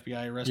that the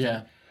FBI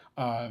arrested.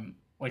 Yeah.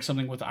 Like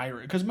something with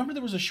Irish. Because remember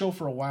there was a show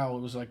for a while.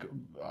 It was like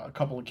a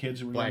couple of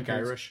kids who were Black young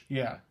kids. Irish?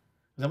 Yeah. Is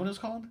that what it was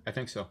called? I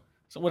think so.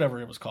 So whatever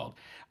it was called.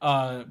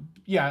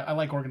 Yeah, I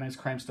like organized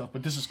crime stuff,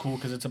 but this is cool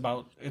because it's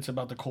about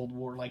the Cold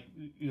War, like,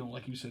 you know,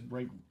 like you said,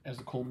 right as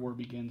the Cold War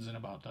begins, and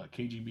about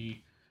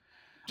KGB.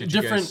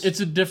 It's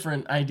a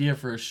different idea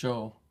for a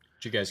show.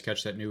 Did you guys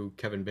catch that new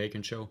Kevin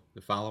Bacon show,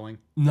 The Following?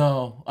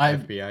 No,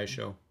 I've FBI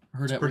show.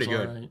 heard It's that pretty was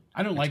good. alright.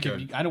 I don't like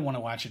good. it. I don't want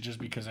to watch it just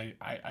because I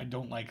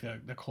don't like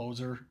the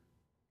closer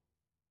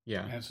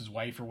Yeah. as his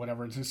wife or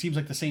whatever. It seems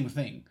like the same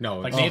thing. No,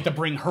 like it's- they have to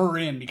bring her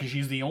in because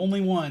she's the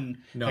only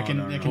one No, that can.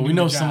 no, that no. can Well, we do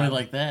know the somebody job.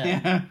 like that.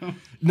 Yeah.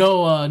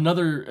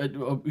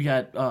 No, we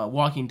got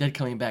Walking Dead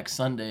coming back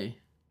Sunday.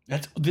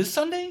 That's this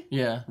Sunday.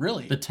 Yeah,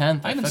 Really? the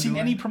 10th. I haven't seen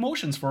any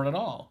promotions for it at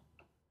all.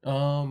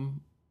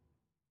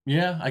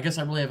 Yeah, I guess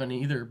I really haven't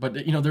either.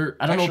 But you know, I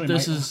don't know if Actually,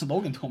 this my, is.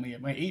 Logan told me.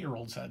 My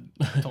 8-year-old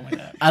told me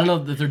that. I don't know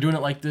that they're doing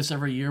it like this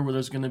every year, where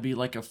there's going to be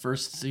like a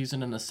first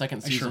season and a second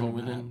I sure season hope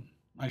within.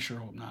 not. I sure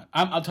hope not.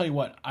 I'll tell you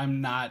what. I'm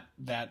not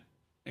that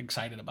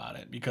excited about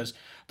it because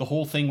the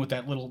whole thing with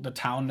the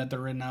town that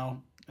they're in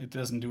now, it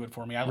doesn't do it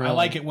for me. I Really?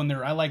 like it when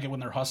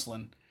they're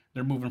hustling.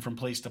 They're moving from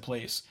place to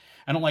place.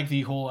 I don't like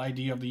the whole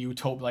idea of the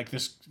utopia, like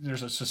this.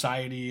 There's a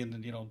society, and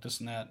then, you know, this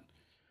and that.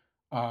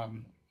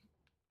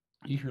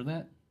 You hear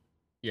that?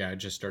 Yeah, I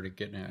just started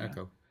getting an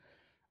echo.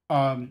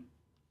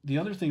 The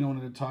other thing I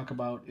wanted to talk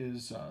about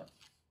is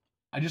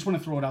I just want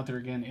to throw it out there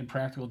again.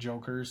 Impractical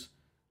Jokers.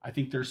 I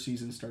think their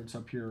season starts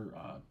up here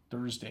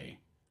Thursday.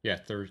 Yeah,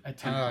 Thursday. At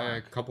 10 A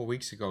o'clock. couple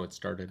weeks ago it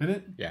started. Did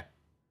it? Yeah.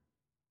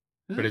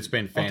 Is But it? it's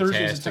been Oh,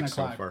 Thursdays at 10 fantastic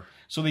so o'clock. far.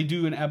 So they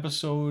do an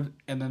episode,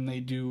 and then they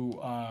do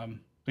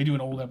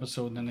an old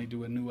episode, and then they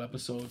do a new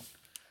episode.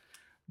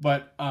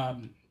 But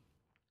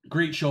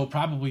great show,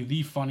 probably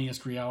the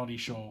funniest reality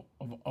show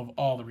of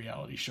all the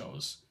reality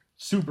shows.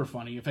 Super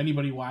funny. If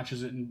anybody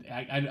watches it, and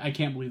I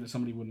can't believe that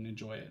somebody wouldn't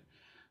enjoy it.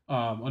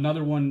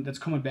 Another one that's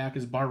coming back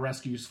is Bar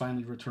Rescue's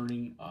finally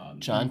returning.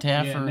 John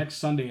Yeah, Taffer. next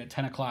Sunday at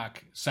 10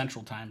 o'clock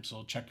Central Time.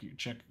 So check.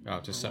 Oh,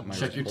 just set my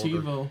Check your folder.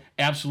 TiVo.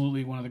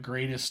 Absolutely one of the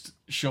greatest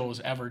shows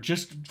ever,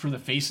 just for the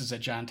faces that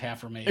John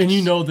Taffer makes. And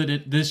you know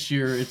that this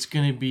year it's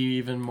going to be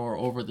even more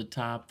over the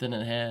top than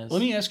it has. Let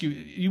me ask you: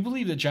 you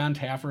believe that John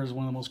Taffer is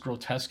one of the most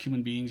grotesque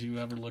human beings you've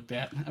ever looked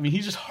at? I mean,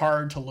 he's just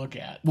hard to look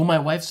at. Well, my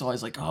wife's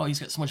always like, "Oh, he's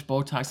got so much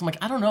Botox." I'm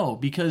like, I don't know,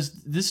 because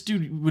this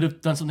dude would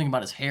have done something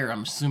about his hair.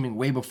 I'm assuming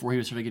way before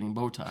he started getting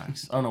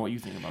Botox. I don't know what you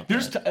think about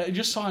that. I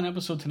just saw an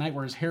episode tonight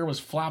where his hair was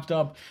flopped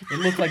up. It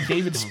looked like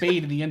David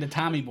Spade at the end of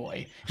Tommy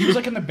Boy. He was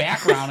like in the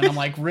background, and I'm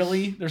like,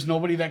 really? There's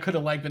nobody that could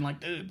have like been like,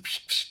 psh,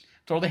 psh,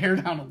 throw the hair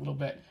down a little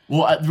bit.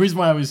 Well, the reason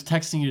why I was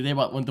texting you today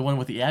about the one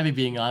with the Abby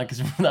being on,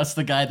 because that's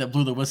the guy that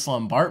blew the whistle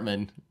on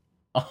Bartman.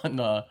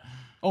 On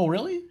Oh,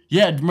 really?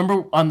 yeah,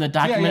 remember on the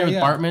documentary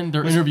yeah. with Bartman,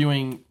 they're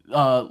interviewing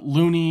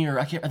Looney, or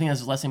I think that's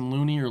his last name,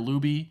 Looney or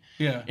Luby,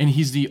 Yeah. and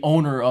he's the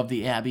owner of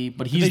the Abbey,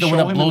 but he's they the one show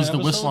that him in blows the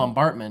the whistle on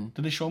episode? Bartman.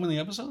 Did they show him in the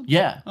episode?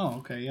 Yeah. Oh,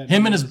 okay. Yeah.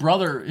 Him and his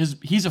brother,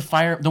 he's a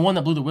fire. The one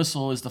that blew the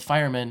whistle is the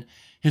fireman.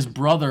 His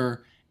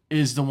brother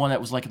is the one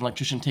that was like an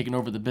electrician taking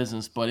over the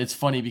business. But it's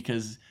funny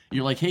because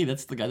you're like, hey,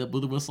 that's the guy that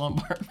blew the whistle on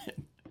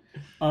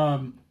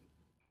Bartman.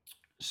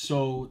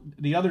 So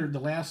the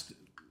last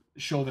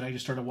show that I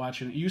just started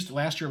watching,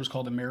 last year it was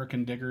called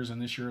American Diggers,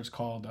 and this year it's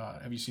called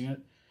have you seen it?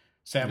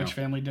 Savage No.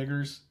 Family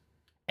Diggers.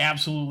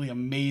 Absolutely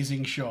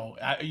amazing show.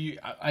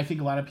 I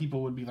think a lot of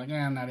people would be like,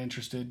 I'm not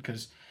interested,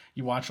 because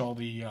you watch all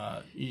the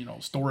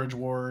Storage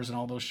Wars and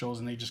all those shows,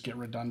 and they just get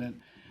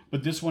redundant.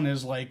 But this one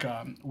is like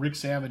Rick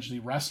Savage, the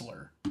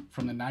wrestler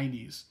from the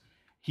 90s.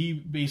 He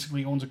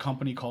basically owns a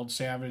company called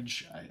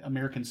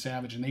American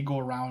Savage, and they go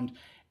around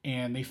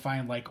and they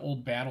find like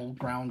old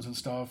battlegrounds and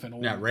stuff. And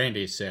old, Not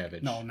Randy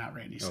Savage. No, not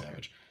Randy Okay.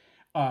 Savage.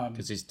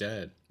 Because he's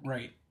dead.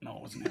 Right. No,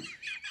 it wasn't him.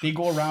 They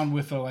go around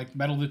with like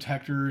metal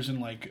detectors and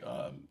like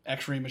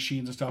X-ray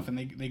machines and stuff, and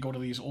they go to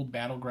these old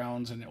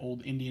battlegrounds and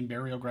old Indian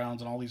burial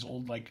grounds and all these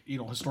old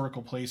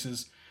historical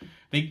places.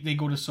 They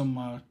go to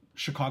some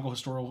Chicago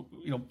historical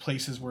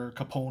places where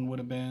Capone would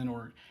have been,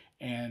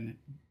 and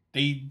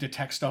they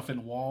detect stuff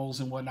in walls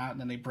and whatnot, and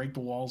then they break the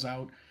walls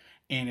out.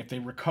 And if they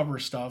recover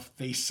stuff,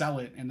 they sell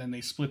it, and then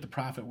they split the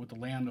profit with the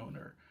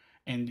landowner.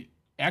 And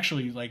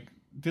actually, like,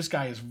 this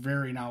guy is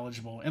very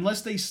knowledgeable.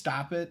 Unless they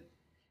stop it,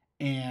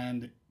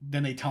 and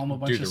then they tell him a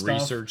bunch Do of the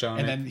stuff, research on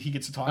and it. then he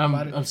gets to talk I'm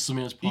about it.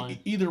 assuming it's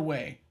plenty. Either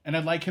way, and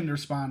I'd like him to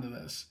respond to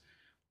this.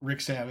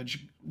 Rick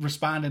Savage,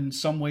 respond in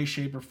some way,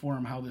 shape, or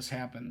form how this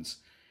happens.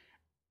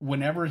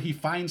 Whenever he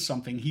finds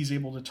something, he's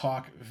able to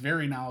talk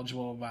very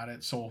knowledgeable about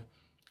it. So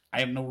I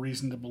have no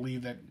reason to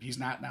believe that he's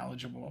not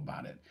knowledgeable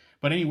about it.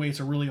 But anyway, it's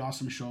a really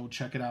awesome show.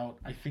 Check it out.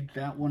 I think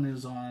that one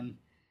is on,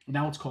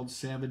 now it's called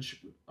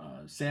Savage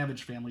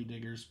Family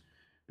Diggers,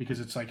 because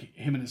it's like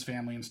him and his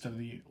family. Instead of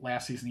the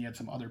last season, he had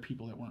some other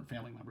people that weren't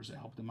family members that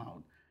helped him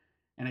out.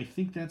 And I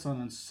think that's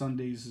on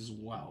Sundays as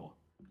well.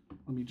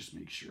 Let me just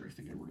make sure. I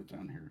think I wrote it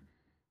down here.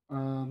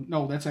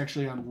 No, that's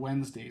actually on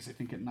Wednesdays, I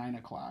think at 9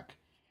 o'clock.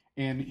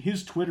 And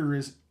his Twitter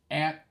is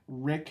at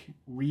Rick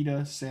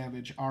Rita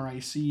Savage,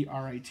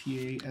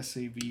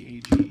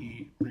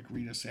 RICRITASAVAGE, Rick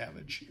Rita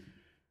Savage.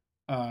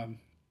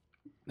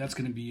 That's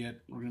going to be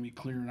it. We're going to be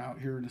clearing out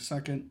here in a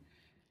second.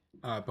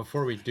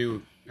 Before we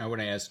do, I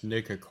want to ask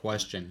Nick a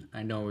question.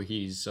 I know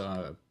he's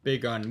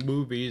big on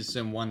movies,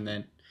 and one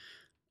that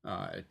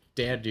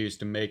Dad used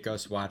to make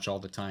us watch all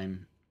the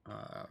time,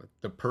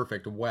 The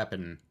Perfect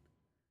Weapon,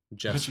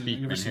 Jeff Have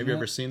you ever Speakman. seen Have you that?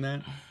 ever seen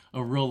that?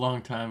 A real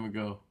long time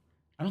ago.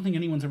 I don't think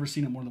anyone's ever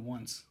seen it more than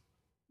once.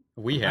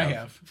 We have. I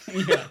have.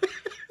 Yeah.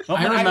 Well,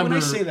 I when remember- I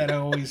say that, I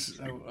always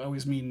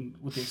mean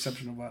with the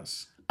exception of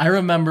us. I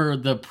remember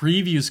the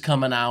previews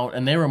coming out,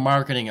 and they were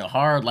marketing it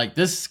hard. Like,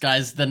 this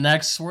guy's the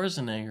next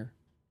Schwarzenegger.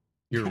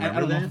 You I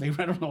remember don't know that?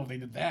 I don't know if they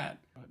did that.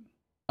 But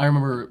I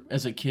remember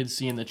as a kid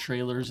seeing the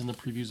trailers and the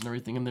previews and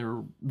everything, and they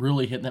were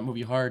really hitting that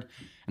movie hard.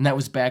 And that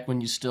was back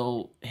when you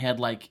still had,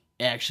 like,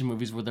 action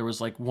movies where there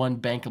was, like, one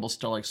bankable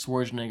star, like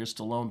Schwarzenegger,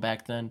 Stallone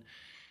back then.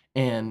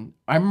 And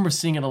I remember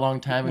seeing it a long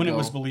time when ago. it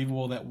was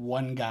believable that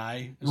one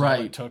guy is all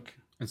Right. it took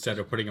Instead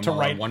of putting them To all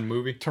write- in one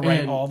movie? to right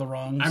And all the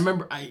wrongs. I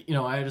remember, I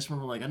just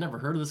remember, like, I never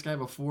heard of this guy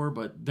before,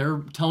 but they're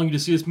telling you to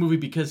see this movie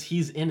because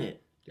he's in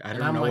it. I And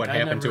don't I'm know like, what I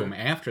happened to never-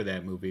 him after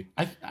that movie.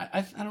 I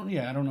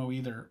don't know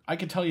either. I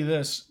could tell you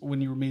this when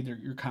you made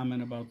your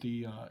comment about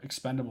the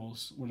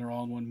Expendables when they're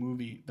all in one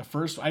movie. The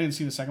first, I didn't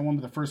see the second one,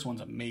 but the first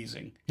one's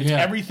amazing. It's Yeah,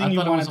 everything I you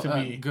thought it want was, it to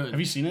be. good. Have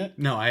you seen it?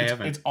 No, I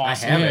haven't. It's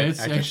awesome. I haven't. Yeah, it's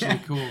I actually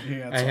cool.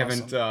 Yeah, I it's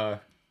haven't awesome.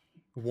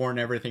 worn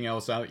everything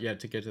else out yet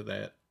to get to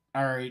that.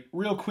 All right,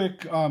 real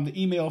quick, the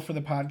email for the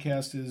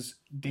podcast is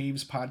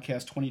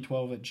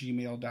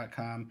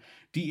davespodcast2012@gmail.com,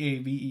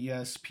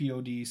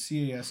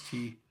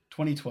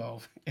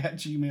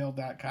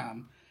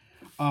 DAVESPODCAST2012@gmail.com.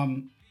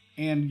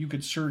 And you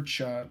could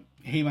search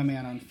Hey My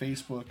Man on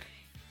Facebook.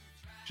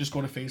 Just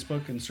go to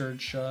Facebook and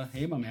search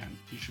Hey My Man.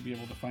 You should be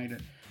able to find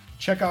it.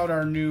 Check out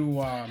our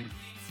new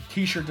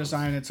t-shirt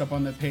design. It's up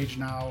on the page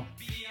now.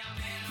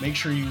 Make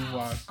sure you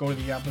go to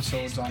the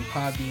episodes on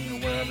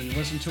Podbean or wherever you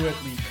listen to it.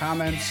 Leave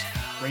comments,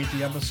 rate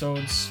the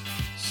episodes.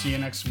 See you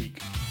next week.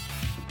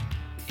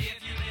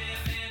 If you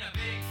live in a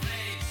big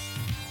place,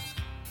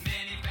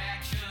 many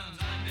factions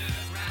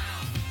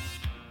underground,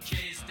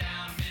 chase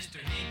down Mr.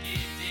 Hinky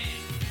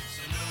Dink,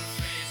 so no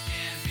trace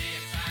can be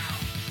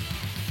found.